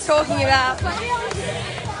news was talking about.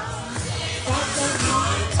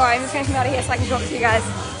 Sorry, I'm just going to come out of here so I can talk to you guys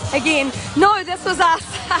again. No, this was us.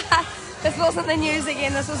 This wasn't the news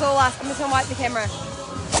again. This was all us. I'm just going to wipe the camera.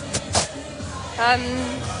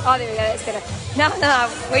 Oh, there we go. That's better. No,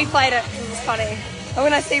 we played it. It was funny. But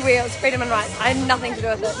when I see wheels, freedom and rights, I had nothing to do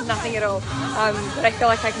with it. Nothing at all. But I feel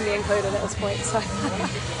like I can be included at this point. So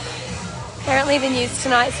apparently the news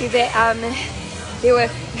tonight said that there were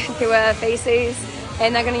feces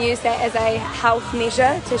and they're going to use that as a health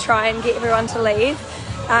measure to try and get everyone to leave.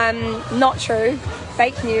 Not true.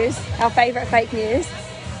 fake news, our favourite fake news.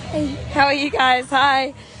 Hey, how are you guys?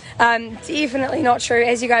 Hi. Definitely not true.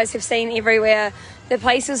 As you guys have seen everywhere, the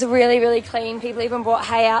place is really, really clean. People even brought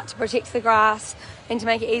hay out to protect the grass and to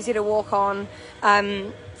make it easier to walk on.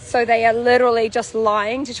 So they are literally just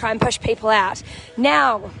lying to try and push people out.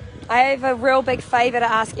 Now, I have a real big favour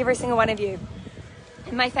to ask every single one of you.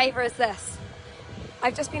 And my favour is this.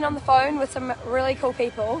 I've just been on the phone with some really cool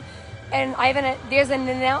people, and there's an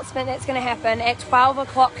announcement that's going to happen at 12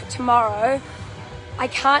 o'clock tomorrow. I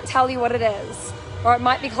can't tell you what it is, or it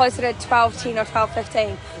might be closer to 12:10 or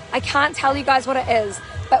 12:15. I can't tell you guys what it is,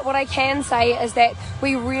 but what I can say is that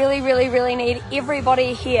we really, really, really need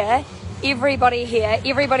everybody here,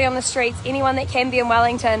 everybody on the streets, anyone that can be in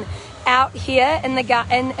Wellington, out here in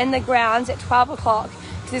the grounds at 12 o'clock,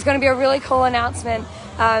 because there's going to be a really cool announcement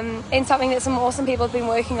and something that some awesome people have been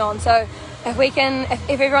working on. So if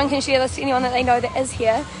everyone can share this to anyone that they know that is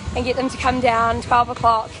here and get them to come down 12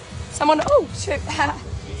 o'clock. Oh shoot,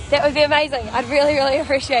 that would be amazing. I'd really, really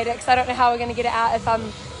appreciate it, because I don't know how we're going to get it out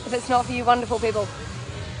if it's not for you wonderful people.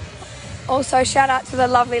 Also, shout out to the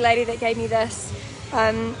lovely lady that gave me this.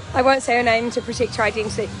 I won't say her name to protect her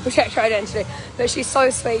identity, but she's so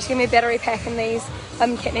sweet. She gave me a battery pack in these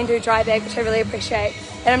Kathmandu dry bag, which I really appreciate.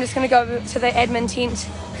 And I'm just going to go to the admin tent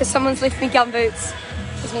because someone's left me gumboots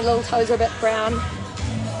because my little toes are a bit brown.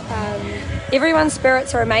 Everyone's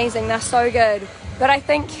spirits are amazing. They're so good. But I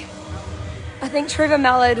think Trevor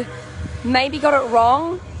Mallard maybe got it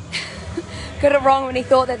wrong. Got it wrong when he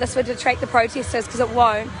thought that this would detract the protesters, because it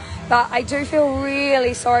won't. But I do feel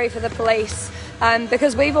really sorry for the police,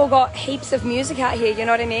 because we've all got heaps of music out here, you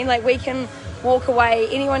know what I mean? Like, we can walk away,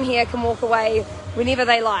 anyone here can walk away whenever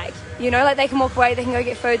they like, you know, like they can walk away, they can go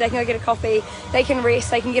get food, they can go get a coffee, they can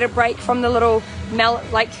rest, they can get a break from the little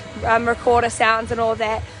recorder sounds and all of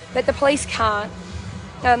that, but the police can't.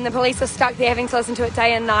 The police are stuck there having to listen to it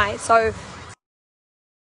day and night. So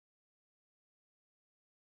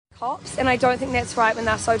cops, and I don't think that's right when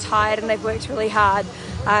they're so tired and they've worked really hard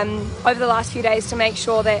over the last few days to make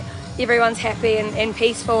sure that everyone's happy and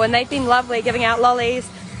peaceful, and they've been lovely, giving out lollies,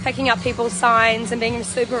 picking up people's signs and being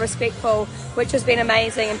super respectful, which has been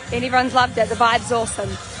amazing, and everyone's loved it. The vibe's awesome.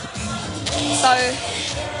 So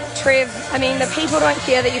Trev, I mean, the people don't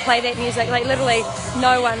care that you play that music, like literally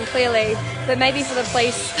no one, clearly, but maybe for the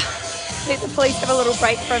police, let the police have a little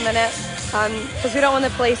break for a minute, because we don't want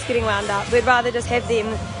the police getting wound up. We'd rather just have them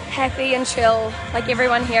happy and chill like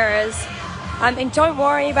everyone here is. And don't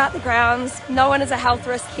worry about the grounds. No one is a health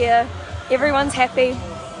risk here. Everyone's happy,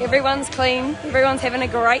 everyone's clean, everyone's having a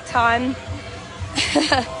great time.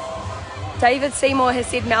 David Seymour has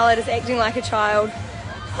said Mallard is acting like a child.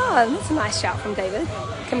 Oh, that's a nice shout from David.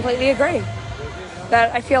 Completely agree.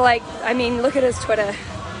 But I feel like, I mean, look at his Twitter.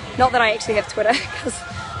 Not that I actually have Twitter, because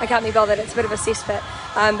I can't be bothered, it's a bit of a cesspit.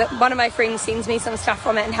 But one of my friends sends me some stuff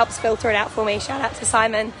from it and helps filter it out for me. Shout out to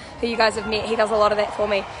Simon, who you guys have met. He does a lot of that for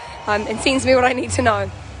me, and sends me what I need to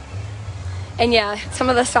know. And yeah, some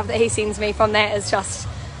of the stuff that he sends me from that is just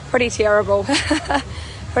pretty terrible.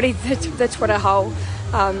 the Twitter hole.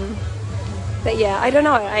 But yeah, I don't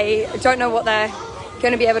know. I don't know what they're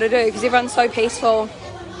going to be able to do, because everyone's so peaceful,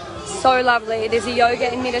 so lovely. There's a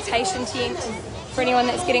yoga and meditation tent for anyone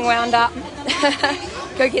that's getting wound up.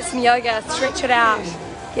 Go get some yoga, stretch it out,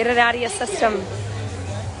 get it out of your system.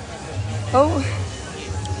 Oh,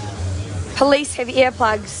 police have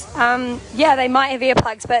earplugs. Yeah, they might have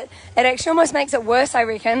earplugs, but it actually almost makes it worse, I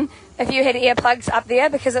reckon, if you had earplugs up there,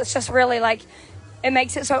 because it's just really like, it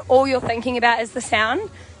makes it so all you're thinking about is the sound,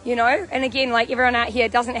 you know? And again, like, everyone out here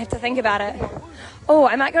doesn't have to think about it. Oh,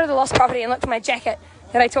 I might go to the lost property and look for my jacket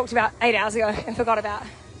that I talked about 8 hours ago and forgot about.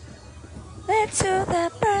 Let's do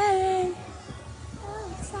the brain.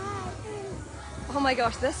 Oh my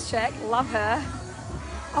gosh, this chick, love her.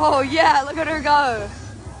 Oh yeah, look at her go.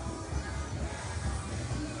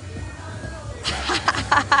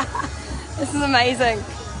 This is amazing.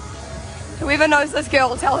 Whoever knows this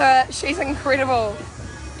girl, tell her she's incredible.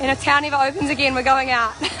 And if town ever opens again, we're going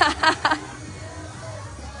out.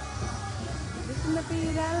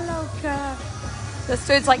 This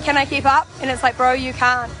dude's like, can I keep up? And it's like, bro, you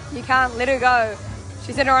can't, let her go.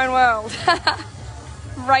 She's in her own world.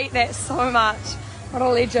 Rate that so much. What a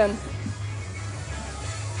legend.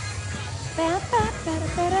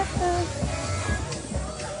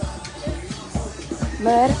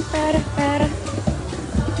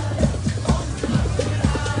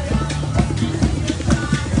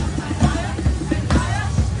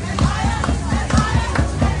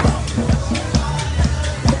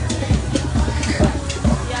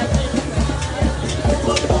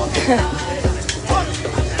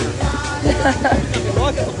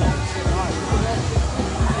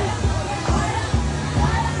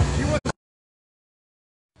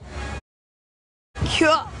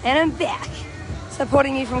 And I'm back.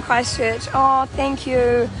 Supporting you from Christchurch. Oh, thank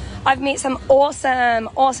you. I've met some awesome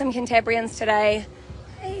Cantabrians today.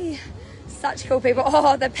 Hey, such cool people.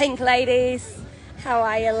 Oh, the pink ladies. How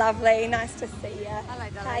are you? Lovely. Nice to see you. Hello,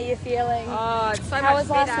 darling. How are you feeling? Oh, it's so How much was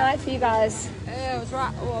last better. night for you guys? It was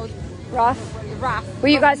rough. Well, Rough? Were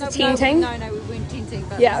you guys tenting? No, we weren't tenting,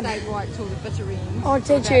 but Yeah. we stayed right till the bitter end. Oh,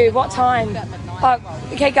 did you? What time? About midnight. Oh,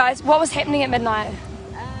 okay, guys. What was happening at midnight?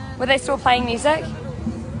 Were they still playing music?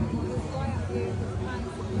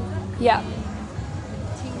 Yeah.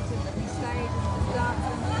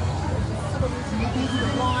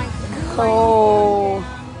 Cool.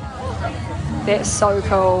 That's so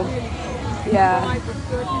cool. Yeah.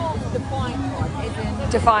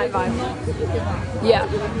 Defiant vibe. Yeah.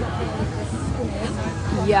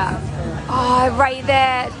 Yeah. Oh, I rate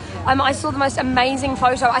that. I saw the most amazing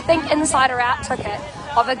photo. I think Inside or Out took it,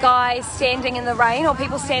 of a guy standing in the rain, or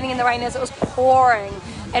people standing in the rain as it was pouring.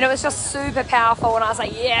 And it was just super powerful, and I was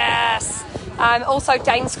like, yes. Also,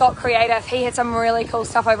 Dane Scott Creative, he had some really cool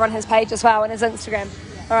stuff over on his page as well, and his Instagram.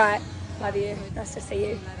 All right, love you. Nice to see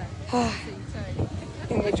you. I'm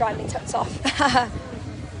going to dry my tits off.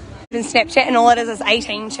 In Snapchat, and all it is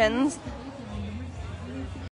 18 chins.